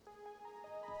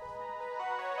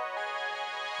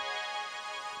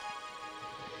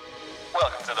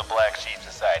welcome to the Black Sheep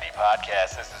Society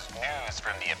podcast. This is News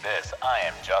from the Abyss. I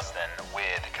am Justin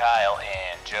with Kyle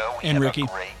and Joe. We have Ricky. a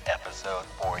great episode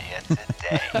for you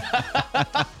today.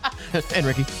 And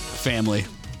Ricky. Family.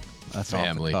 That's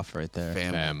Family. all tough right there.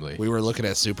 Family. We were looking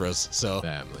at Supras, so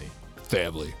Family.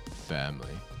 family. Family.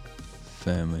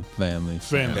 Family. Family.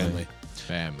 Family.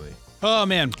 Family. Oh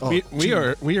man, we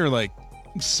are like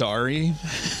sorry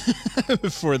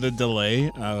for the delay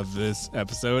of this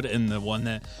episode and the one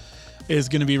that is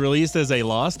going to be released as a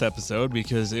lost episode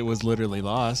because it was literally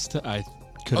lost.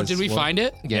 Did we find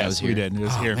it? Yeah, it was we here. did. It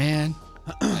was here. Man.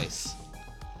 Nice.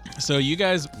 So you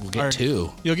guys We'll get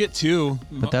two. You'll get two,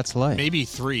 But that's life. maybe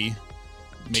three,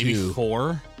 maybe Two.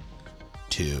 four,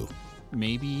 Two.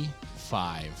 maybe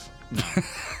five.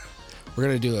 We're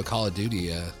going to do a Call of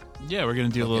Duty. Yeah, we're gonna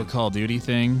do a little Call of Duty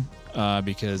thing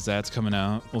because that's coming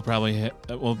out. We'll probably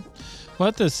we'll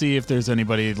have to see if there's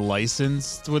anybody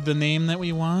licensed with the name that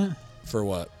we want. For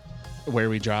what? Where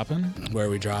we dropping? Where are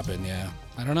we dropping? Yeah.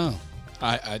 I don't know.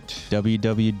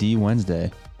 WWD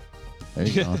Wednesday. There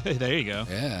you go. There you go.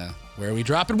 Yeah. Where are we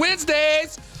dropping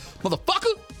Wednesdays?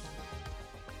 Motherfucker.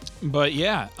 But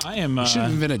yeah, I am. It should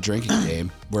have been a drinking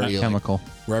game where you Chemical.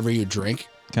 wherever you drink,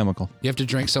 Chemical. you have to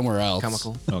drink somewhere else.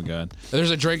 Chemical. Oh god. If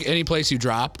there's a drink, any place you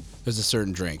drop, there's a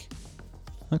certain drink.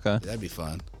 Okay. That'd be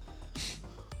fun.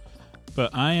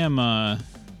 But I am.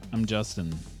 I'm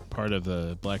Justin, part of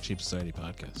the Black Sheep Society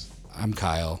podcast. I'm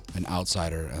Kyle, an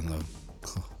outsider on the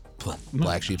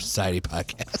Black Sheep Society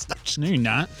podcast. No, you're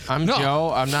not. I'm No.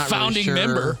 Joe. I'm not Founding really sure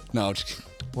member. No. just-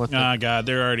 What the Ah, God,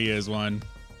 there already is one.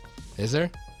 Is there?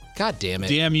 God damn it.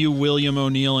 Damn you, William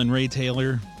O'Neill and Ray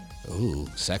Taylor. Ooh,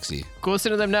 sexy. Go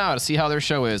listen to them now to see how their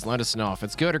show is. Let us know if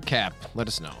it's good or cap. Let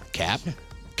us know. Cap?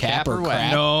 Cap or or what?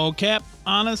 crap? No cap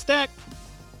on a stack.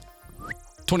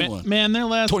 21. Man, their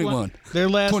last 21. one- their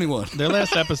last 21. Their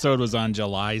last episode was on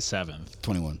July 7th.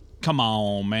 21. Come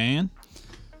on, man.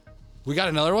 We got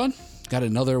another one? Got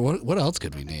another. What else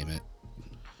could we name it?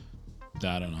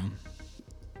 I don't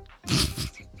know.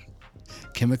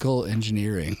 Chemical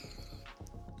engineering.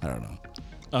 I don't know.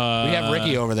 We We have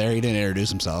Ricky over there. He didn't introduce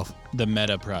himself. the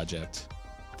Meta Project.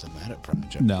 It's a meta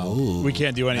project. No, Ooh, we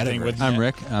can't do anything Metaverse. with. I'm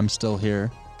Rick. I'm still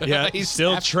here. Yeah, he's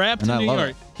still trapped in And I New love York.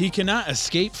 it. He cannot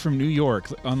escape from New York,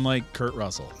 unlike Kurt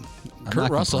Russell. I'm Kurt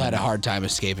not Russell had a complaining. hard time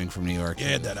escaping from New York.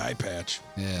 that eye patch.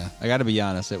 Yeah. I got to be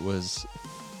honest.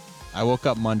 I woke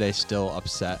up Monday still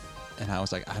upset, and I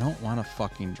was like, I don't want to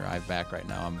fucking drive back right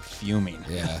now. I'm fuming.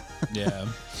 Yeah. Yeah.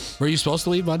 Were you supposed to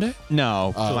leave Monday?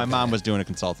 No. Oh, So my okay. mom was doing a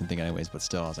consulting thing anyways, but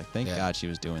still, I was like, thank Yeah. God she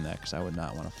was doing that because I would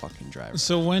not want to fucking drive.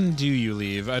 So when do you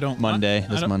leave? I don't. Monday. Want,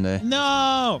 I This don't- Monday.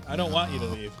 No, I don't want you to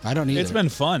leave. I don't either. It's been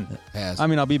fun. Yeah. I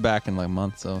mean, I'll be back in like a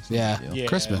month, so it's no yeah. big deal. Yeah.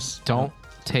 Christmas. Don't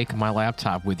take my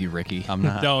laptop with you, Ricky. I'm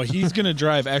not. No, he's gonna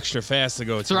drive extra fast to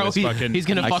go to Throw- his he- fucking. he's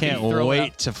gonna I fucking can't throw it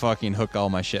wait up. to fucking hook all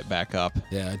my shit back up.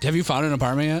 Yeah. Have you found an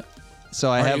apartment yet? So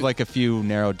I Are have you- like a few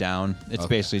narrowed down. It's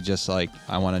Okay. basically just like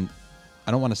I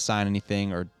don't want to sign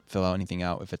anything or fill out anything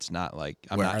out if it's not like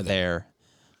I'm Where are not they? there.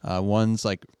 One's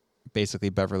like basically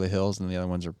Beverly Hills, and the other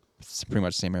ones are pretty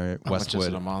much the same area, How much is it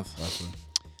Westwood. a month?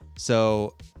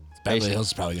 So Beverly Basi- Hills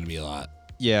is probably going to be a lot.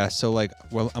 yeah, so like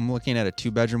I'm looking at a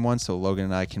 2-bedroom one, so Logan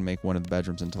and I can make one of the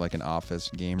bedrooms into like an office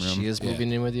game room. She is Yeah.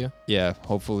 moving in with you? Yeah,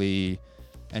 hopefully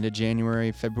end of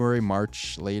January, February,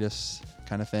 March latest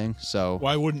kind of thing. So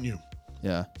Why wouldn't you?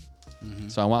 yeah.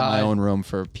 So I want my own room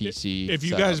for PC. If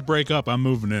you setup. guys break up, I'm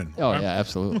moving in. Oh yeah,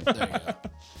 absolutely. There you go.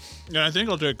 Yeah, I think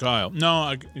I'll take Kyle.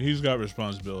 No, he's got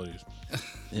responsibilities.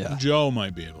 Yeah. Joe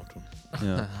might be able to.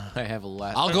 Yeah. I have a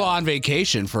lot. I'll go on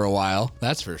vacation for a while.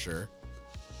 That's for sure.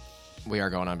 We are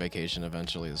going on vacation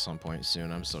eventually at some point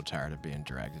soon. I'm so tired of being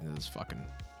dragged into this fucking.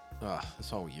 This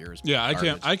whole year is Yeah,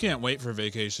 garbage. I can't wait for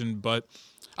vacation, but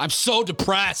I'm so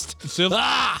depressed.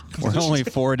 Ah! We're only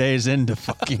 4 days into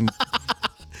fucking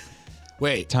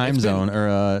Wait. time it's been- zone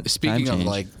or Speaking time of change.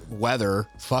 like weather,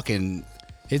 fucking,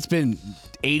 it's been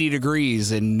 80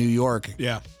 degrees in New York.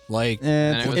 yeah. Like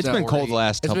And it was it's been cold the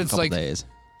last It's couple, been like- days.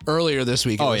 earlier this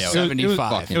week, it Oh, was yeah. It was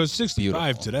 75. It was 65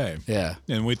 beautiful. today. Yeah.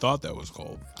 And we thought that was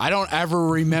cold. I don't ever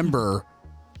remember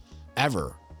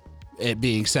ever it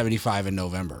being 75 in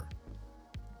November.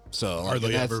 So like,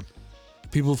 Hardly that's- ever.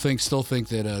 People still think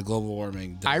that global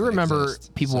warming. I doesn't remember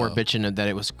exist, people were so. bitching that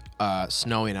it was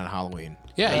snowing on Halloween.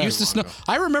 Yeah, it used to snow.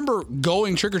 I remember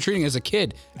going trick or treating as a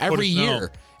kid every of snow.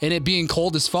 year, and it being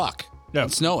cold as fuck. Yeah.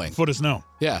 And snowing. Foot of snow.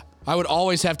 Yeah, I would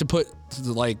always have to put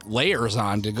like layers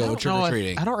on to go trick or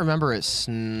treating. I don't remember it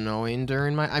snowing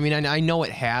during my. I mean, I know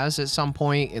it has at some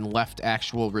point and left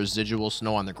actual residual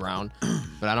snow on the ground,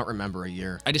 but I don't remember a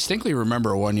year. I distinctly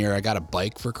remember one year I got a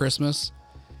bike for Christmas,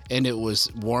 and it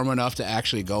was warm enough to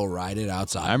actually go ride it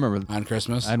outside. I remember on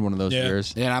Christmas. I had one of those Yeah.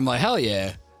 years. And I'm like, hell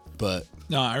yeah. But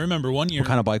No, I remember one year. What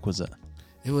kind of bike was it?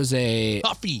 it was a,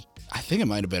 Huffy. I think it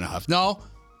might have been a Huff. No,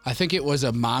 I think it was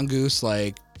a Mongoose,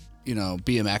 like,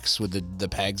 BMX with the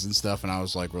pegs and stuff. And I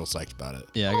was like real psyched about it.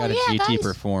 Yeah, I got a GT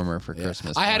Performer for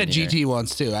Christmas. I had a one year. GT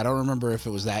once too. I don't remember if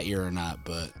it was that year or not,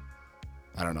 but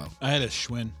I don't know. I had a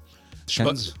Schwinn. Can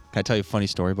I tell you a funny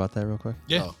story about that real quick?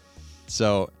 Yeah. Oh.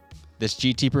 So this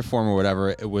GT Performer, whatever,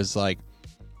 it was like,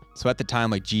 so at the time,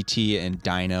 like GT and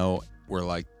Dyno were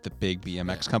like the big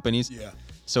BMX companies. Yeah.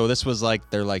 So this was like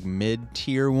their like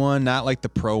mid-tier one, not like the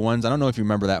pro ones. I don't know if you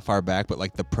remember that far back, but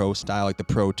like the pro style, like the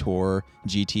Pro Tour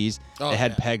GTs. Oh, it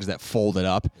had yeah. pegs that folded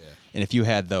up. Yeah. And if you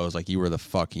had those, like you were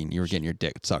getting your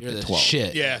dick sucked You're at the 12.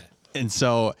 shit. Yeah. And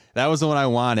so that was the one I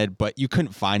wanted, but you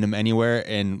couldn't find them anywhere.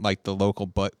 And like the local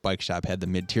bike shop had the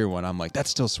mid-tier one. I'm like, that's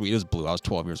still sweet. It was blue. I was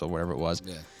 12 years old, whatever it was.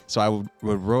 Yeah. So I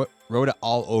rode it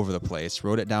all over the place.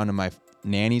 Rode it down to my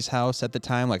nanny's house at the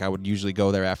time. Like I would usually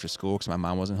go there after school because my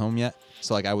mom wasn't home yet.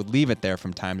 So like I would leave it there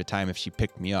from time to time if she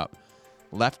picked me up.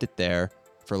 Left it there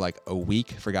for like a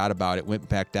week. Forgot about it. Went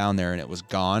back down there and it was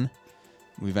gone.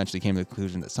 We eventually came to the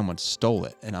conclusion that someone stole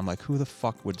it. And I'm like, who the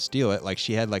fuck would steal it? Like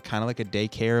she had like kind of like a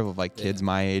daycare of like kids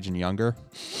my age and younger.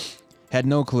 Had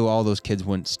no clue all those kids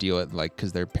wouldn't steal it, like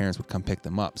because their parents would come pick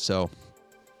them up. So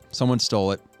someone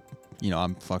stole it.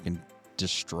 I'm fucking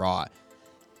distraught.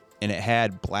 And it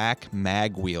had black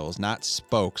mag wheels, not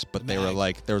spokes, but they were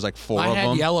like, there was like four I of had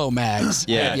them. yellow mags.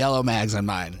 I Yeah. had yellow mags on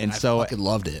mine. And I so fucking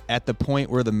loved it. At the point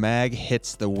where the mag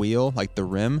hits the wheel, like the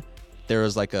rim, there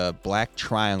was like a black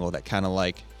triangle that kind of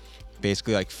like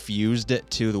basically like fused it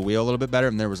to the wheel a little bit better.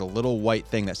 And there was a little white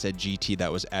thing that said GT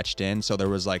that was etched in. So there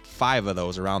was like 5 of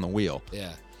those around the wheel.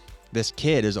 Yeah. This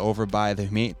kid is over by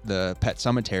the pet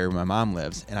cemetery where my mom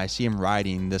lives, and I see him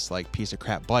riding this like piece of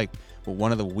crap bike, but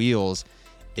one of the wheels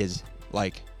is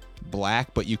like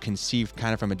black, but you can see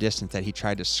kind of from a distance that he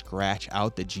tried to scratch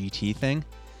out the GT thing.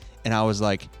 And I was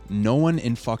like, no one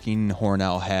in fucking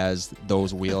Hornell has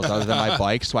those wheels other than my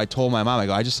bike. So I told my mom, I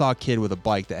go, I just saw a kid with a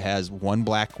bike that has one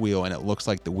black wheel and it looks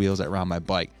like the wheels that were on my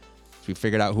bike. So we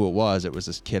figured out who it was. It was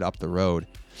this kid up the road.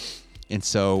 And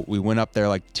so we went up there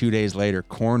like 2 days later,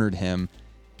 cornered him,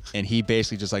 and he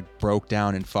basically just like broke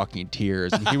down in fucking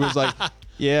tears. And he was like,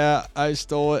 yeah, I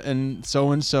stole it. And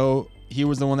so he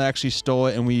was the one that actually stole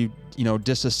it, and we,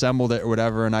 disassembled it or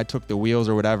whatever. And I took the wheels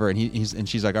or whatever. And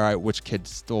she's like, all right, which kid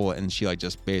stole it? And she like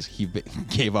just basically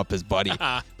gave up his buddy.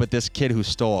 But this kid who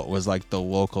stole it was like the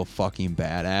local fucking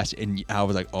badass. And I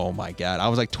was like, oh my God. I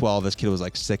was like 12. This kid was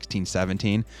like 16,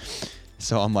 17.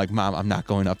 So I'm like, Mom, I'm not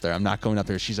going up there. I'm not going up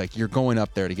there. She's like, you're going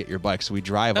up there to get your bike. So we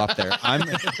drive up there. I'm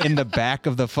in the back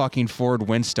of the fucking Ford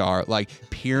Windstar, like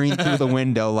peering through the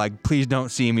window, like, please don't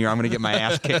see me or I'm going to get my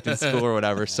ass kicked in school or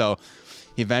whatever. So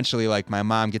eventually, like, my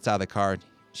mom gets out of the car.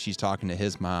 She's talking to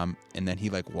his mom. And then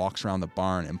he, like, walks around the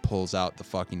barn and pulls out the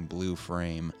fucking blue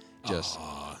frame, just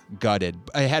gutted.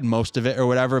 I had most of it or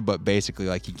whatever, but basically,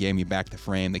 like, he gave me back the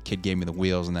frame. The kid gave me the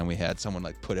wheels, and then we had someone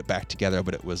like put it back together,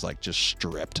 but it was like just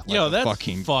stripped. Like Yo, a that's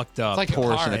fucking fucked up. It's like a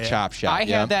Porsche car, in a yeah. chop shop. I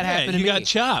had that happen to you me. got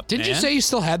chopped. Didn't you man. say you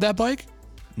still had that bike?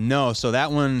 No, so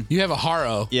that one, You have a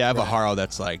Haro. yeah, I have a Haro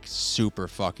that's like super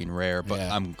fucking rare, but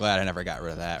Yeah. I'm glad I never got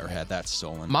rid of that or had that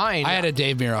stolen. Mine, I had a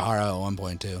Dave Mirra Haro at one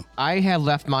point too. I had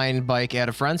left my bike at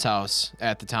a friend's house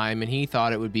at the time, and he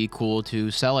thought it would be cool to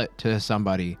sell it to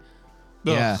somebody.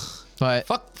 Yeah, but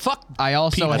Fuck. I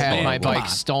also People, had man. my Come bike on.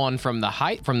 stolen from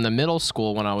the middle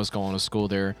school when I was going to school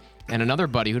there, and another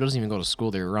buddy who doesn't even go to school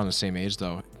there, around the same age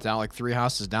though, down like 3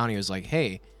 houses down, he was like,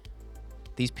 "Hey,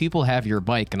 these people have your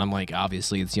bike," and I'm like,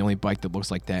 obviously it's the only bike that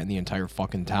looks like that in the entire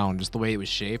fucking town, just the way it was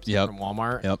shaped from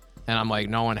Walmart. Yep. And I'm like,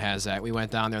 no one has that. We went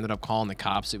down there, ended up calling the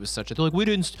cops. It was such a, they're like, I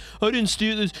didn't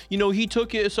steal this. He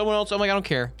took it. Someone else. I'm like, I don't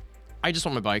care. I just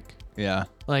want my bike. Yeah.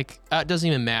 Like, it doesn't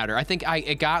even matter. I think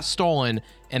it got stolen,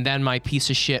 and then my piece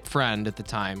of shit friend at the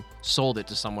time sold it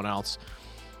to someone else.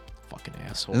 Fucking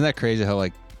asshole. Isn't that crazy how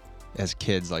like as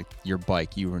kids, like your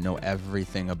bike, you know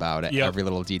everything about it, Yep. every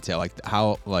little detail, like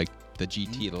how like the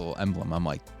GT, the little emblem. I'm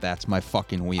like, that's my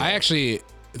fucking wheel.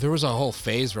 There was a whole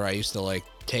phase where I used to like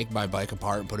take my bike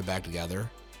apart and put it back together.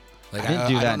 Like I didn't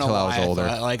do that don't know until I was why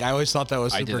older. I always thought that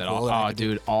was I super did that cool. all, that I could do-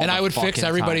 dude, all and the I would fix fucking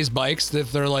everybody's time. bikes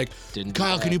if they're like, Didn't do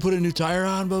Kyle, can that. you put a new tire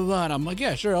on? Blah, blah, blah. And I'm like,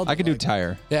 yeah, sure. I could do it.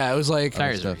 tire. Yeah, it was like,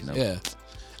 Tires stuff, are easy. no. yeah.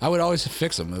 I would always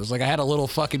fix them. It was like I had a little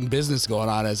fucking business going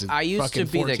on as a I used fucking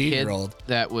to be the kid 14-year-old.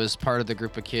 that was part of the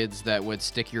group of kids that would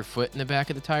stick your foot in the back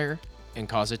of the tire. and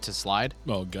cause it to slide.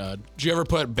 Oh God. Did you ever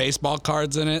put baseball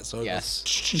cards in it? So Yes.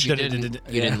 You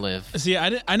didn't live. See,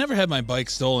 I never had my bike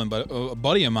stolen, but a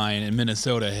buddy of mine in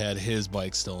Minnesota had his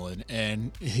bike stolen,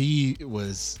 and he's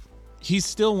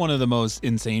still one of the most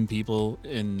insane people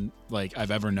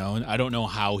I've ever known. I don't know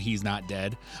how he's not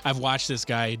dead. I've watched this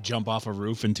guy jump off a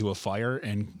roof into a fire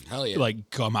and Hell yeah.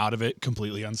 come out of it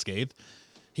completely unscathed.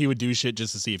 He would do shit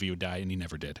just to see if he would die, and he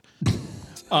never did.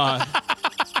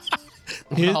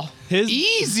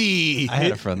 Easy. I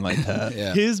had a friend like that.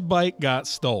 Yeah. His bike got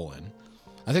stolen.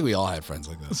 I think we all had friends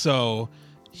like that. So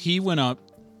he went up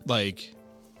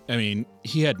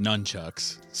he had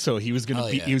nunchucks. So he was gonna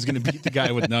beat the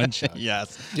guy with nunchucks.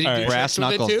 Yes. Did he do Brass tricks with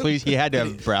it knuckles. too? Please, he had to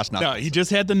have brass knuckles. No, he just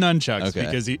had the nunchucks Okay.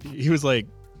 because he was like,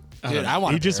 Dude, I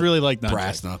want he just really liked nunchucks.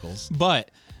 brass knuckles.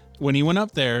 But when he went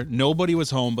up there, nobody was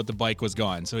home, but the bike was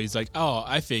gone. So he's like, oh,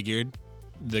 I figured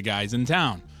the guy's in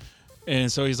town.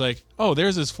 And so he's like, oh,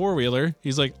 there's his 4-wheeler.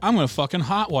 He's like, I'm going to fucking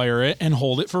hotwire it and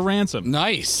hold it for ransom.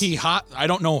 Nice. I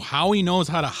don't know how he knows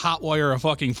how to hotwire a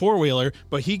fucking 4-wheeler,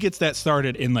 but he gets that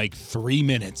started in 3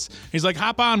 minutes. He's like,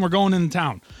 hop on, we're going into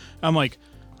town. I'm like,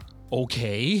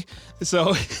 okay.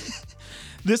 So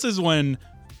this is when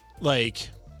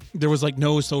there was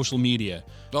no social media.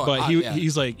 Oh, But yeah.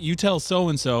 he's like, you tell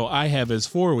so-and-so I have his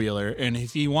 4-wheeler, and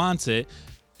if he wants it,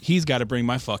 he's got to bring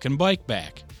my fucking bike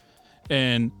back.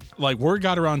 And word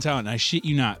got around town, and I shit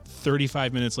you not,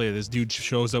 35 minutes later, this dude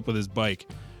shows up with his bike.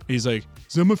 He's like,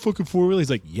 is that my fucking 4-wheeler? He's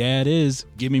like, yeah, it is.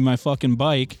 Give me my fucking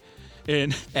bike.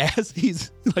 And as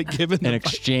he's giving An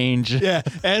exchange. yeah,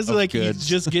 as he's goods.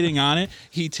 just getting on it,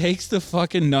 he takes the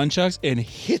fucking nunchucks and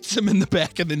hits him in the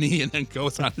back of the knee, and then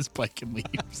goes on his bike and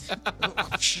leaves.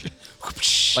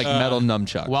 Metal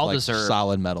nunchuck. well deserved.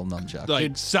 Solid metal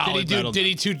nunchuck. Solid metal. Did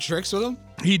he do tricks with him?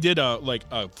 He did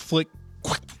a flick,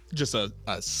 just a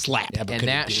slap. Yeah, but And could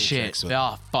he that do shit tricks with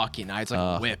felt fucking nice. It's like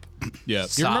a whip. Yeah.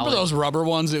 You remember Solid. those rubber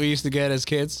ones that we used to get as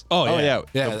kids? Oh Oh, yeah.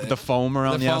 yeah. The foam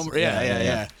around the, foam, outside.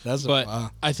 yeah. That's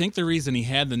But I think the reason he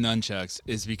had the nunchucks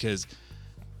is because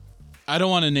I don't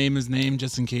want to name his name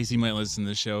just in case he might listen to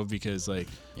the show because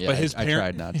Yeah, but his I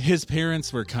tried not to. his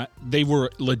parents were they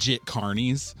were legit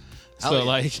carnies. So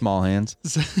yeah. Small hands.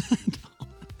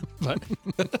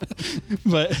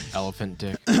 but Elephant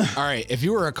dick. all right. If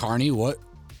you were a carny, what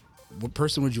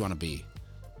person would you want to be?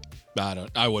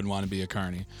 I wouldn't want to be a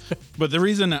carny. But the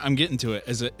reason I'm getting to it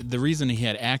is the reason he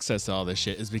had access to all this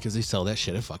shit is because they sell that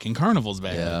shit at fucking carnivals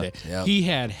back in the day. Yeah. He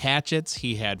had hatchets,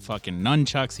 he had fucking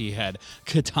nunchucks, he had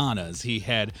katanas, he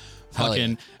had Hell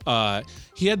fucking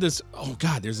he had this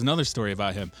there's another story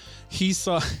about him. He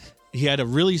had a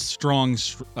really strong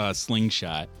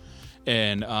slingshot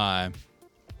and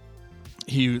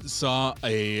he saw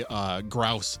a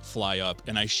grouse fly up,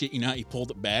 and I shit you not, he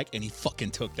pulled it back, and he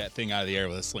fucking took that thing out of the air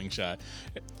with a slingshot.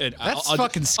 And That's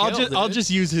fucking skill, I'll dude. just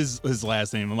use his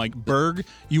last name. I'm like, Berg,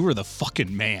 you were the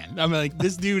fucking man. I'm like,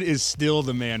 this dude is still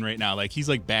the man right now. He's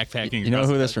backpacking. You know across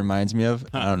who the this reminds me of?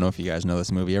 I don't know if you guys know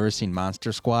this movie. You ever seen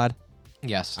Monster Squad?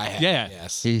 Yes. I have. Yeah.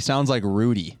 Yes. He sounds like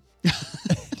Rudy.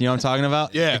 You know what I'm talking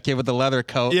about? Yeah. The kid with the leather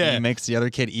coat. Yeah. And he makes the other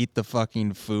kid eat the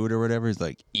fucking food or whatever. He's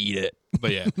like, eat it.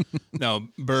 But yeah, no,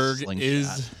 Berg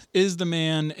Slingshot. is the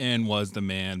man and was the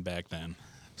man back then.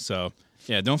 So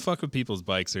yeah, don't fuck with people's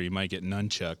bikes or you might get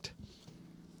nunchucked.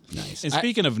 Nice. And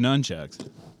speaking of nunchucks,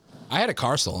 I had a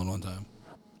car stolen one time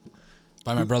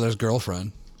by my brother's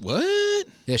girlfriend. what?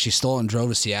 Yeah, she stole it and drove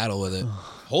to Seattle with it.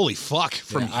 Holy fuck!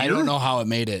 From I don't know how it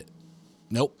made it.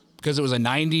 Nope, because it was a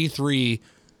 '93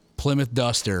 Plymouth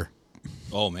Duster.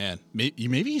 Oh man,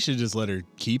 maybe you should just let her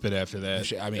keep it after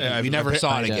that. I mean, we never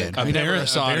saw it again. We never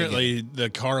saw it again. Apparently, the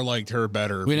car liked her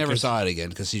better. We never because saw it again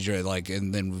because she drove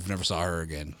and then we've never saw her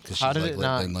again because How she's did it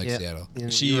not? in Seattle.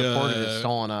 She reported it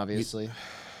stolen, obviously.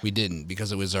 We didn't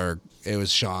because it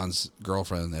was Sean's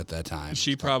girlfriend at that time.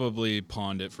 She probably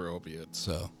pawned it for opiates.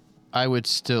 So I would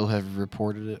still have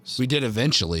reported it. we did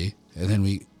eventually, and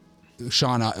then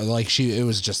Sean it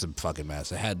was just a fucking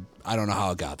mess. I don't know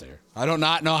how it got there. I do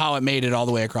not know how it made it all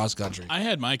the way across country. I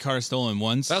had my car stolen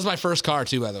once, That was my first car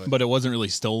too, by the way. but it wasn't really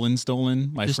stolen.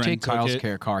 My Just friend take took Kyle's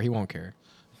it. car. He won't care.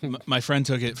 My friend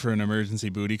took it for an emergency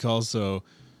booty call, so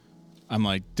I'm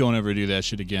like, don't ever do that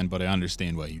shit again. But I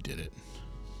understand why you did it.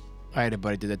 I had a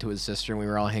buddy do that to his sister, and we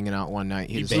were all hanging out one night.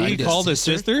 He was He like, called his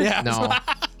sister. Yeah. no,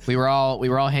 we were all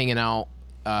hanging out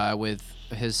with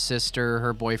his sister,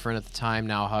 her boyfriend at the time,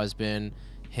 now husband,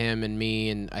 him and me,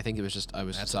 and I think it was just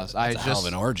us. That's a hell of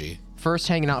an orgy. First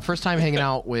time hanging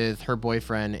out with her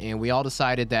boyfriend, and we all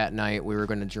decided that night we were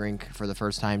going to drink for the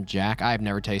first time Jack. I've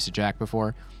never tasted Jack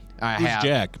before. I Who's have.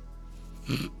 Jack?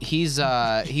 He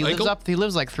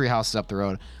lives like 3 houses up the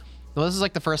road, Well, this is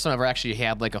like the first time I ever actually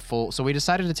had like a full. So we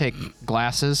decided to take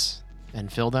glasses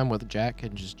and fill them with Jack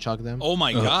and just chug them. Oh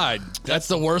my God. That's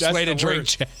the worst way to drink.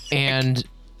 worst. And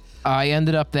I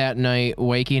ended up that night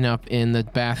waking up in the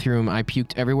bathroom. I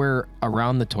puked everywhere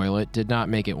around the toilet. Did not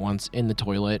make it once in the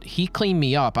toilet. He cleaned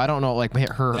me up. I don't know, like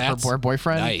her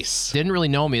boyfriend. Nice. Didn't really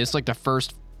know me. It's like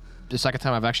the second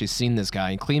time I've actually seen this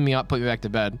guy. He cleaned me up, put me back to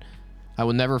bed.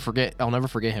 I'll never forget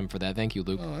him for that. Thank you,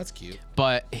 Luke. Oh, that's cute.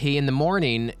 But in the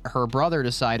morning, her brother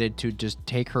decided to just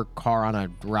take her car on a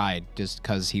ride just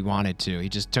because he wanted to. He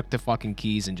just took the fucking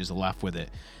keys and just left with it.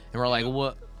 And we're like,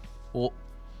 what? Well,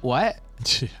 what?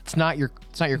 It's not your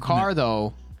car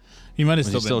though. He might have Was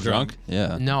still he been still drunk.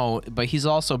 Yeah. No, but he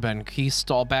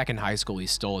stole back in high school. He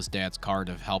stole his dad's car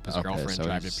to help his Okay, girlfriend so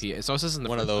drive to he's PA. So this isn't the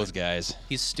One of first those time. guys.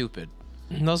 He's stupid.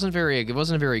 It wasn't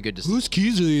a very good decision. Whose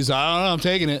keys are these? I don't know. I'm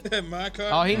taking it. My car.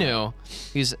 Oh, he knew.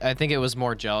 I think it was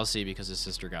more jealousy because his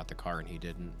sister got the car and he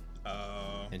didn't.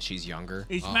 Oh. And she's younger.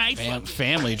 It's my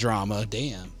Family drama.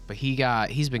 Damn. But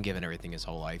he's been given everything his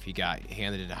whole life. He got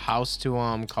handed a house to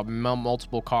him,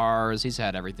 multiple cars. He's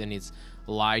had everything. He's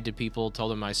lied to people,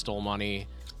 told them I stole money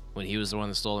when he was the one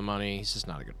that stole the money. He's just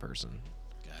not a good person.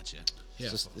 Gotcha.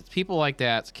 It's people like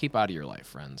that. Keep out of your life,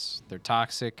 friends. They're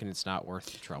toxic, and it's not worth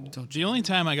the trouble. The only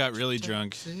time I got really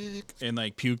drunk and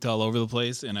like puked all over the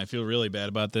place, and I feel really bad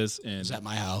about this. And Is at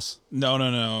my house?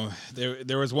 no.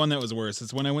 There was one that was worse.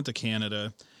 It's when I went to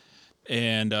Canada,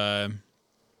 and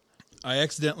I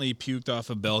accidentally puked off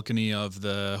a balcony of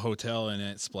the hotel, and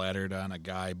it splattered on a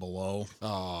guy below.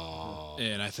 Oh.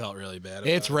 And I felt really bad about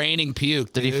It's it. raining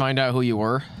puke. Did he find out who you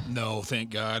were? No,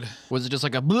 thank God. Was it just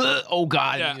like a bleh, oh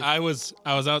god? Yeah, I was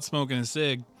out smoking a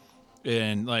cig,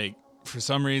 and like for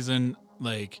some reason,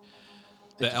 like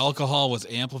the alcohol was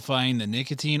amplifying the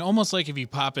nicotine, almost like if you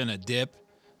pop in a dip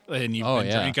and you've been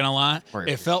drinking a lot. Right.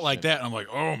 It felt like that. And I'm like,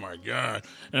 oh my God,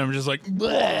 and I'm just like,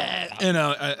 bleh. And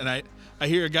I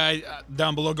hear a guy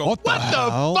down below go, what the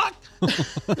hell? fuck?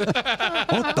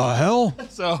 What the hell?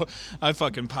 So I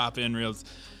fucking pop in real,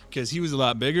 because he was a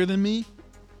lot bigger than me.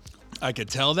 I could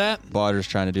tell that. Blotter's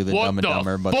trying to do the What Dumb and the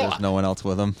Dumber, but fuck? there's no one else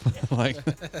with him. Like,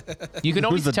 You can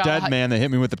always who's the tell dead man that hit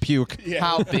me with the puke?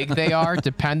 how big they are,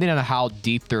 depending on how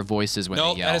deep their voice is when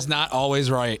Nope, they yell. that is not always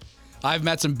right. I've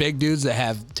met some big dudes that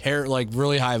have like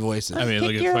really high voices. I mean,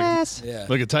 look at fucking, Yeah.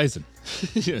 look at Tyson.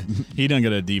 He done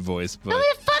got a deep voice, but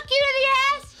Fuck you in the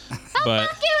ass! but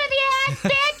Fuck you in the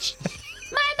ass,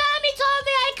 bitch! My mommy told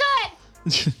me I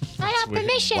could. I have weird.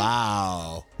 permission.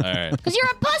 Wow. all right, Because you're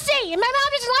a pussy, and my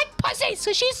mom doesn't like pussies,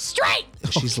 so she's straight.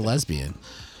 She's lesbian.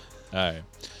 all right.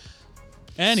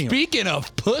 Anyway, Speaking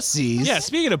of pussies. yeah.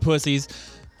 Speaking of pussies,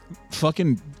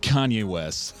 fucking Kanye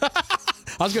West.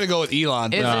 I was going to go with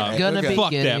Elon. Is but- it gonna okay. be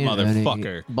Fuck that getting-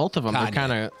 motherfucker. Both of them are Kanye.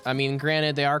 kind of. I mean,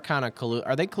 granted, they are kind of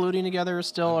Are they colluding together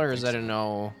still, or is that a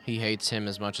no? He hates him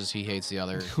as much as he hates the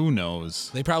other. Who knows?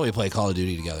 They probably play Call of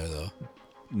Duty together, though.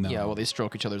 No. Yeah, well, they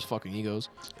stroke each other's fucking egos.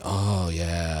 Oh,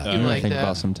 yeah. You know what I like think that?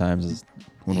 about sometimes is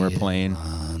when we're playing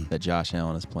that Josh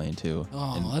Allen is playing too.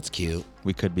 Oh, that's cute.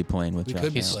 We could be playing with We Josh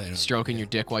could be Allen. playing. Stroking your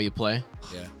dick while you play.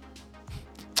 Yeah.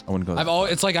 I wouldn't go.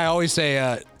 It's like I always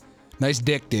say, nice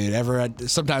dick, dude.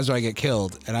 Sometimes when I get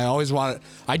killed, and I always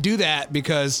I do that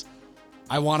because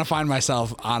I want to find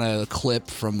myself on a clip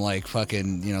from like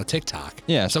fucking, TikTok.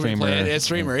 Yeah, Somebody streamer. playing it. It's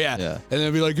streamer, yeah. Yeah. And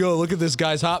then be like, yo, look at this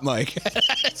guy's hot mic.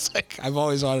 It's like, I've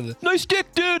always wanted to, Nice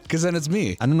dick, dude. because then it's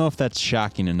me. I don't know if that's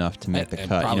shocking enough to make the And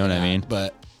cut. You probably know what I not, mean?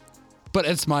 But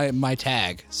it's my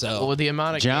tag. So Well, with the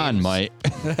amount of John games, might.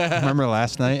 Remember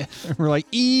last night? We're like,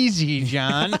 easy,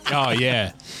 John. Oh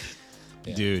yeah.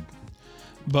 Dude.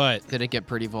 But Did it get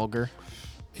pretty vulgar?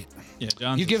 yeah,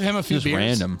 John's you give him a few Just beers.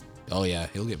 random. Oh yeah,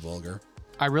 he'll get vulgar.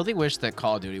 I really wish that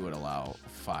Call of Duty would allow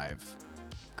 5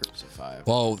 groups of 5.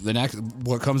 Well,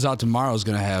 what comes out tomorrow is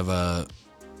gonna have a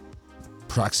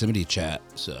proximity chat,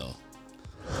 so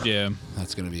yeah.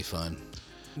 that's gonna be fun.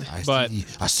 But-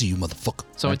 I see you, motherfucker.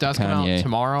 So Like it does come Kanye. out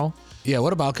tomorrow, Yeah,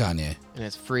 what about Kanye? and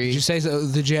it's free. Did you say so?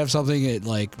 Did you have something at,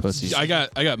 like? Pussies. I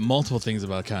got multiple things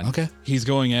about Kanye. Okay. He's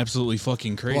going absolutely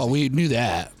fucking crazy. Well, we knew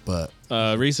that, but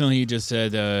Recently he just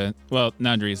said, well,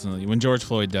 not recently, when George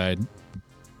Floyd died,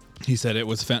 he said it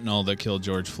was fentanyl that killed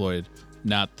George Floyd,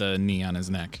 not the knee on his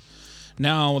neck.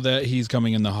 Now that he's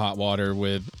coming in the hot water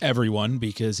with everyone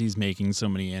because he's making so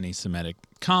many anti-Semitic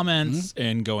comments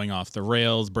and going off the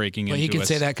rails, breaking but into he can a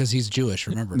say that because he's Jewish.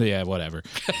 Remember? Yeah, whatever.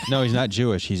 No, he's not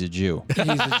Jewish. He's a Jew.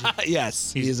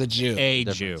 Yes, he is a Jew. A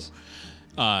Difference.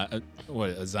 Jew. What,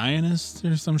 a Zionist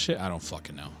or some shit? I don't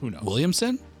fucking know. Who knows?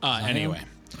 Williamson? Anyway,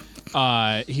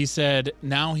 he said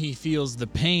now he feels the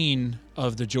pain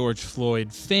of the George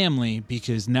Floyd family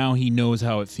because now he knows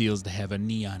how it feels to have a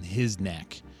knee on his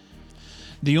neck.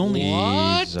 The only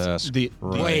Jesus the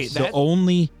Wait, the that-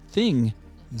 only thing,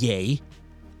 YeYe,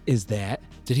 is that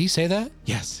Did he say that?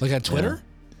 yes, Like on Twitter?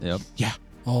 Yep. yeah.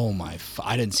 Oh my!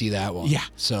 I didn't see that one. Yeah.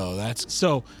 So that's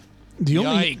So the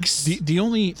Yikes. the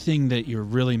only thing that you're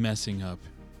really messing up,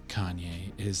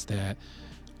 Kanye, is that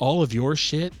all of your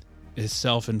shit is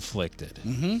self-inflicted.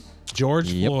 Mm-hmm.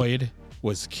 George Floyd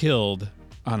was killed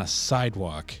on a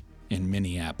sidewalk in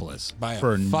Minneapolis by a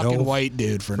for fucking white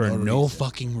dude for no reason.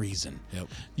 fucking reason. Yep.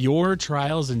 Your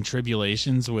trials and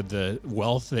tribulations with the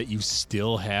wealth that you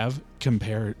still have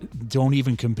don't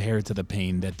even compare to the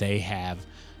pain that they have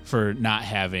for not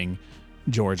having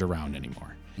George around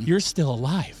anymore. You're still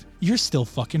alive. You're still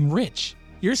fucking rich.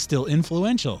 You're still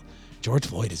influential. George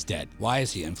Floyd is dead. Why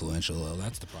is he influential though?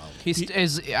 That's the problem.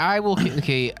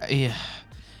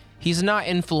 He's not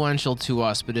influential to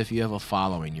us, but if you have a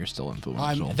following, you're still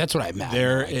influential. That's what I meant.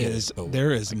 There I get is it, but-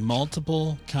 there is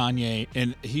multiple Kanye,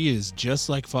 and he is just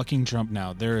like fucking Trump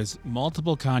now. There is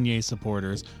multiple Kanye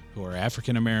supporters who are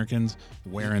African Americans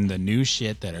wearing the new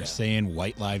shit that are saying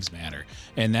white lives matter,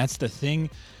 and that's the thing.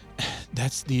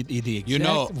 That's the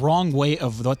exact wrong way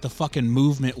of what the fucking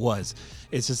movement was.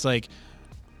 It's just like,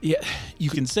 yeah, you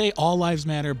can say all lives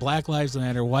matter, black lives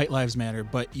matter, white lives matter,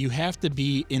 but you have to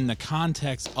be in the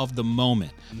context of the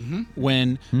moment. Mm-hmm.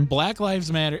 When black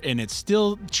lives matter, and it's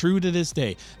still true to this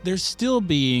day, there's still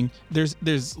being there's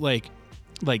like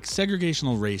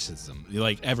segregational racism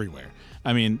like everywhere.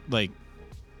 I mean, like,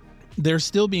 they're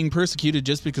still being persecuted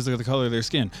just because of the color of their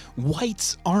skin.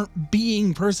 Whites aren't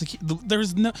being persecuted.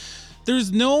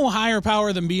 There's no higher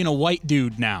power than being a white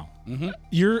dude now. Mm-hmm.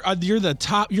 You're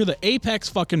the apex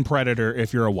fucking predator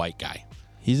if you're a white guy.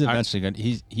 He's eventually going.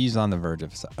 He's on the verge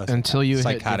of until you hit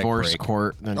psychotic divorce break.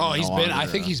 court. Then he's been. I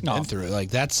think he's been through it. Like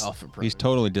that's. He's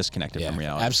totally disconnected from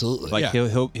reality. Absolutely. Like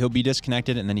he'll be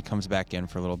disconnected and then he comes back in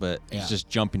for a little bit. He's just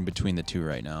jumping between the two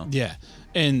right now. Yeah,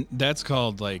 and that's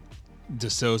called like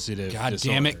dissociative. God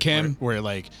disorder, damn it, Kim. Where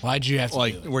like, why'd you have to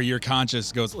like do it? where your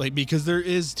conscious goes like, because there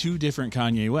is two different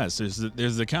Kanye Wests. There's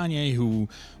the Kanye who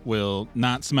will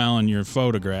not smile in your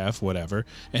photograph, whatever,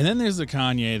 and then there's the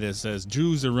Kanye that says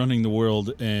Jews are running the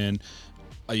world, and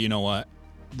you know what?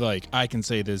 Like, I can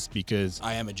say this because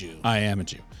I am a Jew. I am a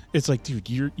Jew. It's like, dude,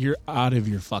 you're out of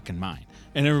your fucking mind.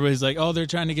 And everybody's like, oh, they're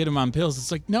trying to get him on pills.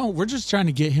 It's like, no, we're just trying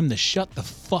to get him to shut the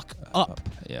fuck up.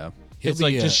 Yeah. It's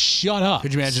like, just shut up.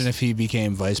 Could you imagine if he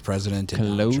became vice president and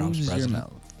Donald Trump's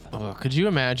president? Could you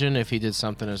imagine if he did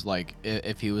something as like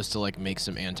if he was to like make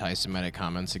some anti-Semitic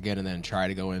comments again and then try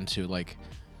to go into like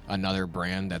another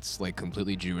brand that's like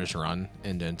completely Jewish run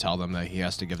and then tell them that he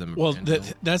has to give them a Well, brand deal?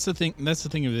 that's the thing. That's the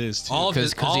thing of it is too.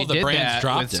 Because he the did brands that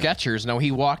dropped with him. Skechers. No,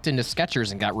 he walked into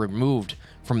Skechers and got removed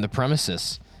from the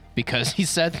premises because he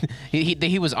said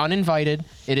he was uninvited.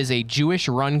 It is a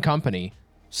Jewish-run company.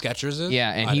 Skechers is?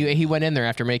 Yeah, and he went in there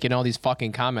after making all these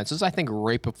fucking comments. This is, I think,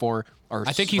 right before or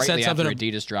I think he said slightly after something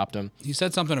Adidas dropped him, He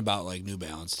said something about like New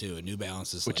Balance too, and New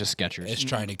Balance is which like, is Skechers. It's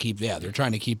trying to keep they're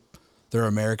trying to keep their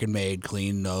American made,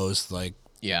 clean nose, like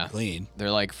clean.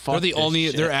 They're like, fuck. They're the this only.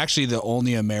 shit. They're actually the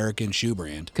only American shoe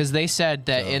brand. Because they said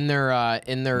that in their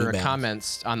Balance.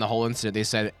 comments on the whole incident, they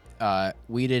said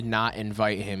we did not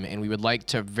invite him, and we would like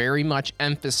to very much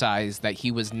emphasize that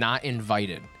he was not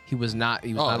invited. He was not.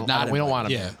 He was not. We don't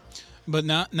want him. Yeah, But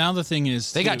now the thing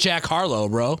is, they got Jack Harlow,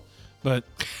 bro. But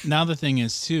now the thing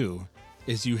is too,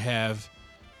 is you have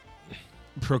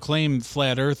proclaimed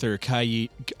flat earther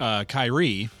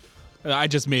Kyrie. I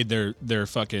just made their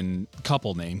fucking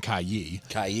couple name Kyrie.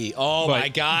 Kyrie. Oh But- my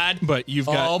God. But you've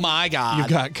got Oh my God. you've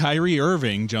got Kyrie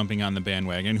Irving jumping on the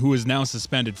bandwagon, who is now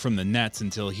suspended from the Nets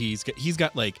until he's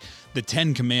got like the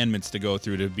 10 commandments to go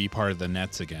through to be part of the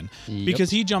Nets again, because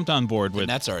he jumped on board with.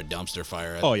 Nets are a dumpster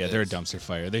fire. Oh yeah, they're a dumpster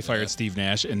fire. They fired Steve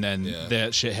Nash, and then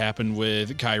that shit happened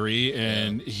with Kyrie,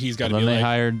 and he's got to And be then they like,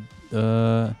 hired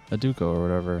Aduko or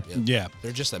whatever. yeah.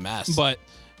 They're just a mess. But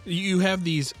you have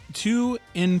these two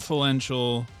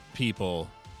influential people,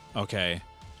 okay,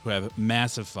 who have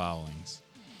massive followings,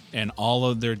 and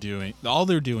all they're doing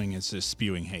is just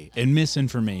spewing hate and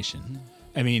misinformation.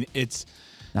 I mean, it's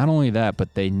Not only that,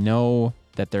 but they know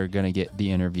that they're going to get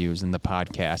the interviews and the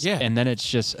podcast. Yeah. And then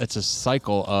it's a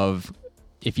cycle of,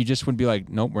 if you just would be like,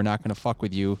 nope, we're not going to fuck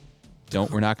with you.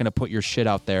 We're not going to put your shit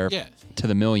out there to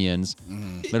the millions.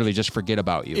 Literally just forget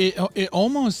about you. it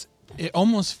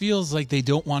almost feels like they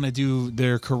don't want to do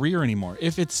their career anymore.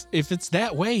 If it's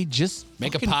that way, just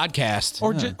make a podcast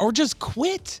or just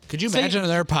quit. Could you imagine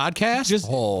their podcast?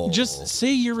 Just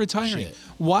say you're retiring. Shit.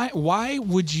 Why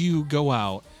would you go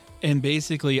out and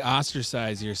basically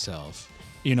ostracize yourself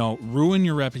ruin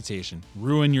your reputation,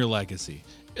 ruin your legacy.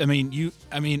 I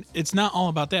mean, it's not all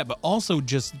about that, but also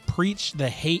just preach the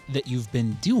hate that you've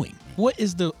been doing. What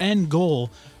is the end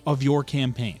goal of your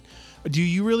campaign? Do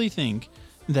you really think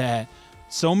that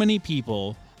so many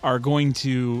people are going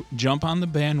to jump on the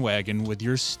bandwagon with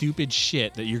your stupid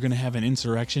shit that you're going to have an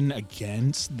insurrection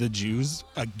against the Jews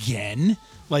again,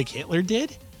 like Hitler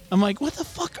did? I'm like, what the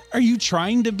fuck? Are you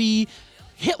trying to be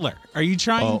Hitler? Are you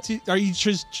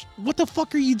what the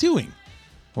fuck are you doing?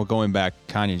 Well, going back,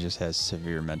 Kanye just has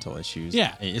severe mental issues.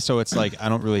 Yeah. So it's like, I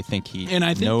don't really think he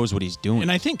knows what he's doing.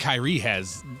 And I think Kyrie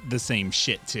has the same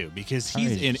shit too, because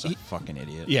Kyrie's a fucking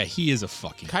idiot. Yeah, he is a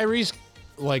fucking. Kyrie's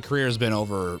career has been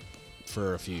over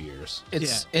for a few years.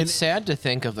 It's sad to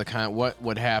think of the kind what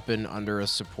would happen under a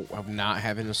support of not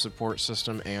having a support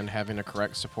system and having a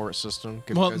correct support system.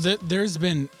 Well, there's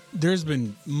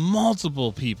been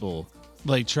multiple people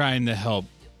like trying to help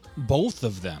both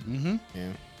of them. Mm-hmm.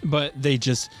 Yeah. But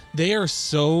they're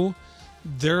so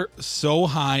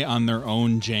high on their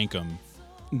own jankum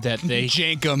that they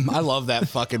Jankum. I love that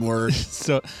fucking word.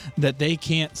 so that they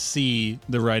can't see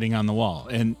the writing on the wall.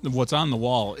 And what's on the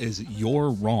wall is you're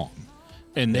wrong.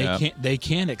 And they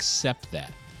can't accept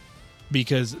that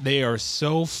because they are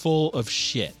so full of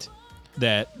shit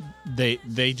that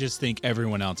they just think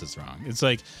everyone else is wrong. It's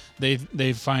like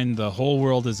they find the whole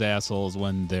world as assholes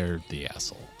when they're the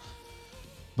asshole.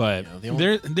 But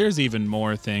there's even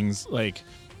more things like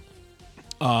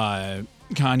Kanye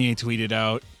tweeted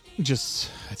out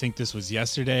I think this was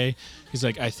yesterday. He's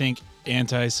like, I think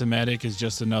anti-Semitic is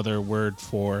just another word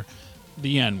for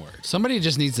the N-word. Somebody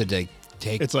just needs to take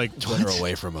it's like Twitter what?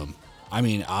 away from him. I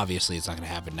mean, obviously it's not going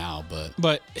to happen now,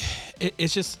 but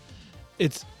it's just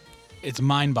it's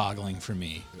mind-boggling for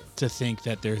me to think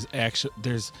that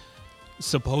there's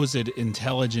supposed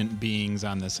intelligent beings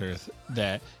on this earth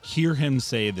that hear him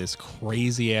say this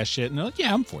crazy ass shit and they're like,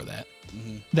 yeah, I'm for that.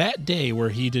 Mm-hmm. That day where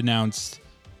he denounced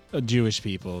Jewish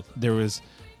people, there was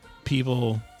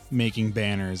people making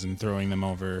banners and throwing them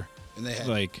over, and they had,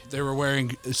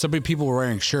 people were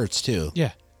wearing shirts too.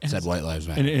 Yeah, it said White Lives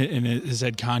Matter, and it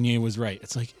said Kanye was right.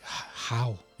 It's like,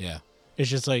 how? Yeah, it's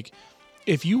just like,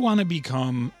 if you want to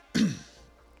become, a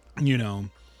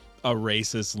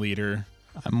racist leader.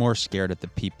 I'm more scared at the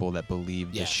people that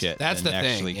believe the shit. That's than the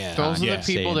thing. actually Yeah. Those are the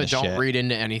people that don't shit. read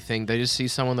into anything. They just see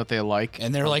someone that they like,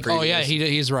 and they're like, "Oh yeah,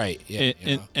 he's right." Yeah,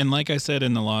 and like I said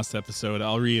in the Lost episode,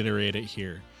 I'll reiterate it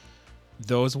here.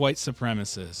 Those white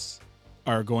supremacists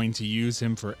are going to use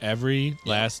him for every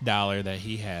last dollar that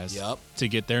he has to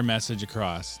get their message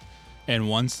across. And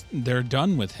once they're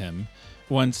done with him,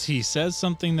 once he says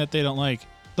something that they don't like,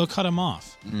 they'll cut him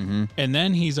off. Mm-hmm. And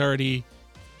then he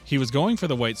was going for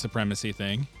the white supremacy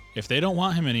thing. If they don't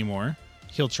want him anymore,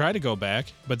 he'll try to go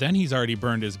back, but then he's already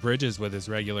burned his bridges with his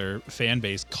regular fan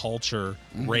base, culture,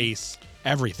 race,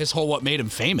 everything. His whole what made him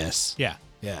famous. Yeah.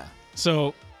 Yeah.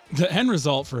 So the end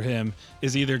result for him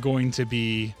is either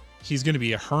he's going to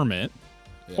be a hermit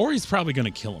or he's probably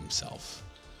going to kill himself.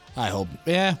 I hope.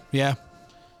 Yeah.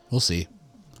 We'll see.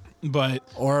 But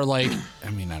or I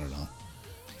don't know.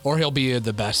 Or he'll be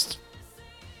the best,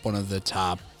 one of the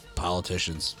top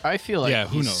politicians. I feel like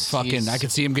who knows? I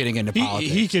could see him getting into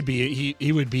politics. He could be.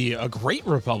 He would be a great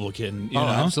Republican. You know?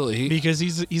 Absolutely. Because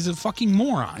he's a fucking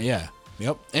moron. Yeah.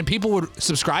 Yep. And people would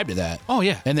subscribe to that. Oh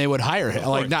yeah. And they would hire him.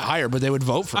 Like not hire, but they would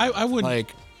vote for him. I would.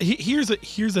 Here's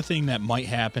a thing that might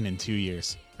happen in 2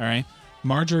 years. All right.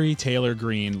 Marjorie Taylor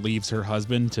Greene leaves her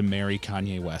husband to marry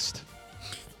Kanye West.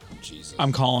 Jesus.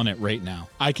 I'm calling it right now.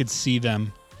 I could see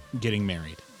them getting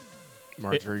married.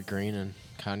 Marjorie Greene and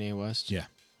Kanye West. Yeah.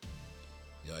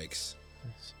 Yikes.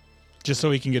 Just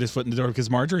so he can get his foot in the door because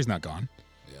Marjorie's not gone.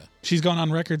 Yeah. She's gone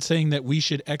on record saying that we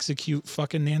should execute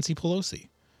fucking Nancy Pelosi.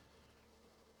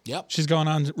 Yep. She's gone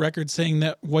on record saying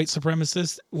that white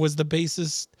supremacist was the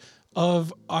basis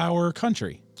of our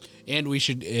country. And we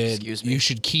should Excuse me. You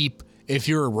should keep, if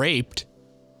you're raped,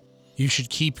 you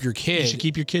should keep your kid. You should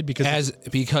keep your kid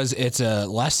because it's a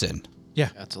lesson. Yeah.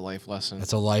 That's a life lesson.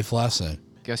 That's a life lesson.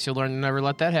 Guess you'll learn to never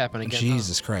let that happen again.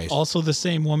 Jesus Christ. Also the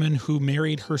same woman who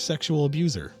married her sexual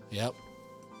abuser. Yep.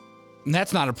 And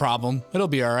that's not a problem. It'll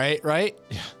be all right, right?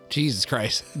 Yeah. Jesus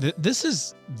Christ. This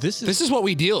is what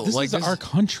we deal with. This is our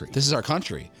country. This is our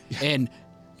country. And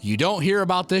you don't hear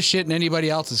about this shit in anybody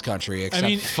else's country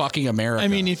except fucking America. I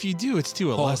mean, if you do, it's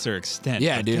to a lesser extent.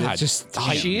 Yeah, dude. God, it's just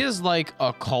She is like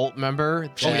a cult member.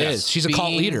 She is. She's a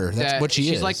cult leader. That's what she is.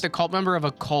 She's like the cult member of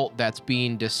a cult that's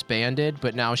being disbanded,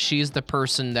 but now she's the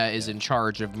person that is in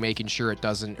charge of making sure it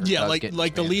doesn't. Yeah,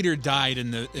 like the leader died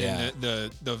in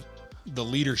the the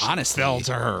leadership Honestly. fell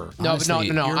to her. No,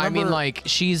 Honestly, no. you I mean, remember- like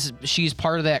she's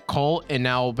part of that cult, and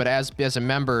now, but as a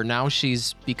member, now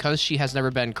because she has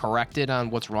never been corrected on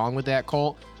what's wrong with that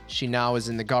cult. She now is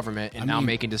in the government and I now mean,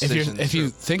 making decisions. If you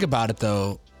think about it,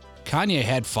 though, Kanye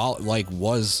had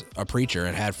was a preacher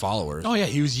and had followers. Oh yeah,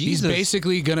 he was. He's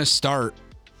basically gonna start.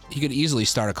 He could easily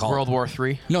start a cult. World War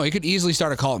III. No, he could easily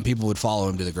start a cult and people would follow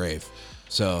him to the grave.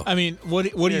 So I mean, what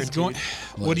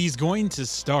he's going to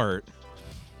start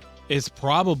is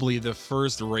probably the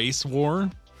first race war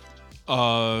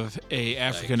of a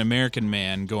African American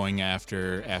man going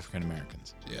after African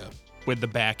Americans. yeah, With the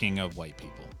backing of white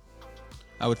people.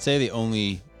 I would say it's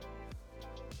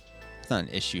not an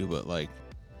issue, but like,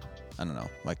 I don't know,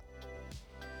 like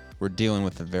we're dealing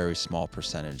with a very small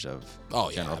percentage of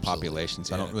general population,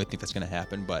 so I don't really think that's going to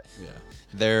happen. But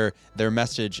their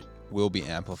message will be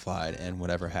amplified, and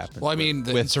whatever happens. Well, I mean,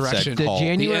 the with insurrection. said cult. The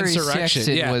January the insurrection,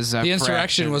 6th was a the insurrection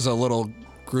fraction. was a little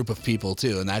group of people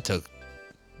too, and that took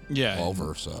Yeah.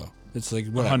 over. So it's like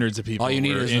whatever. Hundreds of people All you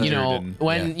need were is injured. You know, and-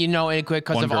 when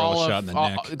because One of girl was all shot of in the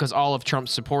neck. because all of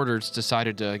Trump's supporters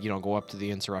decided to go up to the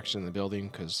insurrection in the building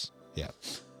because Yeah.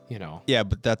 Yeah,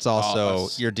 but that's also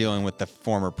us. you're dealing with the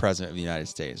former president of the United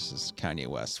States, is Kanye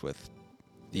West, with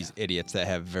these idiots that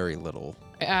have very little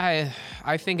I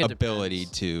think it ability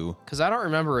to. because I don't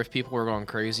remember if people were going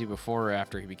crazy before or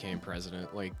after he became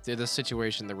president. Like the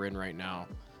situation they're in right now,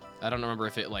 I don't remember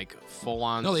if it like full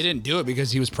on. No, they didn't do it because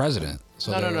he was president.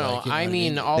 So No. they were like, you know I what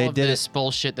mean, all They of did this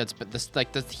bullshit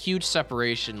like the huge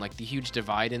separation, like the huge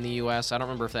divide in the U.S. I don't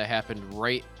remember if that happened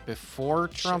right before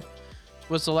Trump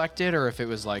was elected or if it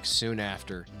was like soon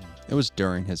after. It was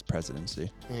during his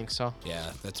presidency. You think so?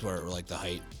 Yeah, that's where like the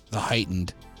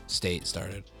heightened state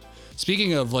started.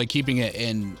 Speaking of like keeping it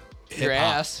in Your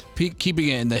hip-hop- ass. keeping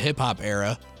it in the hip hop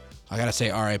era, I gotta say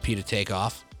R.I.P. to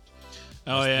Takeoff.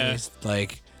 Oh yeah.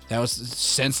 Like that was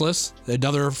senseless.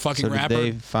 Another fucking So did rapper.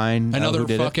 they find out Another who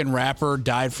did it? fucking rapper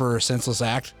died for a senseless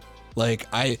act. Like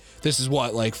this is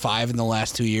what, like 5 in the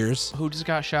last 2 years. Who just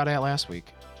got shot at last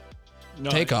week? No,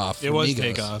 Takeoff. It from was Migos.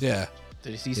 Takeoff. Yeah.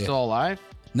 Is he still alive?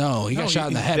 No, he No, got shot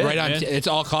in the he's head dead, right on. man. It's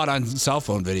all caught on cell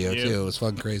phone video Yeah. too. It was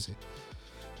fucking crazy.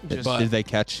 But Did they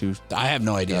catch who? I have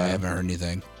no idea. I haven't heard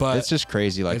anything. But It's just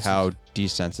crazy, like it's- how of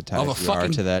desensitized a we are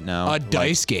fucking to that now. a Like,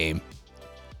 dice game.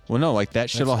 well, no, like that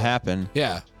shit will happen.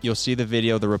 Yeah. You'll see the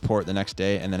video, the report the next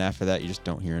day, and then after that, you just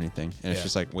don't hear anything, and it's Yeah.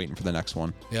 just like waiting for the next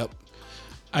one. Yep.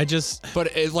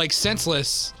 But it's like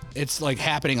senseless. It's like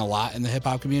happening a lot in the hip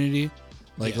hop community.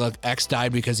 Like, look, X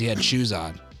died because he had shoes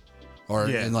on, or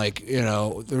Yeah. and like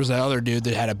there was that other dude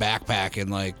that had a backpack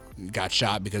and like got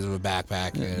shot because of a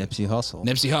backpack. and Nipsey Hussle.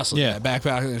 Nipsey Hussle, Yeah.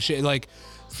 backpack and shit. Like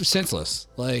senseless.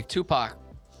 Like Tupac.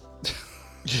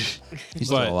 He's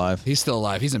still But- alive. he's still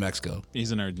alive. He's in Mexico.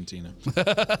 he's in Argentina.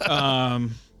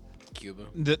 Cuba.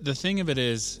 The thing of it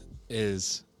is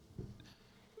as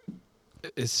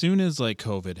soon as like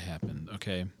COVID happened,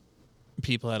 okay,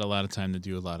 people had a lot of time to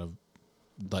do a lot of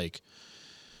like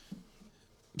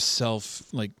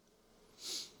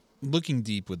looking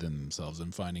deep within themselves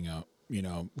and finding out,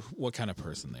 what kind of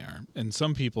person they are. And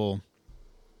some people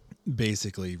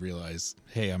basically realize,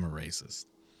 hey, I'm a racist,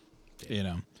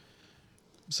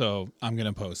 so I'm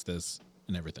going to post this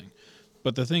and everything.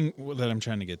 But the thing that I'm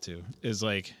trying to get to is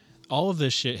like all of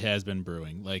this shit has been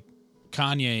brewing. Like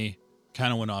Kanye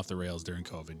kind of went off the rails during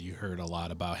COVID. You heard a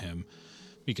lot about him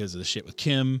because of the shit with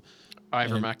Kim.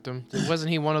 Ivermectin.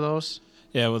 Wasn't he one of those?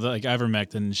 Yeah, with like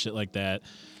ivermectin and shit like that.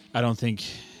 I don't think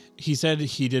he said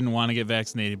he didn't want to get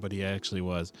vaccinated, but he actually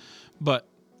was. But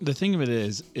the thing of it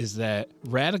is that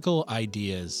radical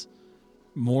ideas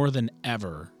more than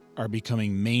ever are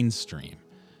becoming mainstream.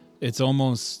 It's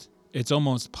almost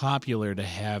popular to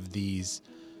have these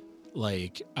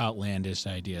like outlandish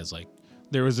ideas. Like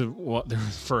there was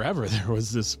forever there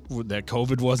was this that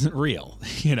COVID wasn't real,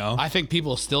 I think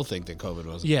people still think that COVID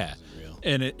wasn't Yeah. real.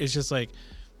 And it's just like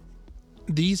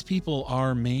these people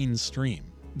are mainstream.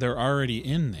 They're already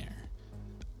in there.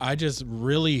 I just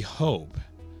really hope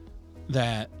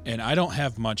that, and I don't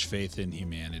have much faith in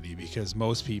humanity because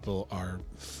most people are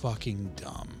fucking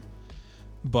dumb.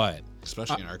 But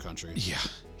Especially in our country. yeah.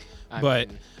 I But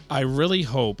mean, I really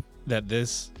hope that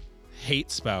this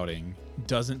hate spouting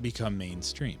doesn't become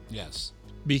mainstream. Yes.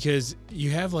 Because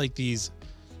you have like these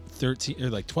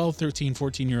 12, 13,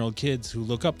 14-year-old kids who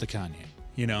look up to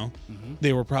Kanye,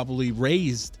 They were probably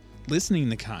raised listening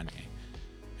to Kanye.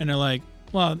 And they're like,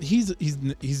 well, he's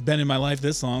been in my life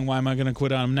this long. Why am I going to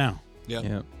quit on him now?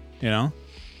 Yep. Yeah.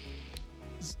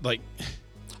 It's like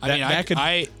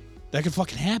I that could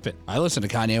fucking happen. I listened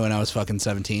to Kanye when I was fucking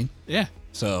 17. Yeah.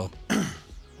 So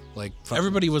like fucking,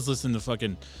 Everybody was listening to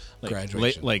fucking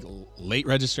Graduation. Late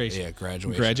registration. Yeah,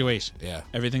 graduation. Graduation. Yeah.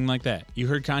 Everything like that. You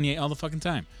heard Kanye all the fucking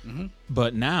time. Mm-hmm.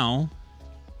 But now,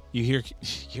 you hear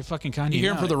fucking Kanye. You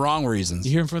hear him for the wrong reasons.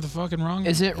 You hear him for the fucking wrong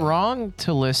Is it wrong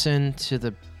to listen to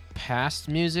the past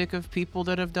music of people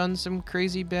that have done some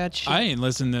crazy bad shit? I ain't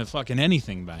listened to fucking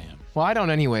anything by him. Well, I don't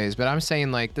anyways, but I'm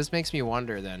saying, like, this makes me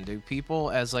wonder then. Do people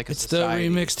as, like, a It's society...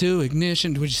 the remix too.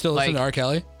 Ignition. Would you still listen Like- to R.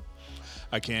 Kelly?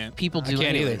 I can't. People do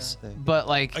can't either. anyways. But,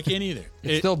 like... I can't either.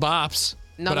 It still bops.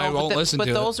 No, but I won't listen but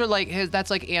to those it. are like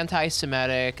that's like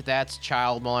anti-Semitic. That's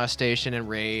child molestation and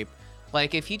rape.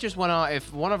 Like if he just went out,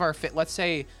 if one of our let's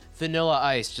say Vanilla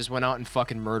Ice just went out and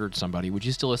fucking murdered somebody, would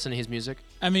you still listen to his music?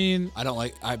 I mean, I don't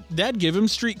like. that'd give him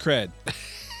street cred.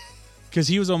 Because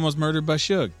he was almost murdered by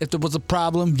Suge. If there was a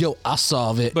problem, yo, I'll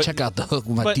solve it. But- Check out the hook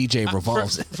when my But DJ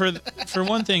revolves it. for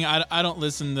one thing, I don't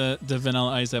listen to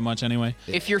Vanilla Ice that much anyway.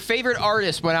 If your favorite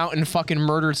artist went out and fucking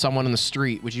murdered someone in the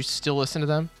street, would you still listen to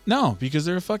them? No, because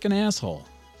they're a fucking asshole.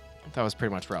 That was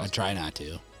pretty much where I I was. try not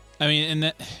to. I mean,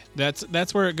 and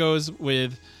that's where it goes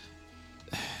with.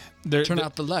 Turn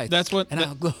out the lights. That's what. and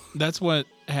I'll go. That's what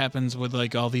happens with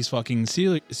like all these fucking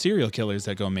serial killers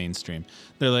that go mainstream.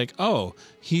 They're like, oh,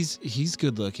 he's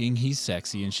good looking, he's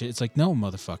sexy and shit. It's like, no,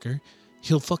 motherfucker,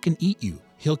 he'll fucking eat you.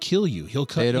 He'll kill you. He'll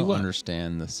cut They you don't up.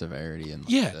 understand the severity and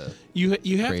Yeah, you have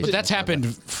crazy. to. But that's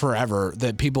happened forever.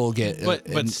 That people get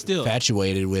But still,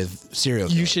 infatuated with serial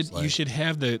killers. you should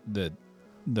have the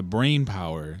brain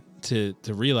power to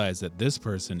realize that this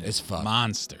person is fucked.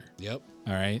 monster. Yep.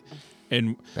 All right,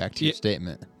 and back to your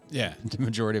statement. yeah, The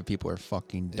majority of people are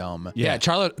fucking dumb. Yeah.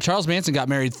 Charles Manson got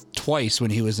married twice when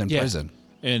he was in prison.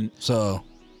 and So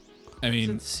I mean,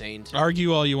 insane.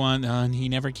 argue all you want. He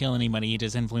never killed anybody. He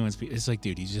just influenced people. It's like,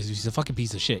 dude, he's a fucking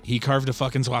piece of shit. He carved a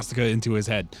fucking swastika into his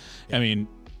head. I mean,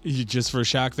 just for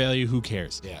shock value, who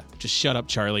cares? Yeah. Just shut up,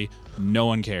 Charlie. No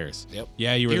one cares. Yep.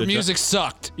 Yeah, you were your the music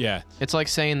sucked. yeah. It's like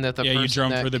saying that the Yeah, person you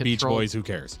drummed that for the Beach controlled- Boys. Who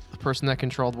cares? The person that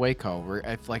controlled Waco, where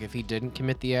if he didn't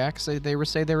commit the acts they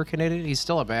were committed, he's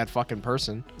still a bad fucking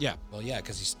person. Yeah. Well, yeah,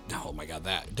 because he's. Oh my God,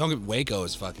 that don't get Waco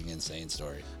is fucking insane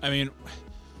story. I mean,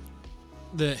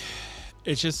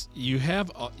 it's just you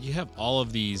have all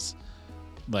of these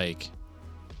like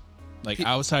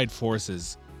outside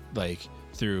forces like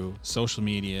through social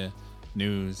media,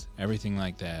 news, everything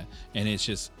like that, and it's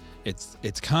just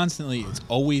it's constantly, it's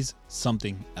always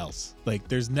something else. Like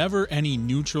there's never any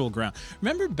neutral ground.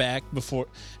 Remember back before,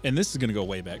 and this is gonna go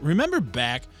way back. Remember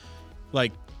back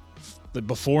like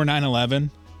before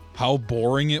 9/11, how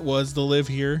boring it was to live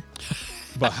here,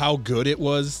 but how good it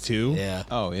was too. Yeah.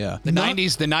 Oh yeah. The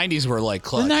 '90s were like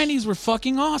clutch. The 90s were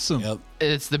fucking awesome. Yep.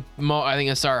 It's I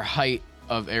think it's our height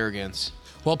of arrogance.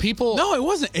 Well, people. No, it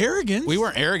wasn't arrogance. We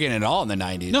weren't arrogant at all in the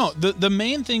 '90s. No, the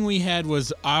main thing we had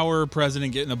was our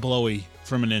president getting a blowy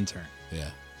from an intern.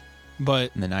 Yeah.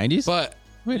 But In the 90s? But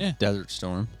yeah, Desert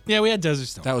Storm. yeah, we had Desert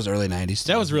Storm. that was early '90s.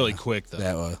 That too. was really Yeah. quick though.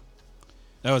 That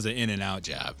was. An in and out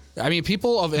job. I mean,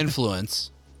 people of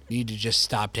influence need to just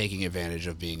stop taking advantage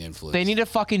of being influenced. They need to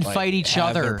fucking Like, fight each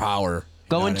have their other. power. You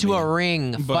Go know what into I mean? a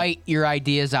ring, fight your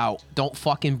ideas out. Don't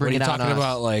fucking What bring are you it on talking us.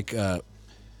 about? Like, oh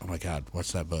my God,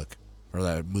 what's that book or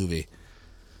that movie?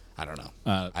 I don't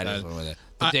know. I just went with it.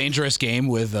 The Dangerous Game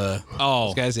with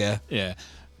those guys. Yeah. Yeah.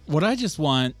 What I just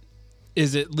want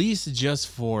is at least just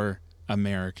for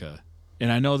America,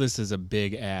 and I know this is a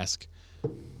big ask,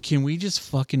 can we just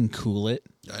fucking cool it?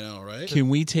 I know, right? Can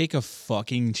we take a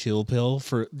fucking chill pill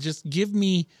for just give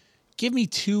me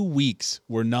 2 weeks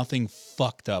where nothing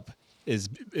fucked up is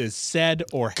said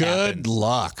or happened. Good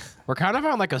luck. We're kind of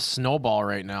on like a snowball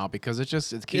right now because it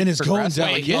keeps And it's going progressing.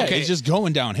 down. Wait, Yeah, okay. it's just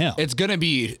going downhill. It's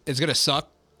gonna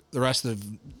suck the rest of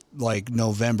like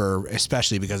November,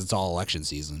 especially because it's all election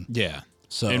season. Yeah.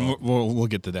 So- and we'll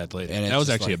get to that later. And it's That was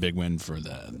just actually like- a big win for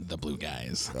the Blue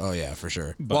Guys. Oh yeah, for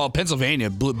sure. Well, Pennsylvania,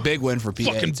 big win for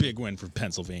PA. Fucking big win for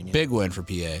Pennsylvania. Big win for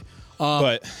PA.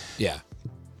 But Yeah.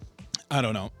 I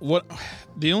don't know what.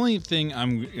 The only thing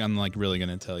I'm like really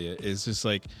gonna tell you is just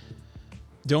like,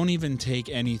 don't even take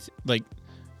anything. Like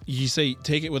you say,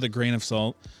 take it with a grain of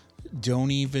salt.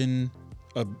 Don't even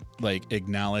like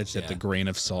acknowledge that the grain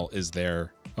of salt is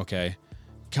there. Okay,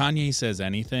 Kanye says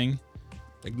anything.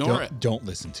 Ignore it. Don't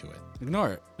listen to it.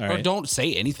 Ignore it. All Or right. don't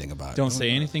say anything about it. Don't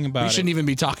say anything about We it. shouldn't even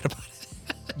be talking about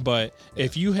it. But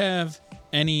if you have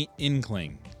any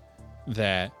inkling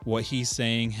that what he's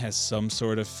saying has some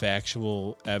sort of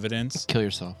factual evidence, Kill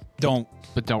yourself. don't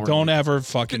ever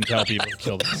fucking tell people to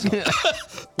kill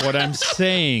themselves. What I'm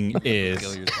saying is,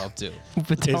 Kill yourself too.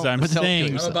 I'm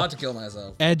saying, I'm about to kill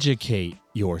myself. educate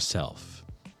yourself.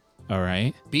 All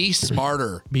right? Be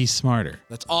smarter. Be smarter.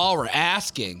 That's all we're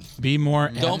asking. Be more.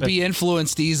 Don't be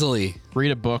influenced easily.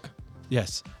 Read a book.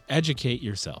 Yes. Educate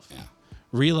yourself. Yeah.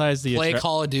 Realize the Play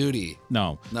Call of Duty.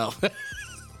 No.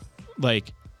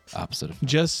 Like, Opposite.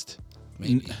 just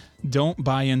Maybe. don't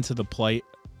buy into the plight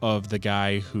of the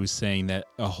guy who's saying that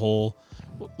a whole,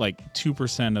 like,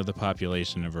 2% of the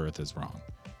population of Earth is wrong.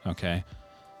 Okay?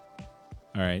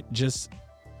 All right. Just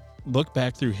look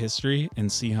back through history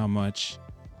and see how much,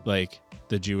 like,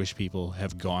 the Jewish people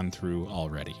have gone through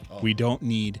already. We don't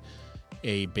need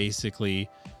basically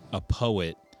a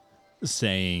poet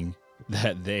saying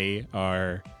that they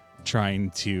are trying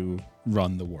to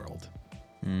run the world.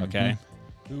 Okay?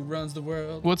 Who runs the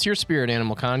world? What's your spirit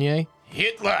animal, Kanye?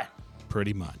 Hitler.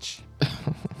 Pretty much.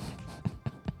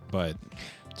 But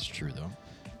It's true though.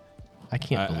 I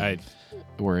can't I believe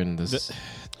we're in this.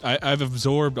 I've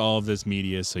absorbed all of this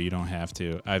media so you don't have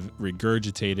to. I've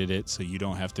regurgitated it so you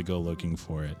don't have to go looking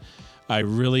for it. I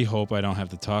really hope I don't have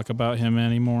to talk about him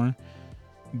anymore.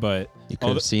 But You could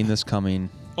have seen this coming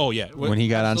oh yeah, when he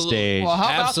got on stage Well, how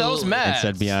about Absolutely. those and Mets?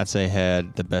 said Beyonce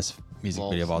had the best music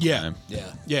video of all Yeah. time.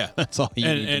 Yeah. yeah. That's all you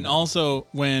need to And know. also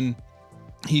when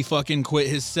he fucking quit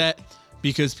his set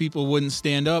because people wouldn't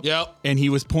stand up. Yep. And he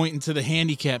was pointing to the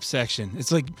handicap section.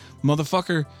 It's like,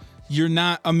 motherfucker, you're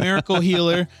not a miracle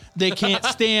healer. They can't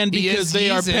stand He because is they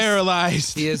are Jesus.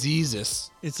 paralyzed. He is Jesus.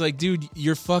 It's like, dude,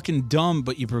 you're fucking dumb,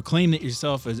 but you proclaim it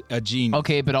yourself as a genius.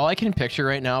 Okay, but all I can picture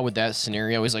right now with that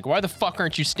scenario is like, why the fuck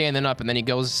aren't you standing up? And then he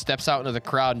goes, steps out into the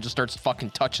crowd and just starts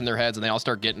fucking touching their heads, and they all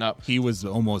start getting up. He was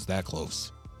almost that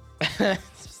close. And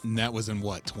that was in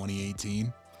what,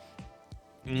 2018?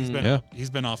 He's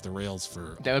been off the rails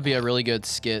for. That would be a really good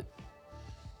skit.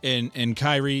 And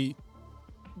Kyrie,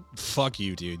 fuck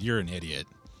you, dude. You're an idiot.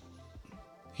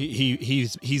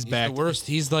 He's back. The worst.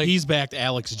 He's backed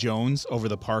Alex Jones over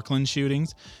the Parkland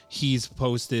shootings. He's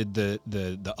posted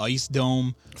the ice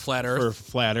dome Flat for Earth.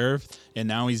 Flat Earth, and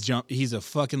now he's a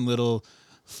fucking little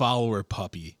follower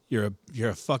puppy. You're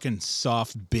a fucking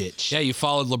soft bitch. Yeah, you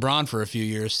followed LeBron for a few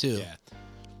years too. Yeah.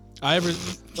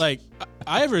 If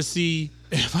I ever see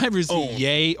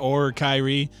YeYe or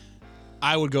Kyrie,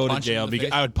 I would go Punch to him jail in the because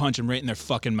face? I would punch him right in their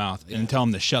fucking mouth and tell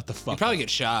them to shut the fuck You probably up. get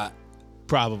shot.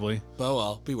 Probably. But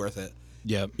well, be worth it.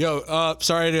 Yep. Yo,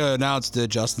 sorry to announce that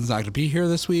Justin's not going to be here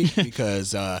this week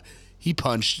because he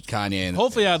punched Kanye in the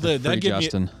Hopefully I live. Free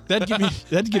Justin. That'd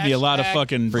give me a lot of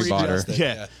fucking Free fodder. Justin.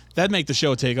 Yeah. That'd make the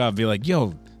show take off. Be like,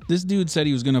 yo, this dude said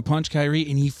he was gonna punch Kyrie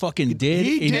and he fucking did.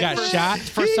 He and did got for- shot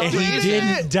for some and he reason.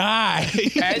 didn't die.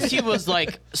 As he was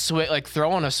like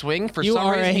throwing a swing, for You some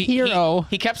are reason, a hero.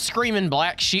 He kept screaming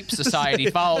 "Black Sheep Society."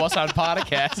 Follow us on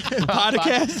podcast.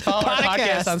 Podcast? Follow our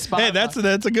podcast on Spotify. Hey,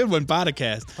 that's a good one,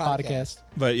 podcast. podcast.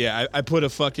 But yeah, I put a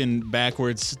fucking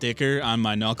backwards sticker on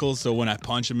my knuckles so when I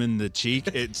punch him in the cheek,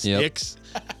 it sticks.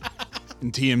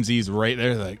 And TMZ's right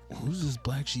there, like, who's this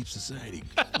Black Sheep Society?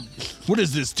 What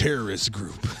is this terrorist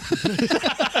group?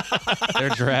 They're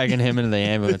dragging him into the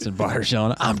ambulance and bars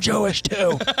yelling, I'm Jewish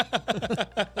too.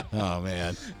 Oh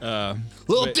man,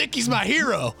 Little Dickie's my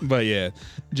hero. But yeah,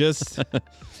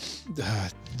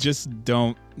 just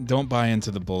don't buy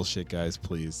into the bullshit, guys,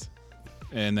 please.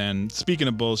 And then speaking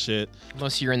of bullshit,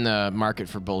 Unless you're in the market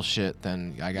for bullshit,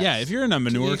 then I got. yeah, if you're in a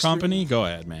manure company, go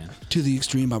ahead, man. To the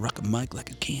extreme, I rock a mic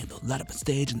like a candle, light up a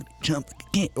stage and jump like a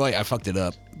candle. Wait, I fucked it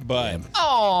up. But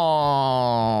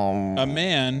Oh, a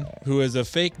man who is a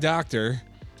fake doctor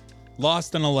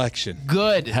lost an election.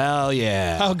 good. Hell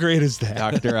yeah. How great is that?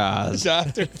 Dr. Oz.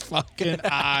 Dr. fucking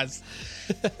Oz.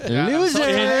 I'm so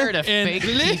tired of And- fake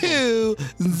people.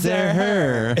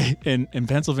 Loser. In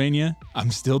Pennsylvania,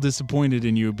 I'm still disappointed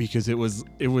in you because it was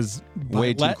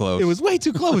Way too close. It was way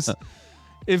too close.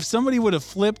 If somebody would have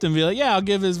flipped and be like, "Yeah, I'll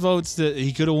give his votes to,"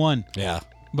 he could have won. Yeah.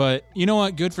 But you know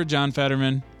what? Good for John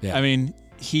Fetterman. Yeah. I mean,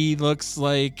 he looks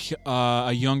like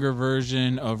a younger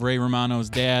version of Ray Romano's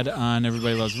dad on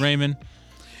Everybody Loves Raymond.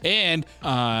 And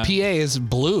PA is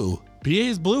blue. PA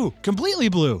is blue, completely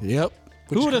blue. Yep.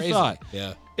 Who would have thought?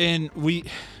 Yeah. And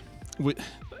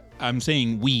I'm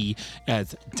saying we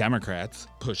as Democrats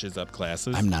pushes up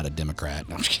classes. I'm not a Democrat.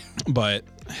 No, I'm just kidding. But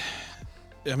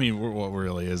I mean, what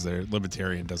really is there?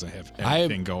 Libertarian doesn't have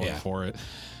anything going for it.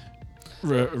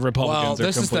 Republicans Well, are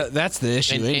this is complete. that's the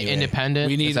issue. anyway. Independent.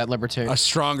 We need Is that libertarian? a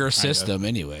stronger system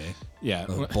anyway. Yeah,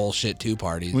 Bullshit two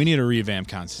parties. we need a revamped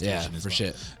constitution. Yeah, as for well.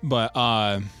 shit. But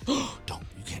Don't.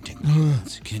 You can't take my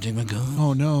guns. You can't take my guns.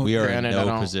 oh no, We are Granted, in I no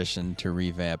don't- position to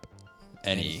revamp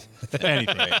any. anything.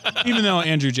 Even though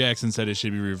Andrew Jackson said it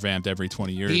should be revamped every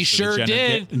 20 years. He for sure the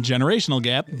did. Generational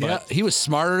gap. But, Yeah, he was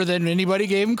smarter than anybody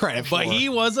gave him credit for. but he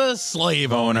was a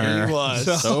slave owner. He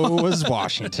was. So was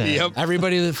Washington. Yep.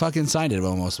 Everybody that fucking signed it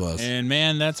almost was. And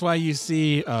man, that's why you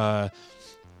see a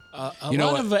You know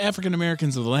lot what? of African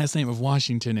Americans with the last name of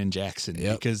Washington and Jackson,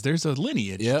 Yep. because there's a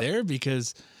lineage Yep. there,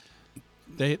 because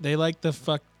they like the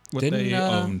fuck what Didn't, they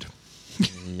owned.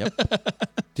 Yep.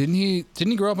 Didn't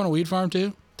he grow up on a weed farm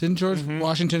too? Didn't George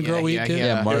Washington grow weed too?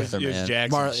 Yeah, Martha, It was man.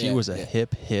 Jackson. She was a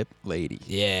hip lady.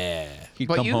 Yeah. He'd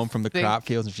But come you home from the think- crop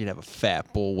fields and she'd have a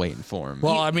fat bull waiting for him.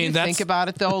 Well, I mean, You that's think about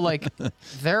it though, like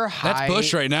their high. that's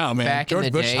Bush right now, man. back in George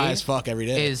the Bush day high as fuck every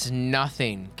day. is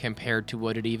nothing compared to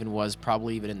what it even was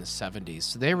probably even in the 70s.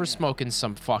 So they were smoking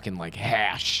some fucking like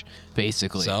hash,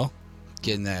 basically. So,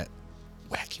 getting that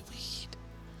wacky weed.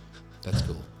 That's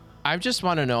cool. I just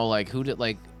want to know like who did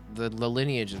like the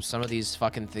lineage of some of these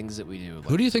fucking things that we do. Like,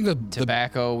 Who do you think the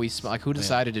tobacco we smoke? Like who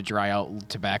decided to dry out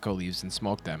tobacco leaves and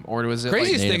smoke them, or was it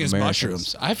craziest like, thing is Native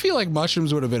mushrooms? Americans. I feel like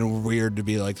mushrooms would have been weird to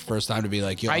be like the first time to be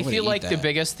like, yo, I I'm gonna feel eat like the that.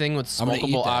 biggest thing with I'm gonna eat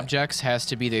smokable that. objects has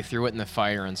to be they threw it in the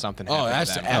fire and something Oh, happened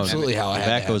that's to them. absolutely how I had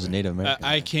to Tobacco is a happen. Native American.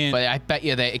 I can't. But I bet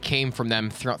you that it came from them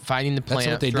finding the That's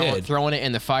plant, what they did. throwing it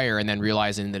in the fire, and then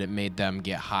realizing that it made them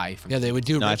get high from Yeah, they would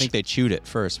do. no, I rich- think they chewed it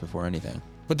first before anything.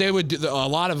 but they would do a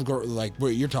lot of like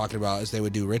what you're talking about is they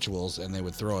would do rituals and they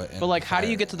would throw it. In But like, the how do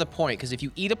you fire. get to the point? Because if you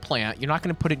eat a plant, you're not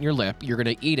going to put it in your lip. You're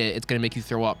going to eat it. It's going to make you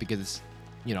throw up because it's,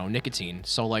 nicotine.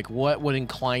 So like, what would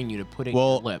incline you to put it in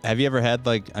Well, your lip? have you ever had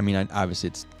like? I mean, obviously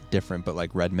it's different, but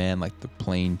like Red Man, like the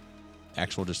plain,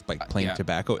 actual just like plain yeah,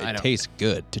 tobacco, I it know. tastes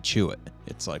good to chew it.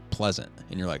 It's like pleasant,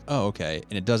 and you're like, oh okay,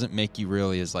 and it doesn't make you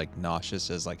really as like nauseous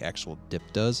as like actual dip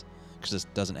does, because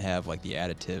it doesn't have like the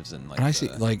additives and like. When I see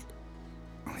the- like,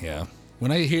 yeah,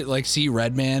 when I hear like see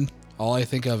Red Man, all I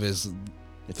think of is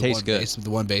it tastes good. The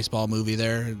one baseball movie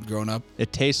there growing up.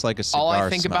 It tastes like a cigar. All I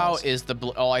think smells. about is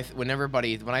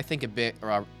when I think of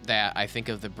that, I think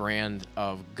of the brand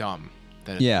of gum.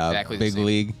 That is yeah, exactly the big same.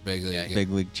 league, Big League. Yeah, Yeah. big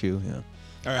league chew. Yeah. All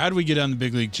right, how do we get on the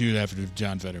big league chew after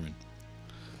John Fetterman?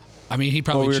 I mean, he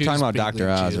probably. Well, we were chews talking about Big Dr.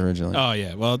 League Oz Chew. originally. Oh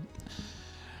yeah, well,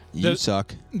 You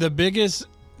suck. the biggest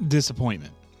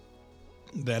disappointment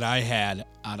that I had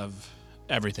out of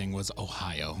everything was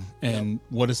Ohio, and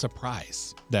what a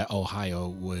surprise that Ohio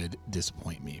would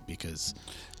disappoint me, because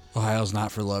Ohio's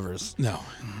not for lovers. no,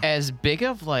 As big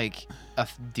of like a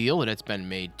deal that it's been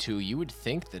made to, you would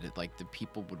think that it like the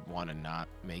people would want to not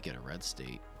make it a red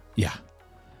state. yeah,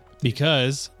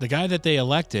 because the guy that they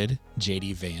elected,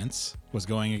 J.D. Vance, was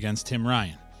going against Tim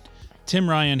Ryan. Tim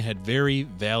Ryan had very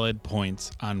valid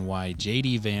points on why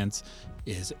J.D. Vance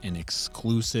is an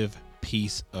exclusive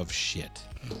piece of shit.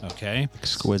 Okay?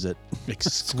 Exquisite.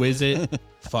 Exquisite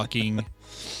fucking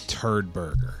turd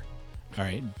burger. All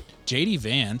right. J.D.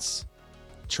 Vance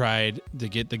tried to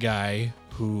get the guy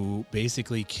who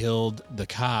basically killed the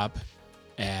cop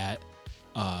at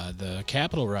the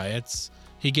Capitol riots.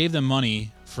 He gave them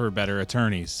money for better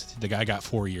attorneys. The guy got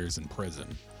 4 years in prison.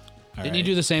 All Didn't he right?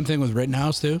 do the same thing with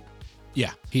Rittenhouse too?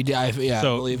 Yeah. He did. Yeah. I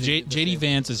So believe he did the J.D. same.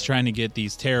 Vance is trying to get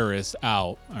these terrorists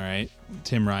out. All right.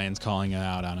 Tim Ryan's calling it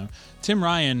out on him. Tim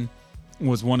Ryan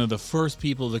was one of the first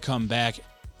people to come back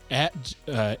at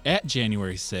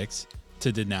January 6th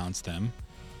to denounce them.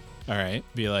 All right.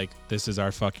 Be like, this is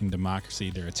our fucking democracy.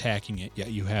 They're attacking it.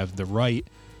 Yet you have the right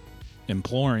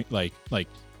imploring, like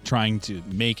trying to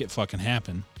make it fucking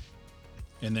happen.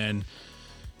 And then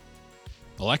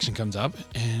election comes up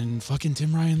and fucking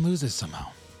Tim Ryan loses somehow.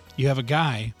 You have a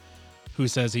guy who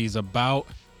says he's about,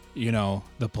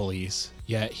 the police,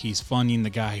 yet he's funding the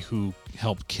guy who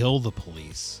helped kill the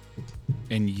police.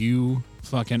 And you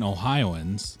fucking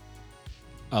Ohioans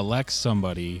elect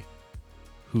somebody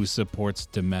who supports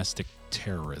domestic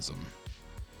terrorism.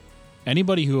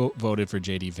 Anybody who voted for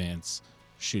J.D. Vance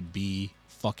should be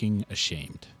fucking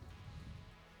ashamed.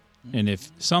 And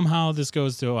if somehow this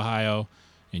goes to Ohio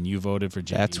and you voted for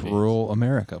J.D. That's Vance, rural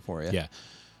America for you. yeah.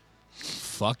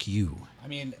 Fuck you. I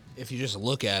mean, if you just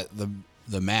look at the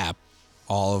map,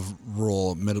 all of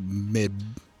rural mid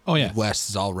Oh yeah. Midwest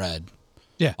is all red.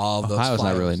 Yeah. All of those Ohio's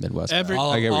not flyovers- really Midwest. Every- though.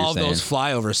 all, I get what all you're of saying. those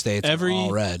flyover states are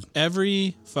all red.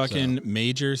 Every fucking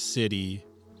major city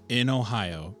in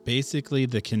Ohio, basically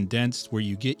the condensed where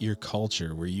you get your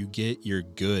culture, where you get your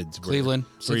goods. Cleveland,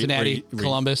 Cincinnati,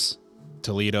 Columbus,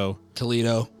 Toledo,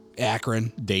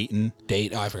 Akron, Dayton.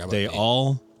 Dayton. Oh, I forgot about They Dayton.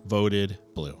 all voted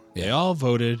blue. They Yeah. all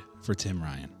voted for Tim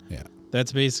Ryan. Yeah.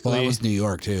 That's basically. Well, that was New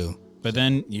York too. but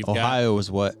then you've got. Ohio was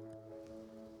what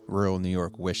rural New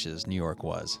York wishes New York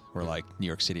was, where like New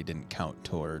York City didn't count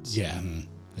towards. Yeah.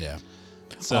 Yeah.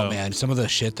 So, Oh man, some of the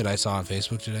shit that I saw on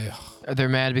Facebook today. They're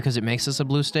mad because it makes us a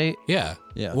blue state. Yeah.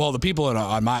 Yeah. Well, the people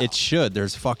on my It should.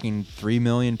 There's fucking 3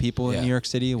 million people Yeah. in New York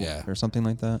City Yeah. or something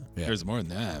like that. Yeah. there's more than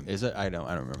that. Is it? I don't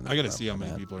remember. That I got to off see the how top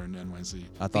many of my head. people are in NYC.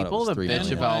 I thought People it was that 3 bitch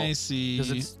million. about NYC.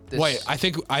 'cause it's Wait, I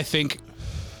think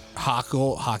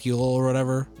Hockle or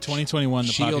whatever. 2021,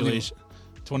 the She only- population.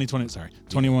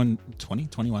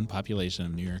 2021 population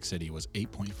of New York City was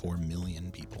 8.4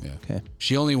 million people. Yeah. Okay.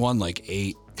 She only won like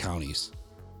 8 counties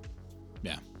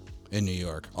Yeah. in New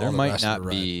York. All There the might rest not are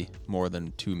red. be more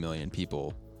than 2 million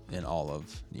people in all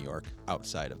of New York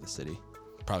outside of the city.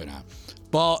 Probably not.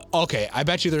 Well, okay. I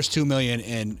bet you there's 2 million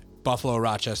in Buffalo,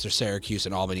 Rochester, Syracuse,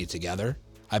 and Albany together.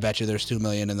 I bet you there's 2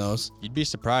 million in those. You'd be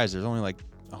surprised. There's only like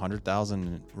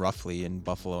 100,000 roughly in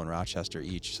Buffalo and Rochester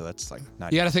each, so that's like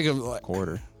not You got to think of even a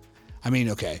quarter. I mean,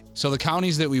 okay. So the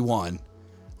counties that we won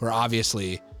were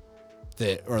obviously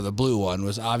the blue one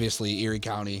was obviously Erie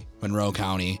County, Monroe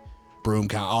County, Broome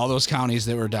County, all those counties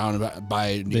that were down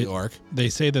by New York. They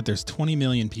say that there's 20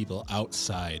 million people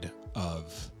outside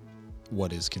of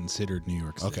what is considered New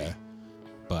York City. Okay.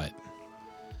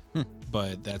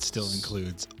 But that still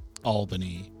includes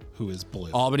Albany, who is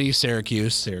blue. Albany,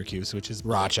 Syracuse, Syracuse, which is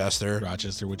blue. Rochester,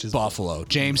 Which is Buffalo,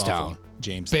 Jamestown,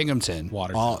 Jamestown, Binghamton,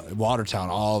 Watertown. Watertown,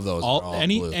 all of those. are all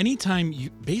blue. Anytime you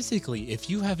basically, if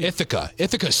you have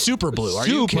Ithaca's super blue. Are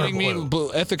you Super kidding me?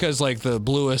 blue. Ithaca's like the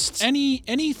bluest.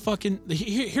 any fucking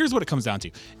here's what it comes down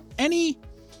to. Any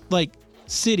like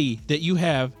city that you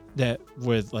have that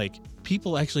with like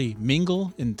people actually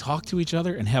mingle and talk to each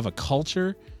other and have a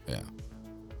culture, Yeah.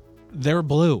 they're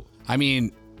blue. I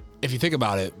mean, if you think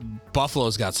about it,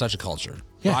 Buffalo's got such a culture.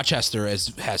 Yeah. Rochester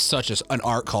has such an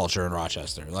art culture in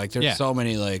Rochester. Like there's Yeah. so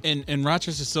many like And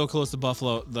Rochester's so close to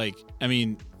Buffalo. Like, I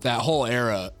mean, that whole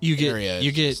area. you get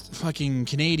is just- fucking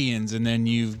Canadians, and then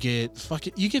you get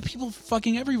people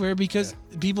fucking everywhere because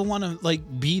people want to like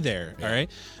be there. All right,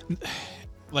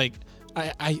 like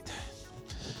I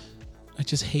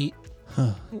just hate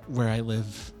where I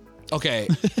live. Okay.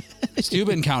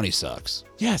 Steuben County sucks.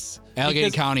 Yes, Allegheny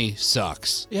because- County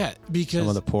sucks. Yeah, because Some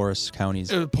of the poorest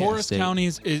counties. in the poorest state.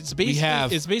 counties. It's basically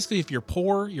have- if you're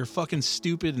poor, you're fucking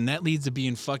stupid, and that leads to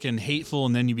being fucking hateful,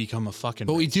 and then you become a fucking.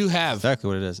 But we do have Exactly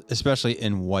what it is, especially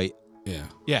in white. yeah.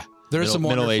 yeah. There's some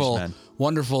Middle-aged men.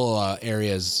 wonderful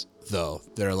areas though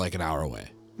that are like an hour away.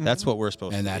 That's what we're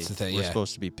supposed And to be. that's the thing, We're yeah.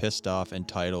 supposed to be pissed off,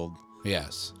 entitled.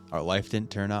 Yes. Our life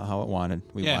didn't turn out how it wanted.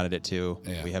 We Yeah. wanted it to.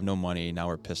 Yeah. We have no money. Now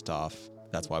we're pissed off.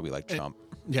 That's why we like Trump.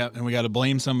 Yeah, and we got to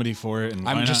blame somebody for it. And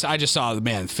why I just not? saw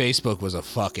man, Facebook was a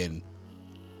fucking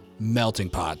melting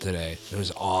pot today. It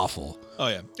was awful. Oh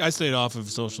yeah, I stayed off of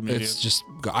social media. It's just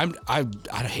I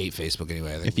hate Facebook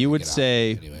anyway. I think If you we would get out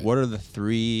say, anyway. what are the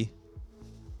 3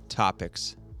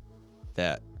 topics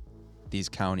that these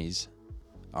counties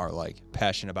are like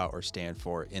passionate about or stand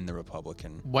for in the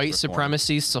Republican White reform?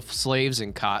 supremacy, slaves,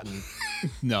 and cotton.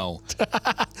 no.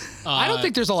 I don't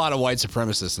think there's a lot of white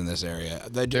supremacists in this area.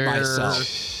 They're-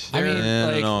 Myself. I mean, Yeah,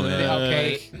 I like, don't know, man.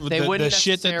 Okay, they the wouldn't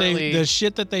shit that necessarily- the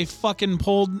shit that they fucking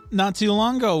pulled not too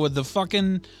long ago with the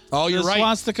fucking Oh, you're the right.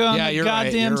 swastika on Yeah, the you're right,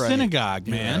 goddamn you're right. synagogue,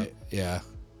 You're man. right, yeah.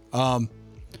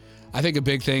 I think a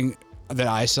big thing that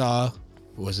I saw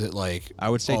was it like I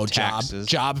would say taxes.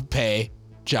 job pay,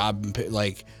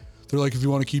 like they're like if you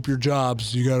want to keep your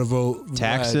jobs, you got to vote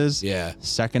Taxes, red. Yeah,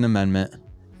 Second Amendment,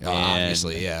 and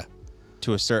obviously, yeah.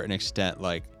 to a certain extent,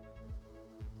 like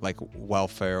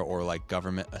welfare or like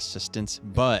government assistance.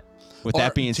 But with Or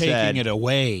that being Taking said, it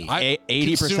away.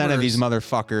 80% of these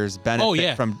motherfuckers benefit Oh,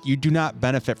 yeah. from. You do not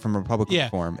benefit from Republican Yeah.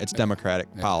 reform. It's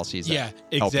Democratic policies that Yeah,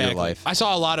 help your exactly. life. I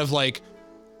saw a lot of like,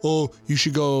 oh, you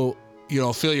should go,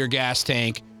 fill your gas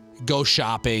tank, go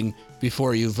shopping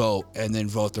before you vote, and then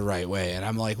vote the right way. And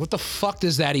I'm like, what the fuck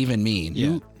does that even mean? Yeah.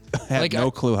 You I have like, no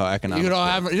clue how economic. you don't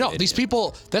have, these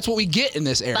people. That's what we get in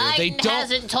this area. They Biden don't.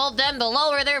 hasn't told them to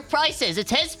lower their prices. It's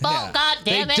his fault, Yeah. God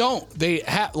damn They it. don't. They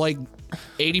have like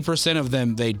 80% of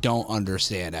them. They don't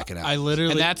understand economics. I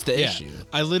literally, and that's the yeah, issue.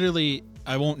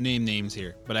 I won't name names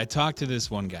here, but I talked to this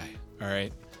one guy. All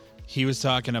right. He was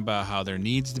talking about how there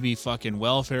needs to be fucking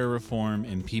welfare reform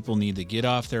and people need to get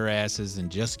off their asses and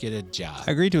just get a job.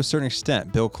 I agree to a certain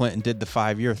extent. Bill Clinton did the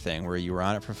 5-year thing where you were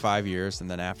on it for 5 years, and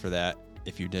then after that,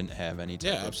 if you didn't have any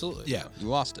type of- absolutely. Yeah. you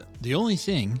lost it. The only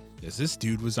thing is this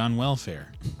dude was on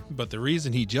welfare, but the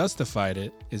reason he justified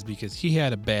it is because he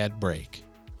had a bad break.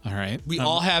 All right. We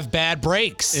all have bad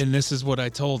breaks. And this is what I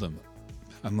told him.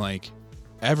 I'm like,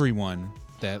 everyone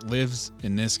that lives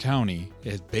in this county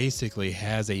basically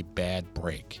has a bad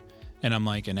break. And I'm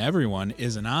like, and everyone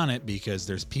isn't on it because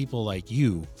there's people like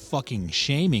you fucking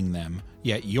shaming them,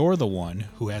 yet you're the one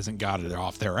who hasn't got it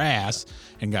off their ass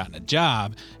and gotten a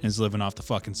job and is living off the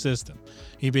fucking system.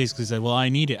 He basically said, well, I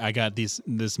need it. I got this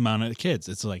amount of kids.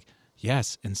 It's like,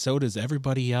 yes, and so does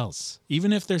everybody else.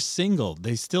 Even if they're single,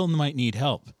 they still might need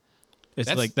help.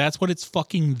 That's what it's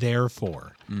fucking there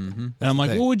for. Mm-hmm. And I'm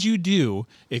like, what would you do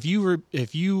if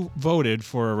you voted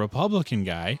for a Republican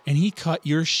guy and he cut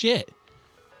your shit?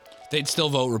 They'd still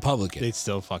vote Republican. They'd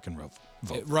still fucking vote.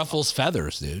 It ruffles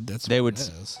feathers, dude. That's They what would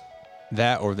it is.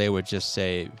 That, or they would just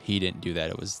say he didn't do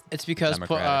that. It's because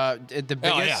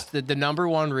the number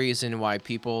one reason why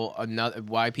people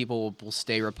will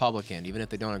stay Republican, even if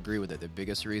they don't agree with it, the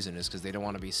biggest reason is because they don't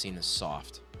want to be seen as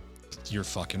soft. You're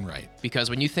fucking right. Because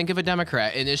when you think of a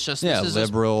Democrat, and it's just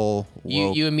liberal.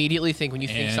 You immediately think when you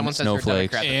think someone says they're a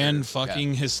Democrat, and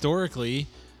fucking historically,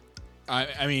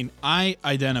 I mean, I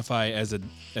identify as a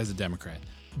Democrat,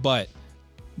 but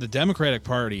the Democratic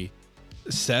Party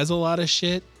says a lot of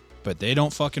shit, but they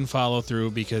don't fucking follow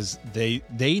through because they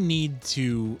need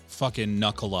to fucking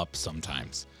knuckle up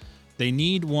sometimes. They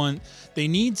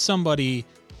need somebody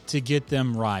to get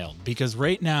them riled because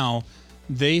right now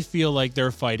they feel like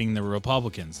they're fighting the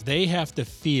Republicans. They have to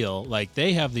feel like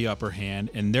they have the upper hand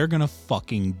and they're going to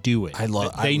fucking do it.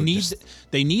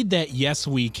 They need that yes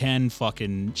we can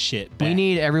fucking shit back. We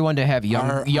need everyone to have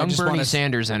young Bernie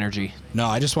Sanders energy. No,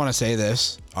 I just want to say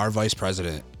this. Our vice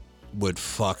president would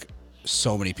fuck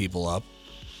so many people up.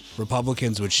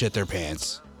 Republicans would shit their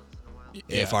pants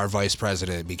if our vice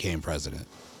president became president.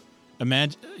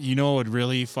 Imagine, what would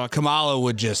really fuck Kamala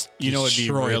would just, it'd be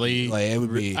really, like, it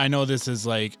would be. I know this is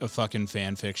like a fucking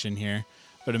fan fiction here,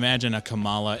 but imagine a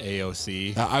Kamala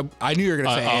AOC. I knew you were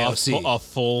gonna say AOC. A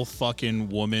full fucking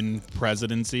woman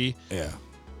presidency. Yeah,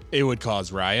 it would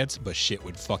cause riots, but shit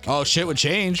would fucking. Oh, shit would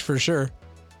change for sure.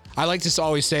 I like to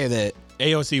always say that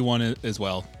AOC won it as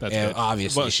well. That's good.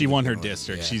 Obviously, well, she won her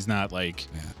district. Yeah. She's not like.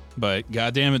 Yeah. But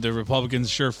goddamn it, the Republicans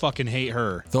sure fucking hate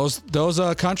her. Those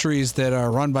countries that are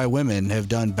run by women have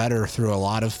done better through a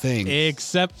lot of things,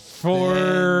 except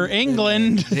for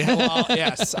England. Yeah, well,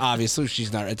 yes, obviously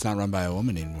it's not run by a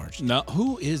woman anymore. No,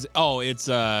 who is? Oh, it's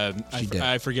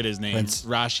I forget his name.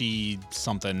 Rashi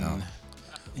something. Oh.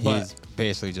 He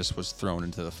basically just was thrown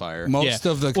into the fire. Most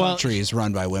of the countries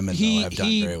run by women have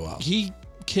done very well. He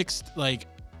kicks like.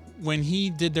 When he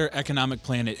did their economic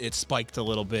plan, it spiked a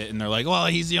little bit, and they're like, "Well,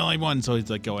 he's the only one," so he's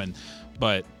like, "Go in."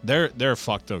 But they're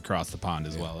fucked across the pond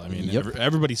as well. I mean,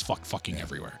 everybody's fucking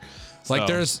everywhere. So. Like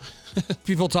there's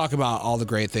people talk about all the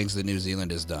great things that New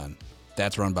Zealand has done.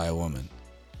 That's run by a woman.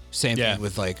 Same thing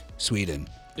with like Sweden.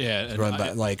 Yeah, it's run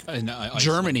by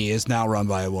Germany is now run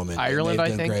by a woman. Ireland,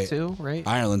 I think, too, right?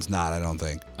 Ireland's not. I don't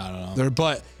think. I don't know.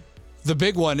 But the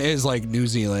big one is like New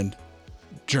Zealand,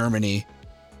 Germany.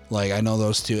 Like I know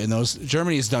those two, and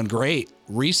Germany's done great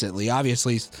recently.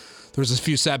 Obviously, there was a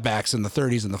few setbacks in the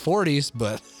 30s and the 40s,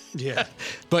 but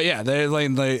they're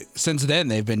like since then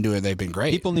they've been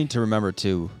great. People need to remember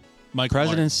too,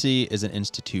 presidency is an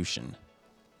institution.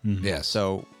 Mm-hmm. Yeah.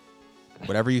 So,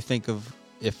 whatever you think of,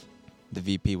 if the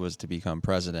VP was to become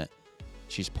president,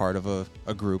 she's part of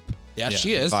a group. Yeah,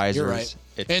 she is. Advisors. You're right.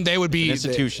 And they would be an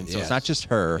institution. So it's not just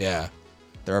her. Yeah.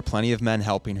 There are plenty of men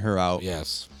helping her out.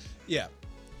 Yes. Yeah.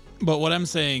 But what I'm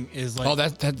saying is like... Oh,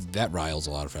 that riles a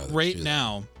lot of others. Right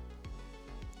now,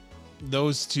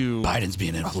 those two... Biden's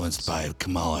being influenced by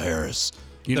Kamala Harris.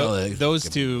 Those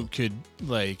two could,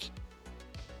 like,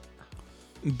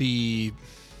 be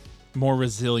more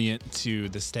resilient to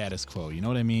the status quo. You know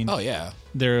what I mean? Oh, yeah.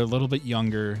 They're a little bit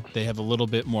younger. They have a little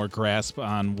bit more grasp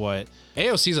on what...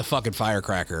 AOC's a fucking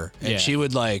firecracker. And she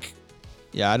would, like...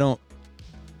 Yeah, don't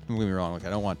get me wrong. Like, I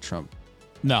don't want Trump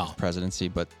presidency,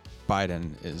 but...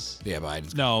 Biden is. Yeah,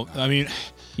 Biden's. No, I mean,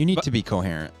 you need to be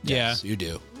coherent. Yes, you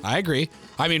do. I agree.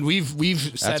 I mean, we've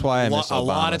said that's why I miss a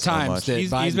lot of times that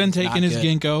he's been taking his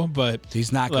ginkgo, but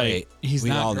he's not great. He's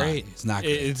not great. He's not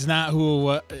great. It's not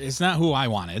who I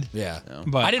wanted. Yeah,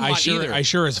 but I didn't want either. I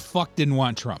sure as fuck didn't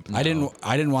want Trump. No. I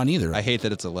didn't want either. I hate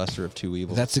that it's a lesser of two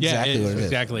evils. That's exactly what it is.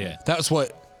 Exactly it. That's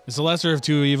what. It's a lesser of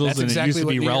two evils. That's and exactly it used to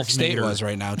what be New York Ralph State Nader. was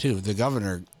right now too. The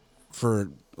governor for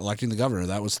electing the governor.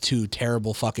 That was two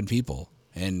terrible fucking people.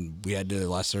 And we had the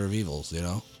lesser of evils,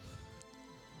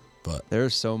 But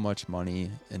there's so much money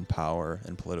and power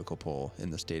and political pull in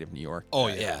the state of New York. Oh,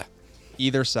 yeah.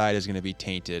 Either side is going to be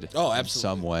tainted in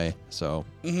some way. So,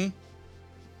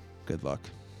 good luck.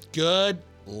 Good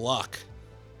luck.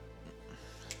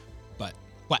 But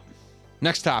what?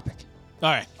 Next topic.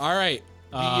 All right.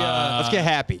 Let's get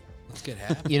happy. Let's get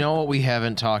happy. You know what we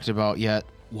haven't talked about yet?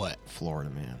 What? Florida,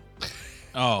 man.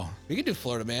 Oh, We could do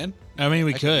Florida Man. I mean,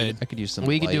 we could. I could use some.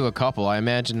 We could light. do a couple. I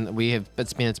imagine we have.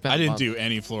 It's been. I a didn't month. do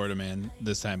any Florida Man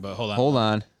this time, but hold on. Hold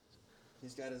on.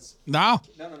 No.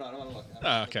 No, I don't want to look.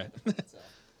 Oh, okay.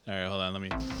 All right, hold on. Let me.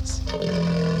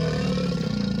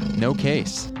 No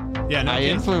case. Yeah, no. I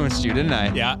kidding. influenced you, didn't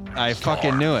I? Yeah. I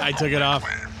fucking knew it. I took it off.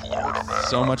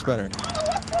 So much better.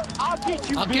 I'll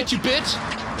get you, bitch.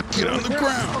 Get on the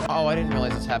ground. Oh, I didn't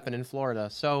realize this happened in Florida.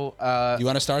 So, You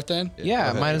want to start then?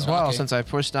 yeah, might as well Okay. since I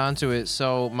pushed onto it.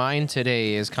 So mine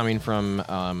today is coming from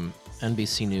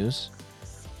NBC News.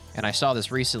 And I saw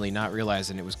this recently, not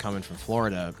realizing it was coming from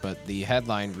Florida, but the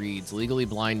headline reads, legally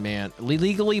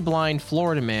blind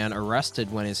Florida man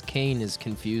arrested when his cane is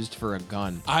confused for a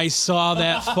gun. I saw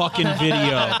that fucking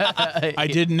video. I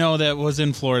didn't know that was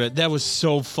in Florida. That was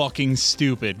so fucking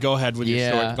stupid. Go ahead with your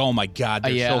Yeah. story. Oh my god,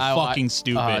 they're so fucking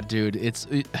stupid. Dude,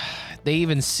 they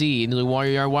even see, and they're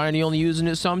like, why are you only using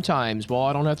it sometimes? Well,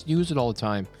 I don't have to use it all the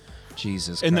time.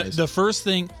 Jesus And Christ. the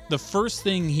first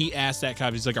thing he asked that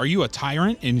cop, he's like, "Are you a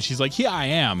tyrant?" And she's like, "Yeah, I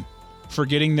am,"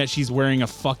 forgetting that she's wearing a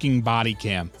fucking body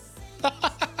cam.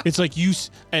 It's like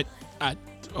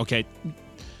okay,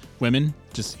 women,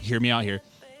 just hear me out here.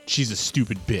 She's a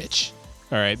stupid bitch,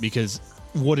 all right? Because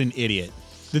what an idiot.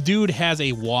 The dude has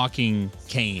a walking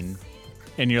cane,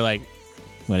 and you're like,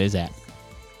 "What is that?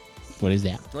 What is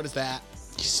that?" What is that?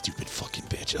 You stupid fucking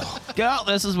bitch. Oh. Well,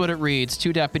 this is what it reads.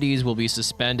 2 deputies will be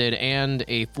suspended, and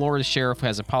a Florida sheriff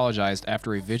has apologized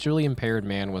after a visually impaired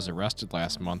man was arrested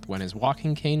last month when his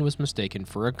walking cane was mistaken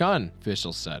for a gun,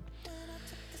 officials said.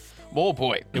 Oh,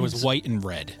 boy. It was white and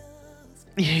red.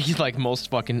 He's like most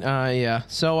fucking, yeah.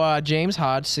 So, James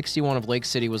Hodge, 61 of Lake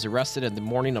City, was arrested in the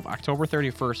morning of October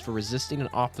 31st for resisting an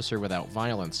officer without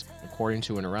violence, according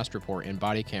to an arrest report and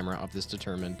body camera of this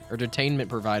detainment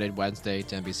provided Wednesday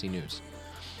to NBC News.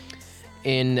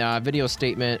 In a video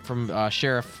statement from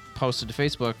sheriff posted to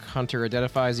Facebook, Hunter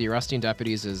identifies the arresting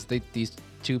deputies as these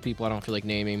 2 people I don't feel like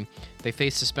naming. They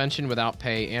faced suspension without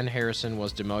pay, and Harrison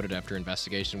was demoted after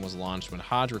investigation was launched when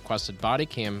Hodge requested body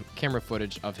camera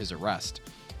footage of his arrest.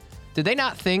 Did they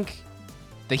not think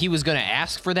that he was going to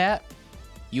ask for that?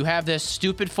 You have this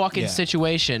stupid fucking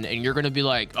situation, and you're going to be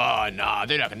like, oh, nah,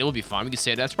 they're not going to, it'll be fine. We can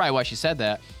say that's probably why she said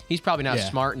that. He's probably not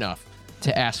smart enough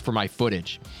to ask for my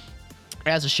footage.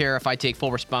 As a sheriff, I take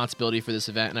full responsibility for this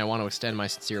event, and I want to extend my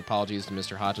sincere apologies to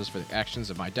Mr. Hodges for the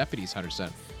actions of my deputies, Hunter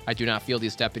said. I do not feel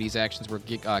these deputies' actions were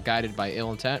guided by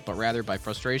ill intent, but rather by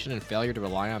frustration and failure to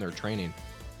rely on their training.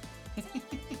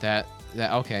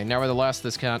 Okay. Nevertheless,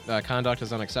 this conduct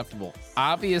is unacceptable.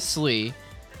 Obviously,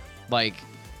 like,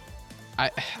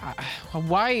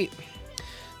 why?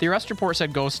 The arrest report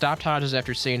said Ghost stopped Hodges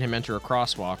after seeing him enter a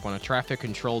crosswalk when a traffic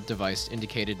control device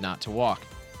indicated not to walk.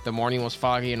 The morning was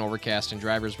foggy and overcast, and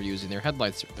drivers were using their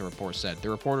headlights, the report said. The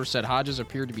reporter said Hodges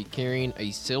appeared to be carrying a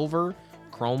silver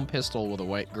chrome pistol with a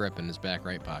white grip in his back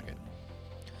right pocket.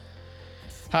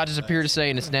 Hodges appeared to say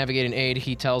in its navigating aid,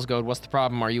 he tells Goad, "What's the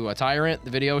problem? Are you a tyrant?"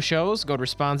 The video shows. Goad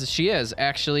responds that she is,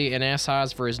 actually, and asks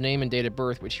Hodges for his name and date of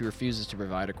birth, which he refuses to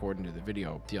provide according to the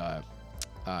video.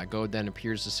 Goad then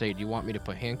appears to say, "Do you want me to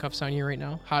put handcuffs on you right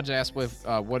now?" Hodges asks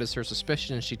what is her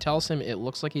suspicion, and she tells him it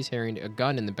looks like he's carrying a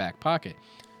gun in the back pocket.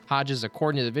 Hodges,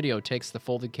 according to the video, takes the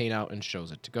folded cane out and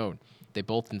shows it to Goad. They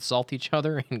both insult each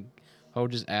other, and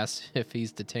Hodges asks if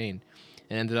he's detained.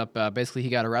 And ended up, basically, he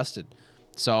got arrested.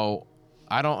 So,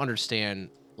 I don't understand,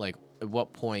 like, at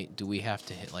what point do we have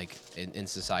to hit, like, in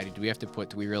society, do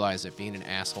we realize that being an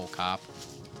asshole cop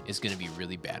is going to be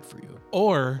really bad for you?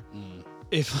 Or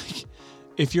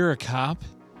if you're a cop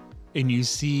and you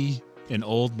see an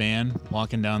old man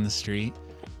walking down the street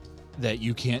that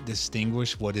you can't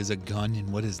distinguish what is a gun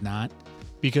and what is not,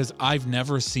 because I've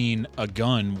never seen a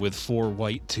gun with 4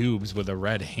 white tubes with a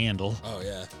red handle. Oh,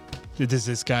 yeah. Does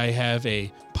this guy have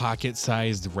a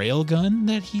pocket-sized rail gun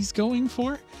that he's going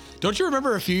for? Don't you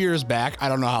remember a few years back? I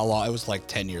don't know how long. It was like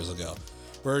 10 years ago,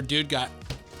 where a dude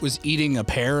was eating a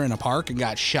pear in a park and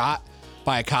got shot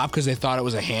by a cop because they thought it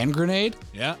was a hand grenade.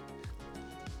 Yeah.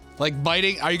 Like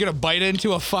biting. Are you gonna bite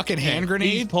into a fucking hand He's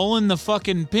grenade? pulling the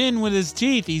fucking pin with his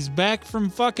teeth. He's back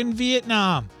from fucking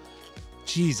Vietnam.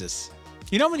 Jesus.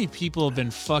 You know how many people have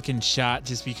been fucking shot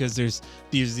just because there's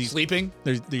these Sleeping.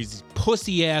 There's these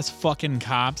pussy ass fucking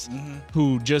cops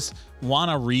who just want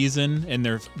a reason, and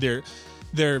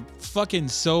they're fucking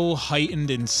so heightened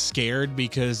and scared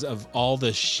because of all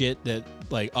the shit that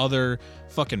like other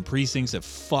fucking precincts have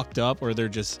fucked up, or they're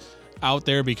just out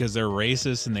there because they're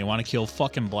racist and they want to kill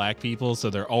fucking black people, so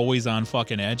they're always on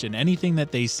fucking edge, and anything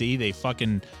that they see, they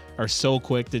fucking are so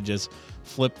quick to just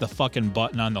flip the fucking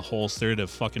button on the holster to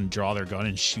fucking draw their gun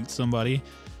and shoot somebody.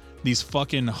 these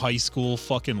fucking high school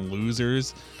fucking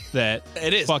losers that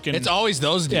It is. fucking. It's always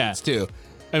those dudes Yeah. too.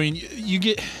 I mean, you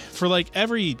get for like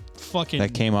every fucking.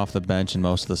 That came off the bench in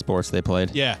most of the sports they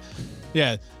played. Yeah.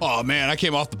 Yeah. Oh man, I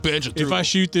came off the bench. And If I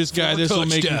shoot this guy, this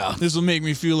will make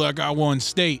me feel like I won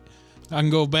state. I can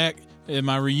go back at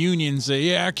my reunion and say,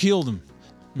 yeah, I killed him.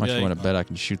 Much Be you like, want to bet I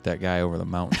can shoot that guy over the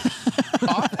mountain.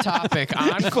 Off topic.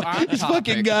 On topic.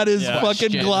 fucking got his Yeah.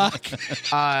 fucking Question.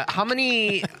 Glock.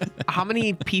 How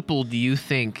many people do you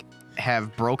think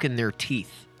have broken their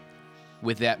teeth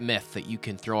with that myth that you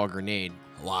can throw a grenade?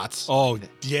 Lots. Oh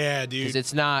yeah, Because dude.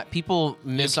 it's not. People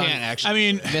can't actually. I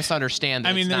mean, misunderstand. That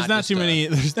I mean, it's there's not just too a- many.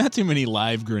 There's not too many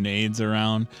live grenades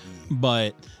around,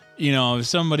 but you know, if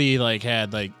somebody like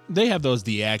had like they have those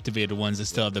deactivated ones that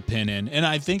still have the pin in, and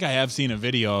I think I have seen a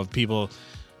video of people.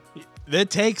 That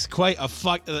takes quite a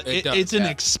fuck. It's an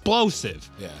explosive.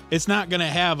 Yeah. It's not gonna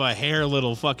have a hair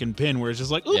little fucking pin where it's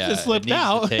just like, oops, Yeah, it slipped needs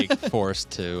out. To take force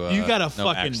to. You gotta no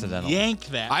fucking accidental. yank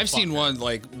that. I've seen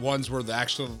fucker. ones where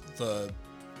the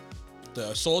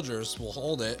soldiers will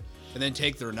hold it and then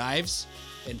take their knives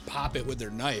and pop it with their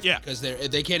knife. Yeah. Because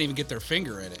they can't even get their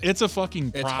finger in it. It's a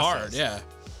fucking It's process. hard. Yeah.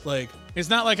 Like it's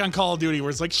not like on Call of Duty where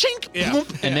it's like shink. Yeah.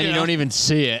 And then you don't even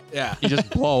see it. Yeah. You just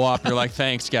blow up. You're like,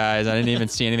 thanks, guys. I didn't even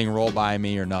see anything roll by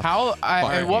me or nothing.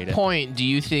 At what hate it. point do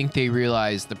you think they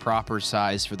realized the proper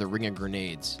size for the ring of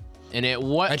grenades? And at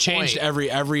what I changed point,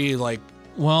 every like.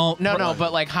 Well, No,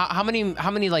 but like how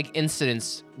many like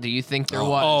incidents do you think there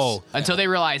was Oh. until they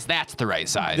realized that's the right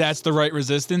size? that's the right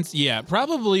resistance. Yeah,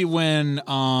 probably when They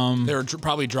were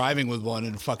probably driving with one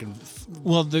and fucking.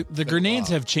 well the grenades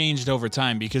have changed over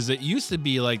time because it used to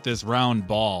be like this round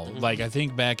ball. Like I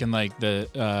think back in like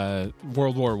the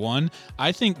World War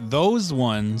I think those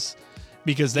ones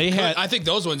because they had I think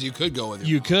those ones you could go with.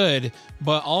 you could,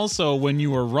 but also when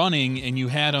you were running and you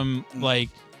had them like.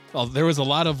 Well, there was a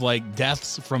lot of like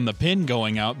deaths from the pin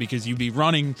going out because you'd be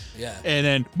running, Yeah. and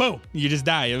then boom, you just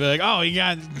die. You'd be like, "Oh, he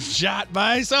got shot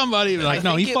by somebody." You'd be like,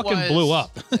 no, he think it fucking was- blew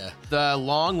up. the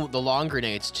long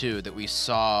grenades too that we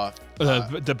saw.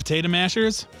 The potato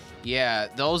mashers, Yeah,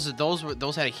 those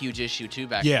had a huge issue too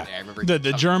back yeah, in the day. I remember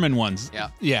the German ones, Yeah.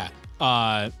 yeah,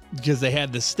 because they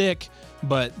had the stick,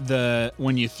 but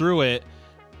when you threw it,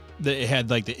 it had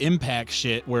like the impact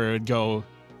shit where it'd go.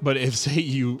 But if, say,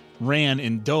 you ran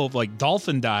and dove, like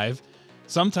dolphin dive,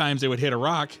 sometimes it would hit a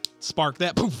rock, spark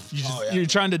that, poof. You're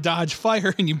trying to dodge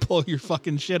fire and you pull your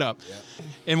fucking shit up. Yeah.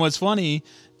 And what's funny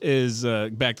is,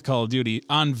 back to Call of Duty,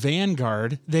 on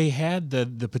Vanguard, they had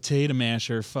the potato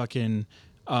masher fucking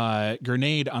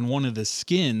grenade on one of the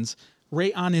skins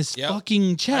right on his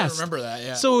fucking chest. I remember that,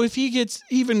 yeah. So if he gets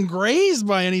even grazed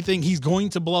by anything, he's going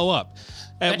to blow up.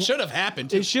 That should have happened.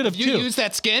 Too. It should have, If you too. use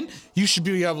that skin, you should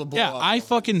be able to blow up. I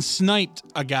fucking sniped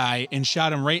a guy and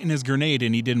shot him right in his grenade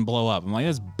and he didn't blow up. I'm like,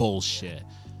 that's bullshit.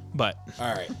 But,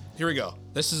 All right, here we go.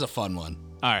 This is a fun one.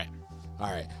 all right.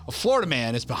 All right. A Florida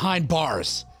man is behind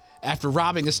bars after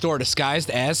robbing a store disguised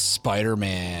as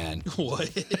Spider-Man.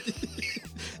 What?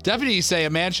 Deputies say a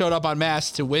man showed up en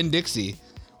masse to Winn-Dixie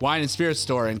Wine and Spirits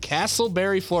store in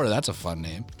Castleberry, Florida. That's a fun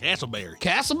name. Castleberry.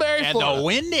 Castleberry, At Florida. the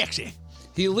Winn-Dixie.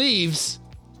 He leaves,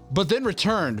 but then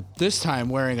returned, this time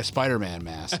wearing a Spider-Man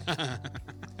mask.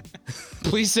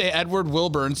 Police say Edward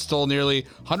Wilburn stole nearly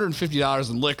 $150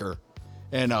 in liquor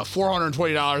and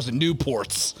 $420 in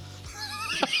Newports.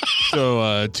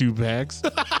 So, 2 packs.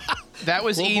 That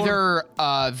was either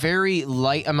a very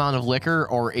light amount of liquor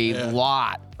or a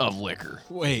lot of liquor.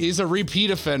 Wait. He's a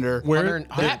repeat offender. Where?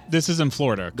 This is in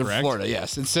Florida, correct? Florida,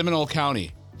 yes, in Seminole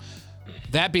County.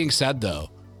 That being said, though,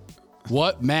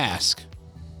 what mask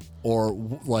or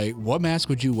like what mask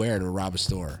would you wear to rob a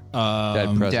store?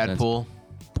 Dead presidents. Deadpool.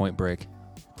 Point Break.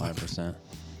 5%.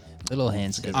 Little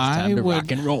hands. It's I time to would-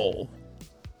 rock and roll.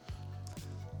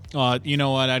 You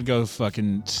know what? I'd go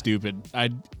fucking stupid.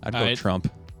 I'd go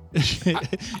Trump.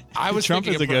 I was Trump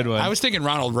thinking is a good one. I was thinking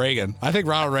Ronald Reagan. I think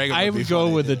Ronald Reagan. I would be would go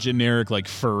funny, with dude. a generic like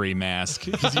furry mask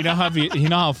because you know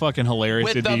how fucking hilarious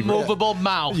With it'd the be. movable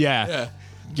mouth. Yeah.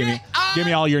 Give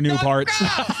me all your new parts.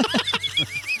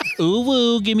 Ooh,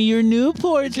 woo, give me your new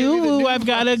parts. Ooh, woo, I've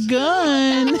got a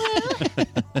gun.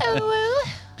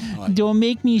 Don't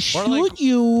make me shoot like-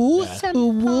 you. Ooh,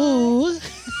 woo.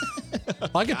 All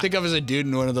I can think of is a dude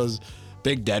in one of those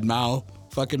big dead mouth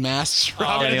fucking masks.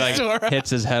 And he like hits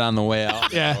his head on the way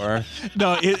out. Yeah. Or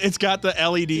No, it's got the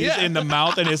LEDs in the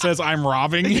mouth and it says I'm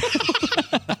robbing.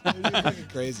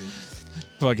 Crazy.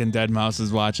 Fucking Dead Mouse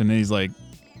is watching and he's like,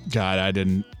 God, I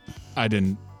didn't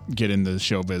get into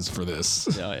showbiz for this.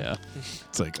 oh yeah.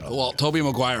 It's like, oh, Well, Tobey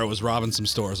Maguire was robbing some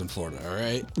stores in Florida. All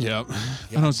right. yep.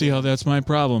 I don't see how that's my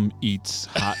problem. Eats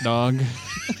hot dog.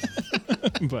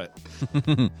 But,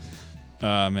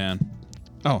 man.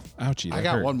 Oh, ouchie. I that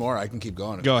got hurt. one more. I can keep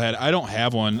going. Go ahead. I don't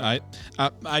have one.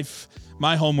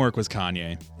 My homework was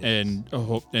Kanye, and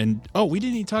we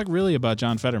didn't even talk really about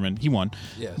John Fetterman. He won.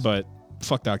 Yes. But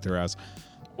fuck Dr. Oz.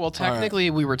 Well, technically,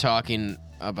 we were talking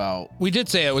about. We did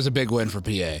say it was a big win for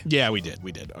PA. Yeah, we did.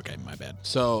 Okay, my bad.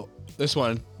 So this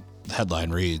one, the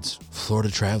headline reads: Florida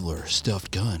traveler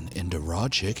stuffed gun into raw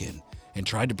chicken and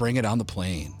tried to bring it on the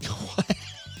plane.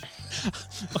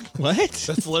 What?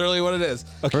 That's literally what it is.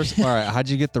 First, all right, how'd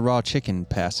you get the raw chicken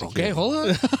past Okay, hold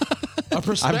on.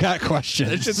 I've got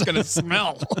questions. It's just gonna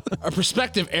smell. A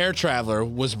prospective air traveler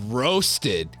was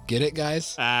roasted. Get it,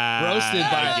 guys? Roasted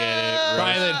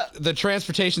by the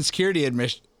Transportation Security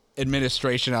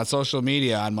Administration on social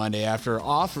media on Monday after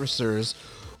officers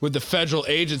with the federal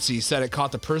agency said it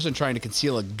caught the person trying to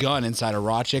conceal a gun inside a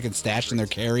raw chicken stashed in their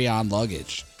carry-on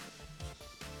luggage.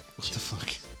 What the fuck?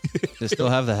 They still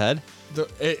have the head?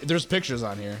 There's pictures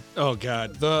on here. Oh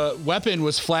God. The weapon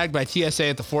was flagged by TSA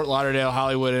at the Fort Lauderdale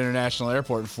Hollywood International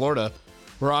Airport in Florida,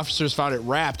 where officers found it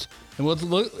wrapped in what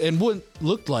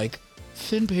looked like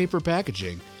thin paper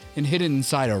packaging and hidden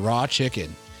inside a raw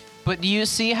chicken. But do you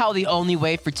see how the only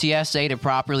way for TSA to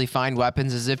properly find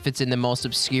weapons is if it's in the most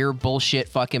obscure bullshit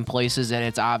fucking places and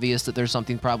it's obvious that there's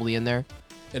something probably in there?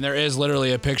 And there is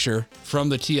literally a picture from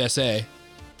the TSA.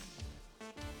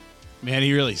 Man,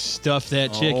 he really stuffed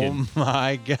that chicken. Oh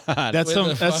my God. That's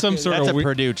some sort That's of a weird,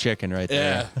 Purdue chicken right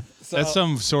there. that's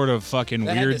some sort of fucking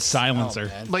That had weird to smell, silencer.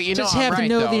 man. But you Just know, have I'm to right,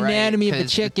 know though, the right? anatomy of the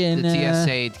 'Cause chicken, The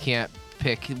TSA can't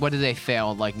pick. What did they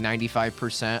fail? Like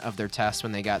 95% of their tests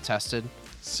when they got tested.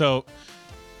 So,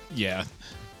 yeah,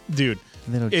 dude.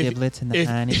 Little giblets in the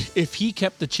honey. If he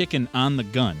kept the chicken on the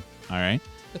gun, all right,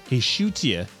 he shoots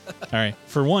you. All right.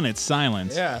 For one, it's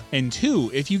silence. Yeah. And two,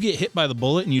 if you get hit by the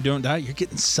bullet and you don't die, you're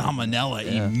getting salmonella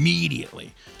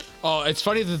immediately. Oh, it's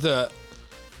funny that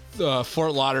the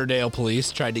Fort Lauderdale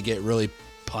police tried to get really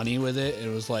punny with it. It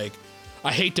was like,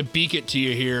 I hate to beak it to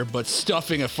you here, but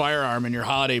stuffing a firearm in your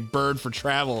holiday bird for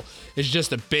travel is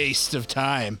just a waste of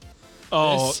time.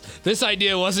 Oh, This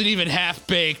idea wasn't even half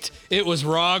baked. It was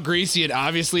raw, greasy, and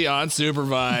obviously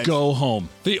unsupervised. go home.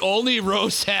 The only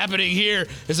roast happening here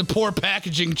is a poor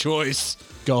packaging choice.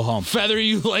 Go home. Feather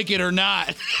you like it or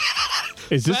not.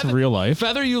 Is this real life?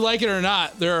 Feather you like it or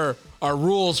not, there are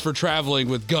rules for traveling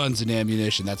with guns and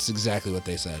ammunition. That's exactly what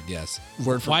they said. Yes.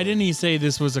 Word for Why word. didn't he say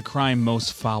this was a crime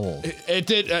most foul? It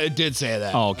did say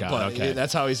that. Oh, God, but okay.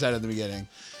 That's how he said it at the beginning.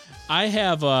 I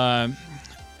have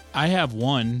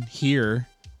one here.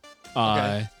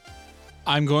 Okay.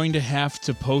 I'm going to have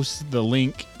to post the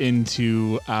link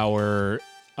into our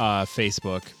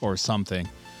Facebook or something.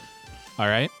 All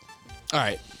right. All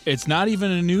right. It's not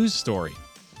even a news story.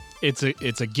 It's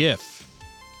a GIF.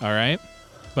 All right.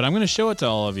 But I'm going to show it to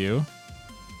all of you.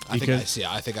 I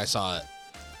think I saw it.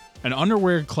 An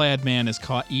underwear-clad man is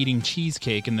caught eating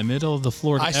cheesecake in the middle of the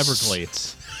Florida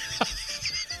Everglades.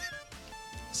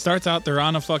 Starts out, they're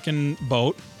on a fucking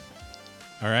boat.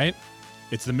 All right.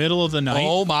 It's the middle of the night.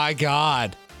 Oh my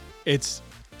God.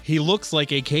 He looks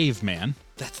like a caveman.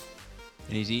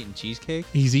 And he's eating cheesecake?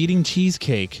 He's eating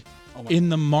cheesecake in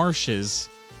the marshes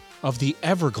of the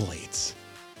Everglades.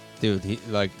 Dude, he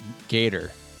like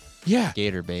gator. Yeah.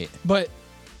 Gator bait. But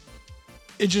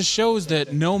it just shows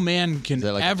that no man can Is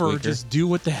that like a ever tweaker? just do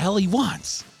what the hell he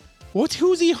wants.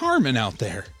 Who's he harming out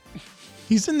there?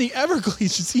 He's in the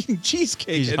Everglades just eating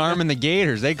cheesecake. He's harming the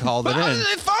gators. They called it in.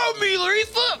 They found me,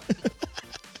 Letha.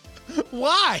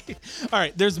 Why? All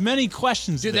right, there's many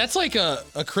questions. Dude, there. that's like a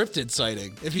cryptid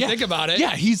sighting. If you think about it.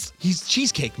 Yeah, he's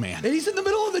Cheesecake Man. And he's in the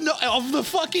middle of the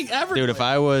fucking Everglades. Dude, if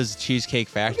I was Cheesecake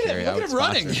Factory, Look I at would him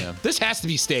running. sponsor him. This has to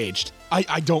be staged.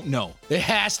 I don't know. It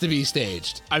has to be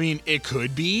staged. I mean, it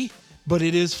could be, but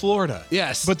it is Florida.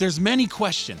 Yes. But there's many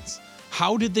questions.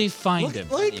 How did they find him?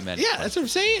 Yeah, that's what I'm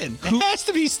saying. It has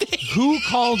to be staged. Who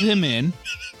called him in?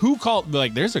 Who called?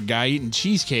 Like, there's a guy eating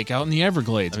cheesecake out in the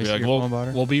Everglades. Let me Be see like, your phone about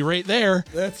it. we'll be right there.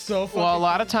 That's so funny. Well, a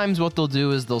lot of times what they'll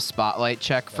do is they'll spotlight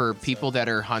check for people that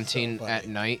are hunting at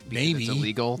night because Maybe it's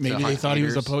illegal. to Maybe they hunt thought he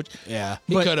was a gators. poach. Yeah,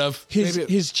 he But could have.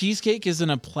 His cheesecake is in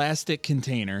a plastic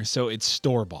container, so it's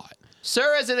store bought.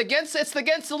 Sir, is it against? It's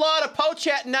against the law to poach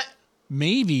at night.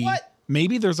 Maybe. What?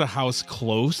 Maybe there's a house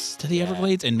close to the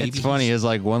Everglades, and maybe It's funny. His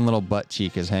like one little butt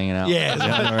cheek is hanging out. Yeah,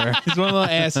 his one little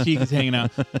ass cheek is hanging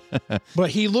out. But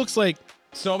he looks like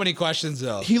So many questions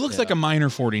though. like a minor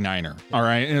 49er. All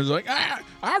right, and it was like I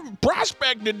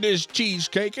prospected this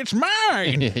cheesecake. It's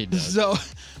mine. Yeah, he does. So,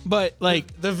 but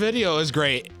like. The video is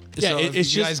great. Yeah, so it's you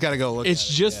just guys got to go look. It's at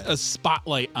it. just Yeah. a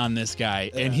spotlight on this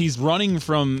guy, and he's running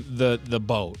from the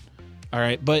boat. All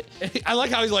right, but I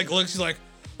like how he's like looks. He's like,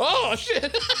 Oh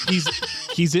shit!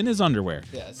 He's in his underwear.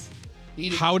 Yes.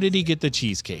 How did he get the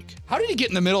cheesecake? How did he get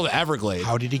in the middle of the Everglades?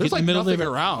 How did he There's get in the middle nothing of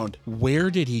the around? Where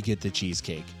did he get the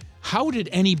cheesecake? How did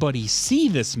anybody see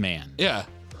this man? Yeah.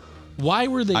 Why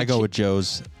were they? I go with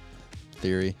Joe's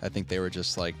theory. I think they were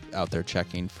just like out there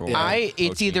checking for. It's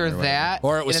protein either or whatever. that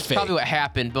Or it was and it's fake. probably what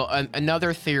happened. But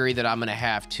another theory that I'm gonna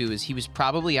have too is he was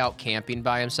probably out camping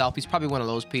by himself. He's probably one of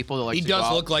those people that like He to go does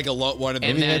out. look like one of the.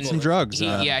 And Maybe he then had some drugs.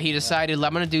 He decided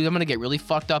I'm gonna get really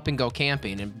fucked up and go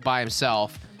camping and by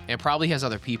himself, and probably has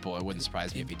other people. It wouldn't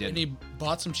surprise me if he And didn't. he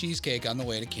bought some cheesecake on the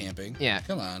way to camping. Yeah.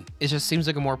 Come on. It just seems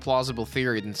like a more plausible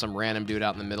theory than some random dude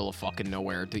out in the middle of fucking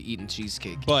nowhere to eating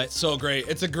cheesecake. But So great.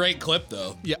 It's a great clip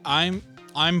though. yeah,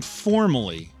 I'm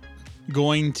formally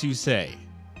going to say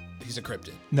He's a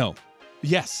cryptid. no.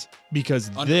 Yes, because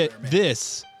Underwear man.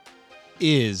 this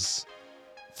is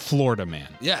Florida man.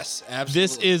 Yes, absolutely.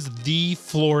 This is the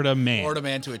Florida man. Florida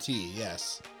man to a T.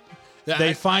 Yes.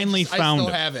 They finally found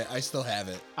I him. still have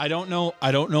it. I don't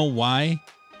know why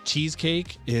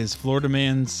cheesecake is Florida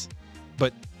man's,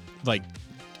 but like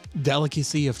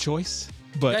delicacy of choice.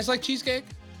 But You guys like cheesecake?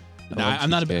 no, I love I'm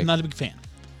not a cheesecake. big fan.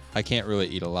 I can't really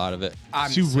eat a lot of it.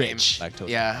 I'm Too same. rich. Lactose.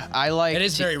 Yeah, I like It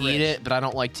is to very eat rich. it, but I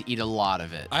don't like to eat a lot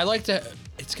of it. I like to.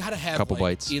 It's got to have Couple like,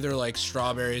 bites. either like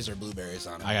strawberries or blueberries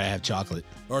on it, I gotta have chocolate.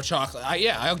 or chocolate.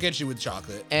 I'll get you with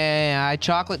chocolate. And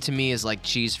chocolate to me is like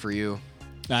cheese for you.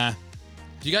 Nah.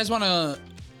 Do you guys want to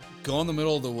go in the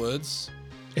middle of the woods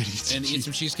And eat and eat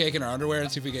some cheesecake in our underwear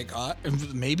and see if we get caught?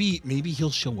 maybe he'll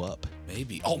show up.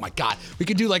 Maybe. Oh my God, we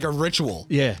could do like a ritual.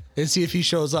 Yeah. And see if he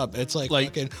shows up. It's like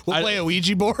fucking, we'll I- play a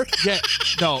Ouija board. Yeah.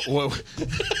 No.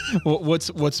 What's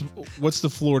the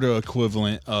Florida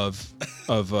equivalent of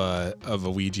a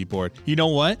Ouija board? You know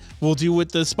what? We'll do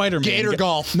with the Spider-Man. Gator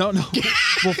golf. No.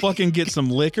 We'll fucking get some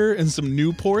liquor and some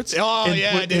Newports. Oh, and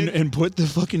yeah, put, dude. and put the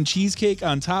fucking cheesecake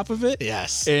on top of it.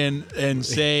 Yes. And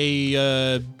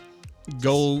say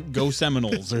go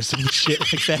Seminoles or some shit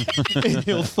like that. And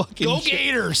he'll fucking Go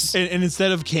Gators. And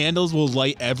instead of candles, we'll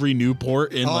light every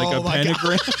Newport in like a Oh my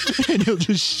pentagram, and he'll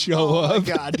just show Oh my up.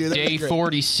 God, dude. that'd be Day great.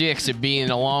 46 of being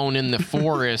alone in the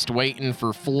forest waiting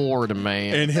for Florida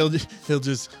man. And he'll be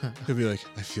like,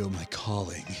 I feel my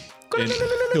calling. And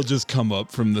he'll just come up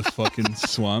from the fucking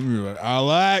swamp. And you're like, I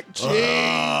like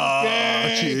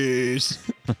cheese.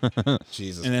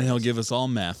 Jesus. And then he'll give us all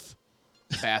meth.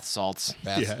 Bath salts.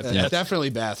 Bath, Yeah. definitely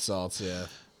bath salts. Yeah.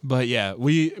 But yeah,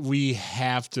 we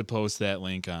have to post that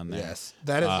link on there. Yes.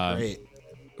 That is great.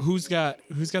 Who's got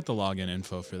the login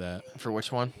info for that? For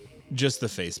which one? Just the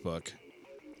Facebook.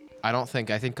 I think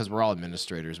because we're all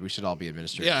administrators. We should all be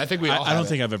administrators. Yeah, I think we all I don't have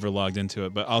think I've ever logged into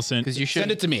it, but I'll send. Because you it. should.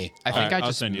 Send it to me. I think Alright, I I'll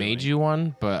just send you the made link. you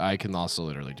one, but I can also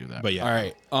literally do that. But yeah. All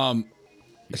right.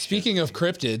 Speaking of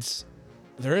cryptids,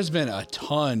 there has been a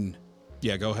ton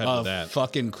Yeah, go ahead of with that.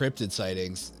 fucking cryptid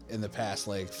sightings in the past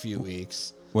few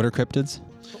weeks. What are cryptids?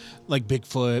 Like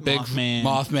Bigfoot,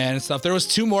 Mothman. and stuff. There was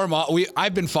two more.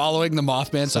 I've been following the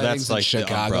Mothman So sightings that's like in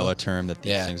Chicago. the umbrella term that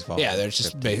these Yeah, things fall. yeah. under. There's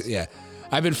just Cryptids.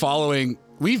 I've been following.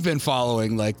 We've been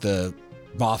following like the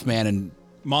Mothman and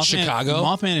Chicago.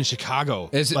 Mothman in Chicago.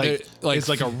 Is it, like- it's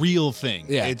like a real thing.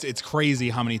 Yeah. It's crazy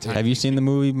how many times. Have you seen the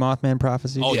movie Mothman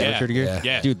Prophecy? Oh, with yeah. Richard Gere? Yeah.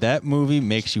 Yeah. Dude, that movie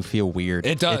makes you feel weird.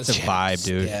 It does. It's a vibe,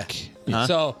 dude. Yeah. Huh?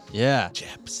 So Yeah.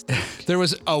 there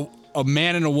was a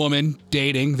man and a woman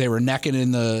dating. They were necking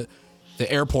in the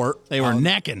airport. They were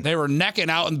necking. They were necking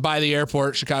out by the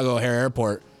airport, Chicago O'Hare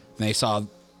Airport. And they saw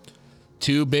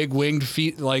two big winged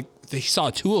feet. Like they saw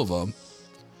two of them,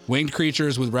 winged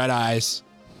creatures with red eyes,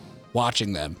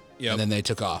 watching them. Yep. And then they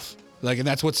took off. And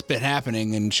that's what's been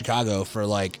happening in Chicago for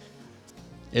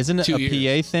Isn't it 2 a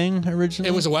years. PA thing originally?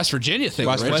 It was a West Virginia thing.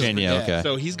 West right? Virginia, Yeah. okay.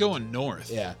 So he's going north.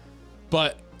 Yeah.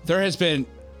 But there has been,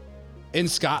 in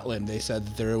Scotland, they said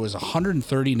that there was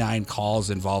 139 calls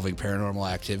involving paranormal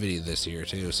activity this year,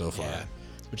 too, so far,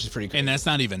 which is pretty cool. And that's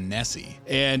not even Nessie.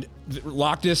 And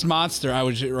Loch Ness Monster, I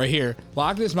was right here.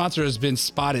 Loch Ness Monster has been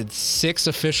spotted 6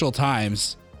 official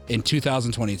times in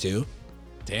 2022,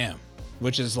 Damn.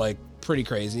 which is pretty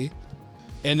crazy.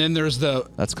 And then there's the,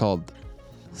 That's called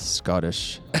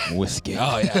Scottish whiskey.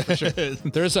 oh, yeah, for sure.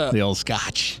 There's The old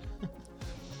Scotch.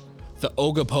 the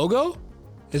Ogopogo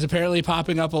is apparently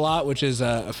popping up a lot, which is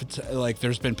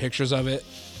there's been pictures of it,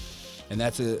 and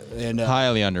that's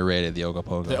Highly underrated, the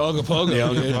Ogopogo. the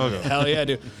Ogopogo, dude. Hell yeah,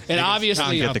 dude. And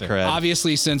obviously, get the cred.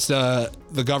 obviously, since the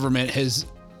government has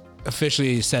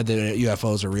officially said that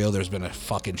UFOs are real, there's been a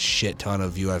fucking shit ton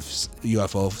of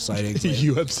UFO sightings.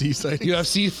 UFC site.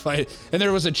 UFC fight, and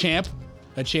there was a champ,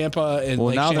 in well,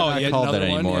 Lake now they're Champlain. not called that Another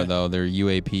one, anymore, yeah. though. They're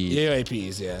UAPs.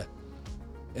 UAPs, yeah.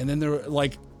 And then there were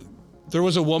there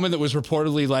was a woman that was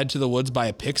reportedly led to the woods by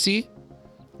a pixie.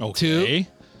 Okay. Too.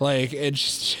 Like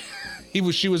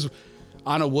she was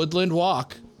on a woodland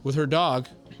walk with her dog,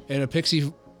 and a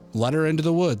pixie led her into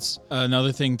the woods.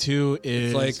 Another thing too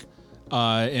is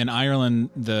in Ireland,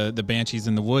 the banshees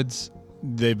in the woods,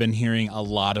 they've been hearing a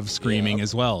lot of screaming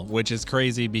as well, which is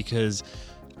crazy because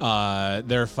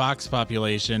their fox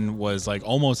population was like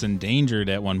almost endangered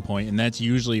at one point, and that's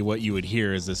usually what you would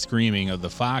hear is the screaming of the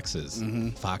foxes.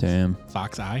 Fox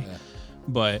eye. Yeah.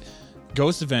 But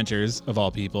Ghost Adventures, of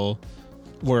all people,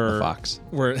 were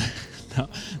no,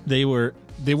 they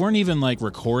weren't even like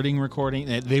recording.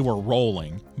 They were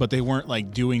rolling, but they weren't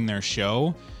like doing their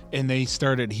show. And they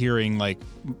started hearing like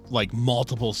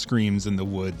multiple screams in the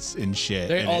woods and shit.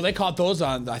 They caught those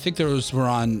on. I think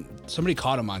somebody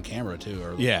caught them on camera too.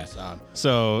 Or yeah.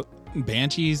 So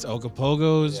banshees,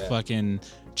 Okapogos, fucking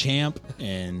Champ,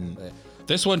 and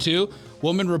this one too.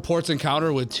 Woman reports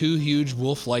encounter with 2 huge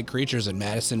wolf-like creatures in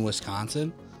Madison,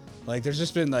 Wisconsin. Like, there's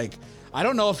just been like, I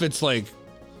don't know if it's like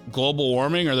global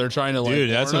warming or they're trying to like.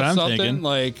 Dude, that's what I'm thinking.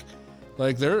 Like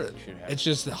it's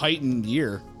just a heightened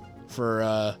year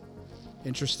for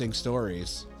interesting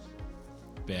stories.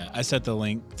 Yeah, I set the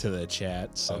link to the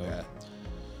chat. So,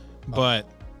 but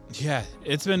yeah,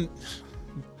 it's been.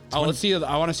 Let's see.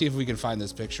 I want to see if we can find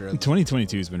this picture.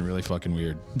 2022 has been really fucking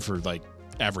weird for like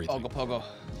everything.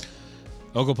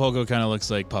 Ogopogo kind of looks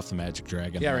like Puff the Magic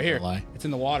Dragon. Yeah, right here. It's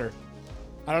in the water.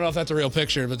 I don't know if that's a real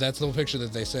picture, but that's the picture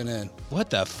that they sent in. What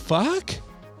the fuck?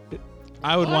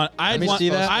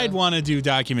 I'd want to do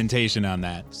documentation on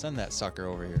that. Send that sucker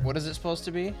over here. What is it supposed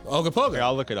to be? Ogopogo. Here,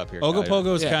 I'll look it up here.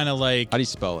 Ogopogo's kind of like. How do you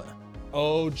spell it?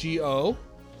 Ogopogo.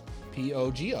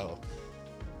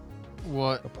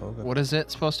 What is it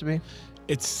supposed to be?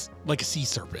 It's like a sea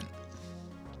serpent.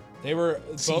 They were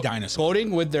sea dinosaur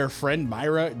boating with their friend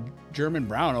Myra German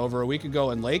Brown over a week ago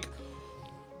in Lake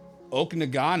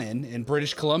Okanagan in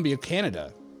British Columbia,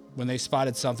 Canada, when they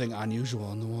spotted something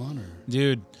unusual in the water.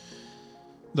 Dude,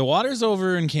 the water's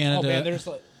over in Canada. Oh man, there's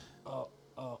like,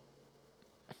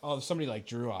 somebody like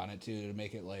drew on it too to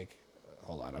make it like.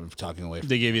 Hold on, I'm talking away.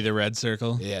 They gave you the red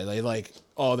circle. Yeah, they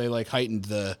heightened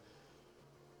the.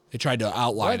 They tried to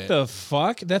outline it. What the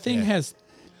fuck? That thing has.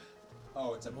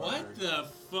 Oh, it's a bird. What the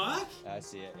fuck? I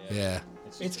see it. Yeah.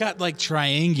 It's got like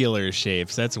triangular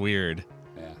shapes. That's weird.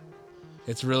 Yeah.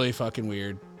 It's really fucking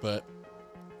weird, but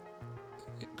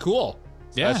cool.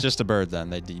 Yeah. That's just a bird then.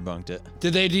 They debunked it.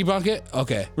 Did they debunk it?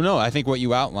 Okay. Well, no, I think what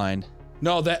you outlined.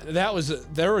 No, that was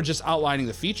they were just outlining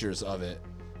the features of it.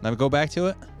 Now go back to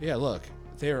it. Yeah, look.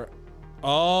 They were.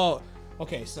 Oh.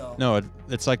 Okay, so. No,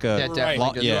 it's like a. That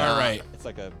definitely does You not. are right. It's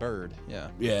like a bird. Yeah.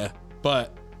 Yeah,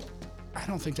 but I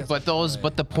don't think that's. But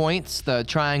the points, the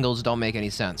triangles don't make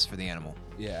any sense for the animal.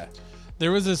 Yeah.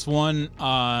 There was this one.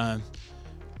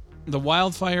 The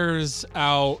wildfires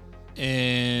out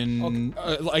in.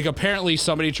 Like apparently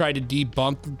somebody tried to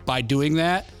debunk by doing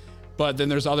that, but then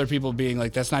there's other people being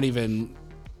like, that's not even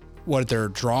what they're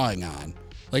drawing on.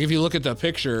 Like if you look at the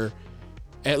picture,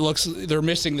 it looks they're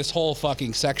missing this whole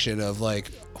fucking section of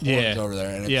like horns over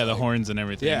there. And it's the like, horns and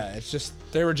everything. Yeah, it's just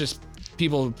they were just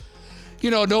people.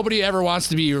 You know, nobody ever wants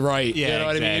to be right. Yeah, you know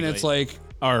what I mean? It's like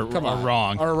Or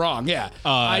wrong. Or wrong. Yeah.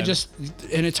 And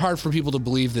it's hard for people to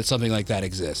believe that something like that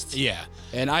exists. Yeah.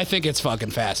 And I think it's fucking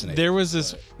fascinating. There was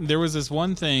this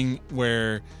one thing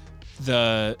where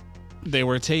they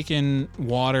were taking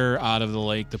water out of the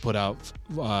lake to put out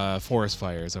forest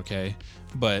fires, okay?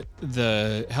 But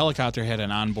the helicopter had an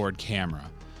onboard camera.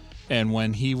 And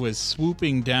when he was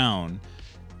swooping down,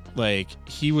 like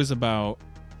he was about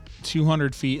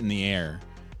 200 feet in the air,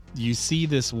 you see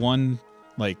this one,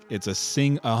 like it's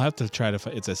I'll have to try to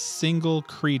find, it's a single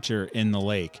creature in the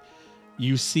lake.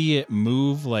 You see it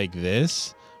move like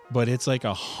this, but it's like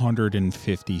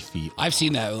 150 feet. I've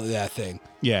seen that thing.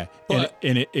 Yeah. But,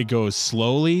 and it goes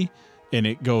slowly and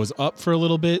it goes up for a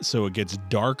little bit. So it gets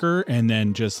darker and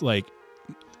then just like,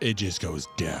 it just goes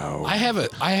down. I have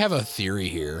a theory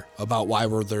here about why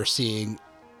they're seeing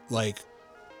like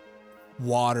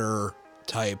water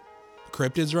type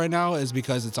cryptids right now is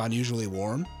because it's unusually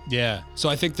warm. Yeah. So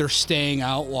I think they're staying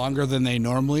out longer than they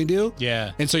normally do.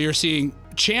 Yeah. And so you're seeing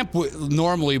Champ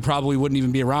normally probably wouldn't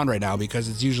even be around right now because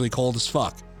it's usually cold as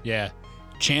fuck. Yeah.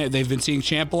 They've been seeing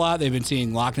Champ a lot. They've been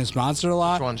seeing Loch Ness Monster a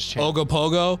lot. Which one's Champ?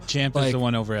 Ogopogo. Champ is the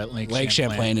one over at Lake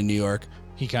Champlain in New York.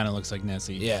 He kind of looks like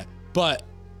Nessie. Yeah. But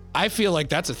I feel like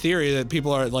that's a theory that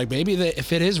people are like, maybe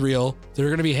if it is real, they're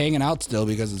going to be hanging out still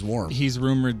because it's warm. He's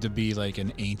rumored to be like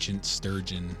an ancient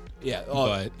sturgeon. Yeah.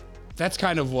 But that's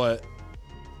kind of what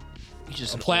He's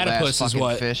just a platypus is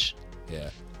what. Fish. Yeah.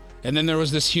 And then there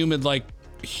was this humid like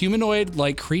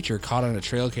humanoid-like creature caught on a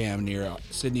trail cam near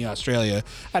Sydney, Australia.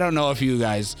 I don't know if you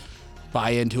guys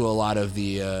buy into a lot of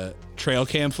the trail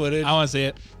cam footage. I want to see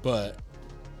it. But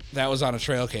that was on a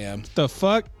trail cam. The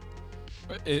fuck?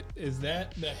 Is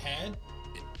that the head?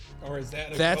 Or is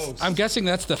that a ghost? I'm guessing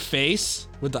that's the face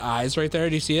with the eyes right there.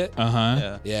 Do you see it?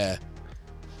 Uh-huh. Yeah.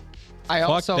 I Fuck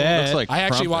also that. Looks like I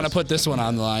actually want to Krampus. put this one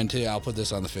on the line too. I'll put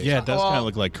this on the face. Yeah, it does Well, kind of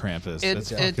look like Krampus. It's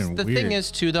That's fucking the weird. thing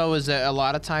is too though is that a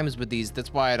lot of times with these,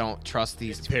 that's why I don't trust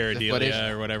these the footage.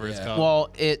 Pareidolia or whatever it's called. Well,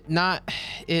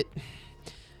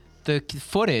 the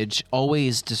footage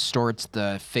always distorts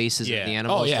the faces Yeah. of the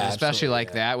animals, Oh, yeah, especially absolutely,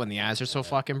 like that when the eyes are so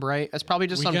fucking bright. That's probably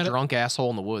just We some gotta- drunk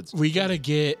asshole in the woods. we got to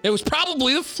get... It was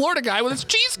probably the Florida guy with his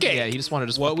cheesecake. Yeah, he just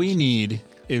wanted to. What we need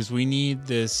is we need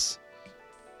this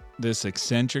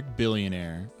eccentric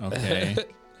billionaire, okay,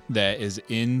 that is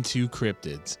into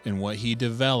cryptids, and what he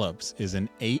develops is an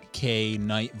 8K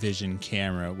night vision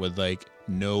camera with like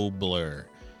no blur,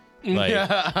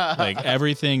 like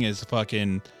everything is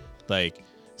fucking like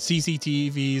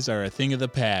CCTVs are a thing of the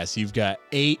past. You've got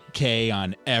 8K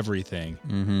on everything,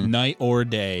 night or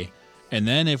day, and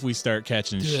then if we start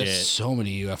catching Dude, shit, there's so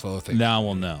many UFO things. now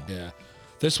we'll know. Yeah.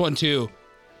 This one too.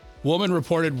 Woman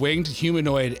reported winged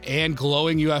humanoid and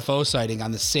glowing UFO sighting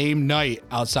on the same night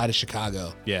outside of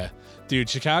Chicago. Yeah, dude,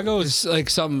 Chicago is. It's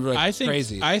like something like I think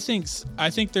crazy. I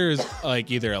think there's like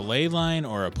either a ley line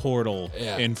or a portal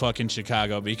Yeah. in fucking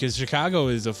Chicago, because Chicago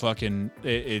is a fucking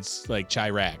it's like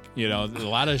Chirac. You know, a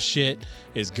lot of shit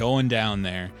is going down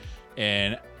there,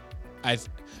 and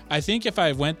I think if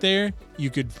I went there, you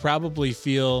could probably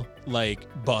feel like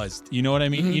buzzed. You know what I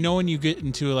mean? You know when you get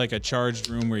into like a charged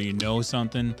room where you know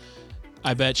something.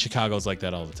 I bet Chicago's like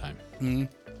that all the time.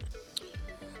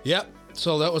 Yep.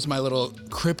 So that was my little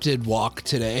cryptid walk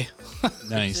today. It's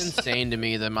Nice. insane to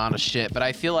me the amount of shit, but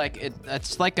I feel like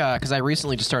it's like because I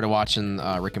recently just started watching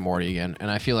Rick and Morty again,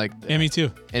 and I feel like Yeah, me too.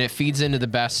 and it feeds into the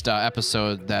best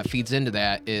episode that feeds into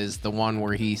that is the one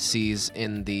where he sees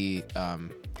in the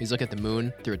he's looking at the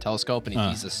moon through a telescope and he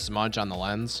sees a smudge on the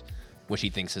lens, which he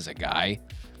thinks is a guy.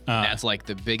 And that's like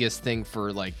the biggest thing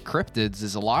for like cryptids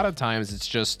is a lot of times it's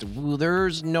just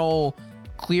there's no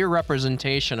clear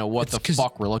representation of what It's the 'cause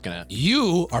fuck we're looking at.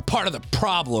 You are part of the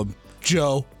problem,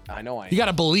 Joe. I know. You got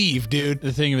to believe, dude.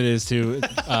 The thing of it is too,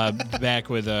 back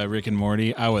with Rick and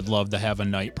Morty, I would love to have a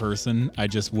night person. I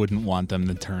just wouldn't want them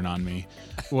to turn on me.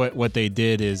 What they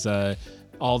did is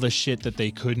all the shit that they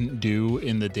couldn't do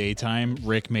in the daytime,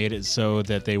 Rick made it so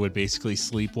that they would basically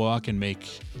sleepwalk and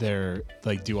make their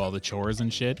like do all the chores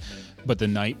and shit. But the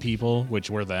night people,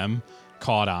 which were them,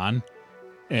 caught on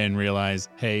and realized,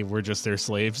 hey, we're just their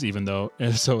slaves, even though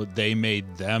so they made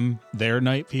them their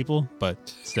night people, but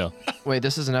still. Wait,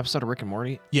 this is an episode of Rick and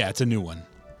Morty? Yeah, it's a new one.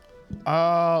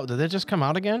 Oh, did it just come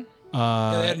out again? they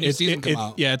had a new season come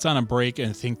out. Yeah, it's on a break,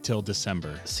 I think, till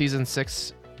December. Season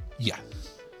 6. Yeah.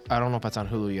 I don't know if it's on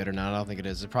Hulu yet or not. I don't think it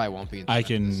is. It probably won't be. In I the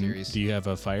can. series. Do you have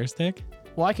a Fire Stick?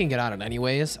 Well, I can get on it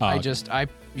anyways. Oh, okay.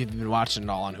 You've been watching it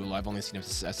all on Hulu. I've only seen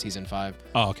it at season 5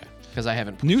 Oh, okay. because I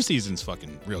haven't. New season's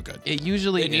fucking real good. It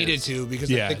usually They needed is. to because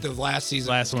Yeah. I think the last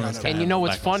season Last one was kind kinda- And you know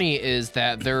what's lackluster. funny is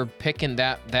that they're picking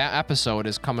that episode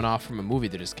is coming off from a movie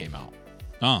that just came out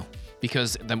Oh,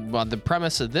 because the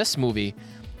premise of this movie,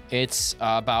 it's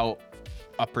about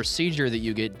a procedure that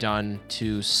you get done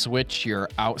to switch your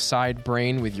outside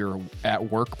brain with your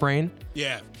at work brain.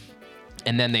 yeah.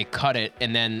 And then they cut it,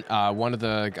 and then one of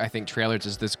the I think trailers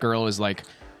is this girl is like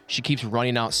she keeps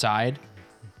running outside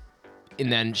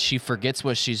and then she forgets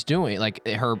what she's doing, like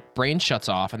her brain shuts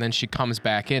off and then she comes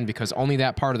back in because only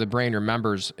that part of the brain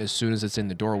remembers as soon as it's in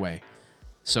the doorway.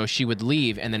 So she would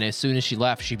leave, and then as soon as she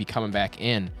left she'd be coming back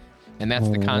in, and that's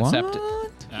the concept.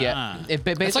 Yeah,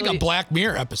 basically, It's like a Black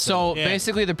Mirror episode. so Yeah.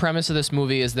 basically, the premise of this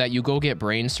movie is that you go get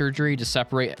brain surgery to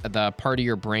separate the part of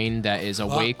your brain that is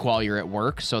awake while you're at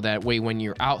work, so that way when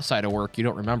you're outside of work, you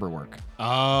don't remember work.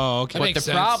 Oh, okay. That But makes the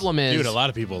sense. problem is, Dude, a lot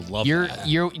of people love you're that.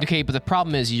 okay. But the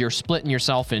problem is you're splitting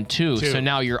yourself in two. So Two.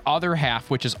 now your other half,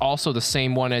 which is also the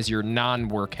same one as your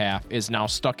non-work half, is now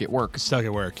stuck at work Stuck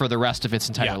at work. for the rest of its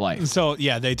entire yeah. life. So,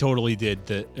 yeah, they totally did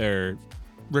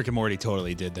Rick and Morty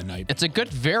totally did the night. It's a good,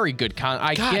 very good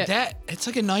I God, get it's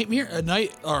like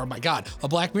oh my God, a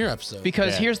Black Mirror episode.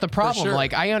 because Yeah. here's the problem. sure.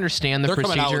 Like I understand the They're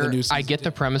coming out with a procedure. new I season, get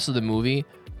the too. premise of the movie,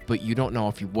 but you don't know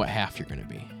what half you're going to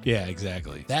be. Yeah,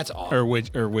 exactly. That's awful. Or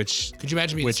which Could you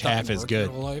imagine being which stuck half in is work good?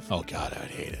 your whole life? Oh God,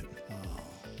 I'd hate it.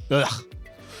 Ugh.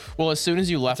 Well, as soon as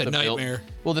you left It's a the build, nightmare.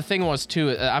 well, the thing was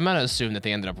too. I'm gonna assume that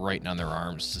they ended up writing on their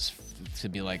arms, just to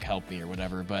be like, help me or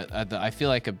whatever. But I feel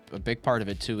like a big part of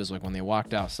it too is like when they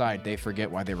walked outside, they forget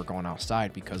why they were going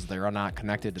outside because they're not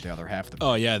connected to the other half of the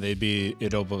brain. Oh yeah,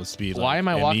 it'd almost be like Why am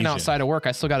I walking amnesia. outside of work?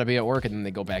 I still got to be at work, and then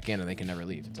they go back in and they can never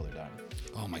leave until they're done.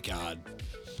 Oh my God.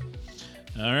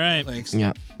 All right. Thanks.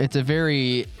 Yeah, it's a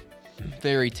very,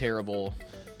 very terrible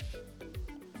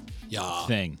Yeah.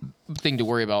 Thing. thing to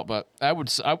worry about. But I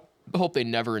hope they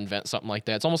never invent something like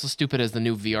that. It's almost as stupid as the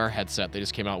new VR headset they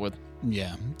just came out with.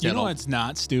 Yeah. You know what's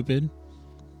not stupid?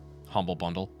 Humble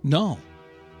Bundle. No.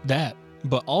 That.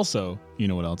 But also, you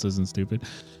know what else isn't stupid?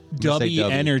 gonna say W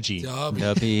W. Energy.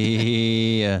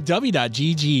 W.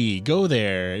 W.GG. Go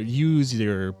there. Use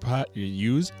your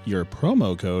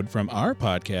promo code from our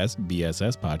podcast,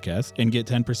 BSS Podcast, and get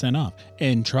 10% off.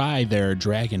 And try their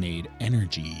Dragonade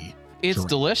Energy. It's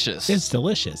delicious. It's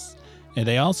delicious. And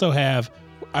they also have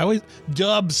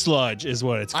Dub Sludge is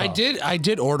what it's called. I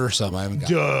did order some. I haven't got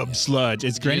Dub Sludge.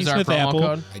 It's Granny use our Smith promo apple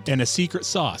code? and a secret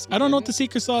sauce. I don't know what the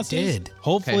secret sauce is. did.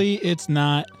 Hopefully it's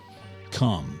not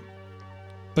cum.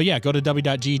 But yeah, go to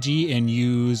w.gg and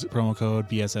use promo code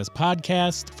BSS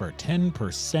Podcast for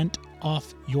 10%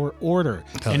 off your order.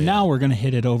 Hell and yeah. now we're going to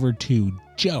hit it over to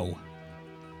Joe.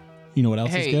 You know what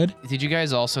else is good? Did you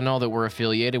guys also know that we're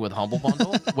affiliated with Humble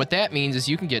Bundle? What that means is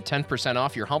you can get 10%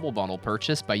 off your Humble Bundle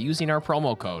purchase by using our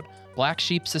promo code Black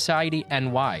Sheep Society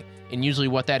NY. And usually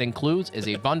what that includes is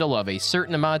a bundle of a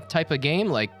certain amount type of game,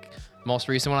 like most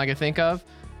recent one I could think of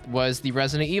was the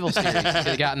Resident Evil series.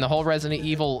 They gotten the whole Resident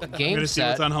Evil I'm game going to see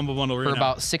set what's on Humble Bundle right for now.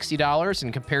 about $60,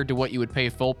 and compared to what you would pay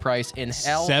full price in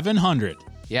hell. 700.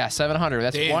 Yeah, $700.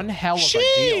 That's Damn. one hell of a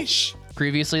Sheesh. deal.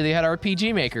 Previously, they had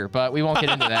RPG Maker, but we won't get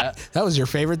into that. That was your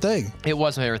favorite thing. It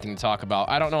wasn't everything to talk about.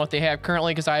 I don't know what they have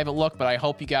currently because I haven't looked, but I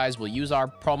hope you guys will use our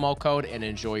promo code and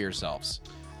enjoy yourselves.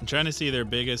 I'm trying to see their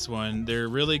biggest one. They're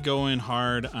really going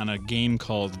hard on a game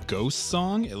called Ghost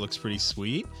Song. It looks pretty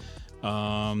sweet.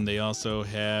 They also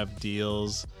have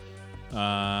deals.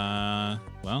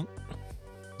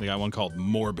 They got one called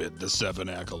Morbid, the Seven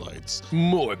Acolytes.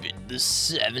 Morbid the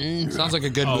 7. Sounds like a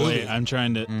good Oh, movie. wait, I'm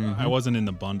trying to. I wasn't in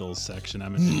the bundles section.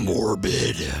 I'm in.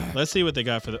 Morbid. Let's see what they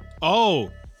got for the.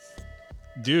 Oh,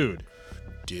 dude.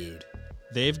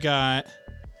 They've got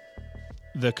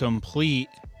the complete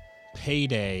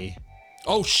Payday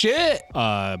Oh shit.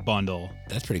 bundle.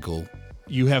 That's pretty cool.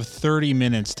 You have 30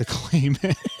 minutes to claim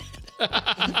it.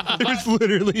 There's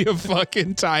literally a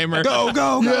fucking timer. Go,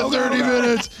 30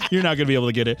 minutes. You're not going to be able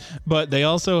to get it. But they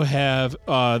also have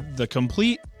the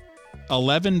complete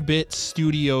 11-bit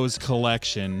Studios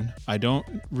collection. I don't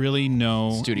really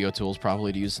know. Studio tools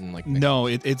probably to use in like. No,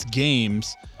 it's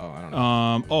games. Oh, I don't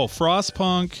know.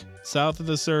 Frostpunk, South of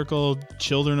the Circle,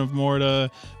 Children of Morta,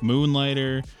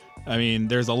 Moonlighter. I mean,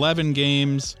 there's 11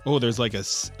 games. Oh, there's like a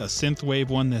synthwave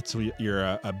one that's you're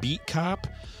a beat cop.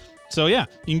 So yeah,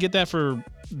 you can get that for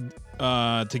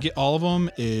to get all of them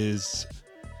is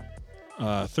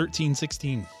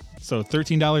 $13.16. So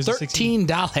 $13.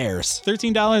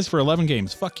 $13 for 11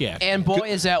 games. Fuck yeah. And boy,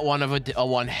 is that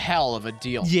one hell of a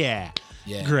deal. Yeah.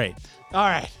 Yeah. Great. All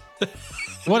right.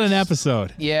 What an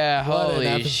episode. Yeah, What an holy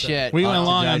episode. shit. We went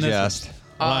long on this. Digest.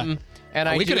 one.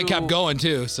 And We could have kept going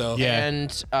too. So Yeah. And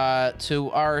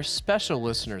to our special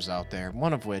listeners out there,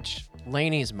 one of which,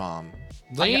 Laney's mom.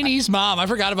 Lainey's mom. I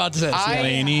forgot about this.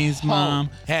 Laney's mom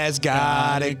Has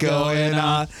got it going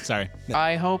on. Sorry.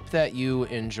 I hope that you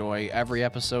enjoy every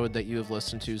episode that you have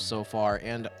listened to so far,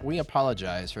 and we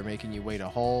apologize for making you wait a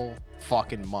whole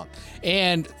fucking month.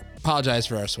 And apologize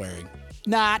for our swearing.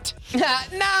 Not. Nah,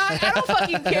 I don't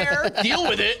fucking care. Deal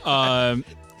with it.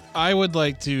 I would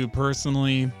like to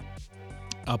personally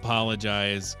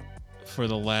apologize for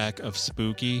the lack of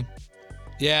spooky.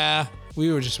 Yeah.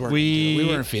 We were just working. We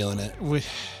weren't feeling it.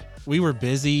 We were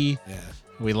busy. Yeah.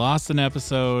 We lost an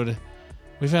episode.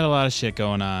 We've had a lot of shit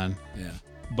going on. Yeah.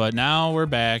 But now we're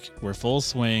back. We're full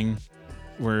swing.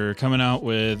 We're coming out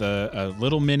with a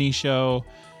little mini show.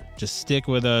 Just stick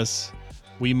with us.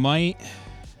 We might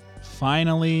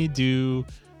finally do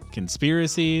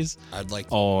conspiracies I'd like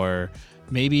to. or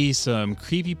maybe some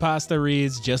creepypasta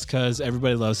reads just because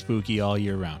everybody loves spooky all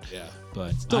year round. Yeah.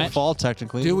 But Still fall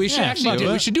technically. Dude, we should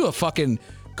Yeah, we should do a fucking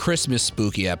Christmas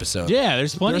spooky episode. yeah,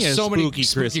 there's plenty There's of so many spooky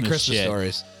spooky Christmas shit.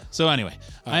 stories. So anyway,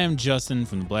 I am Justin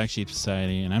from the Black Sheep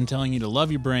Society, and I'm telling you to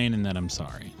love your brain and that I'm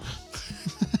sorry.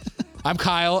 I'm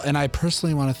Kyle, and I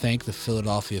personally want to thank the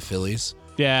Philadelphia Phillies.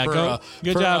 Yeah,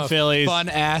 good for job, a Phillies. Fun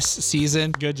ass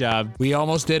season. Good job. We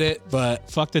almost did it, but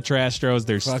Fuck the Trastros.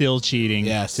 They're still cheating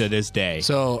Yes. to this day.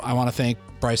 so I want to thank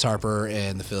Bryce Harper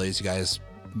and the Phillies. You guys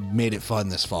made it fun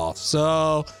this fall.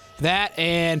 So that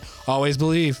and always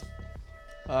believe.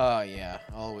 Oh, yeah.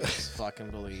 Always fucking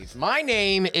believe. My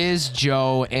name is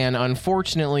Joe, and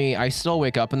unfortunately, I still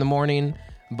wake up in the morning,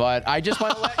 but I just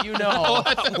want to let you know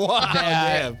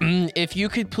that if you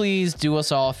could please do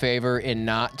us all a favor and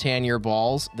not tan your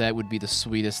balls, that would be the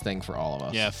sweetest thing for all of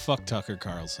us. Yeah, fuck Tucker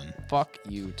Carlson. Fuck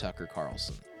you, Tucker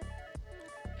Carlson.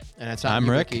 And it's I'm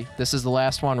you, Rick. Ricky. This is the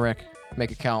last one, Rick.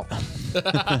 Make it count.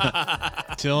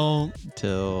 Till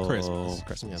Christmas.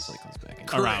 Yeah, until he comes back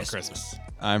in. around Christmas.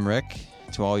 I'm Rick.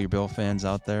 To all you Bills fans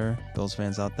out there,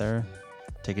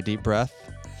 take a deep breath.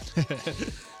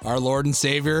 Our Lord and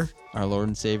Savior. Our Lord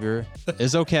and Savior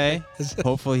is okay.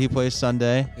 Hopefully he plays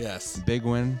Sunday. Yes. Big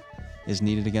win is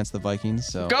needed against the Vikings.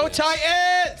 So Go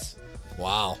Titans!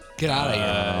 Wow. Get out of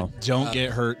here. Don't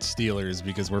get hurt, Steelers,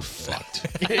 because we're fucked.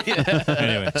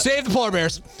 Anyway, Save the polar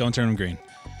bears. don't turn them green.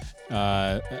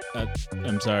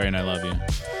 I'm sorry, and I love you.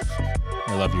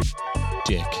 I love your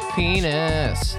dick. Penis.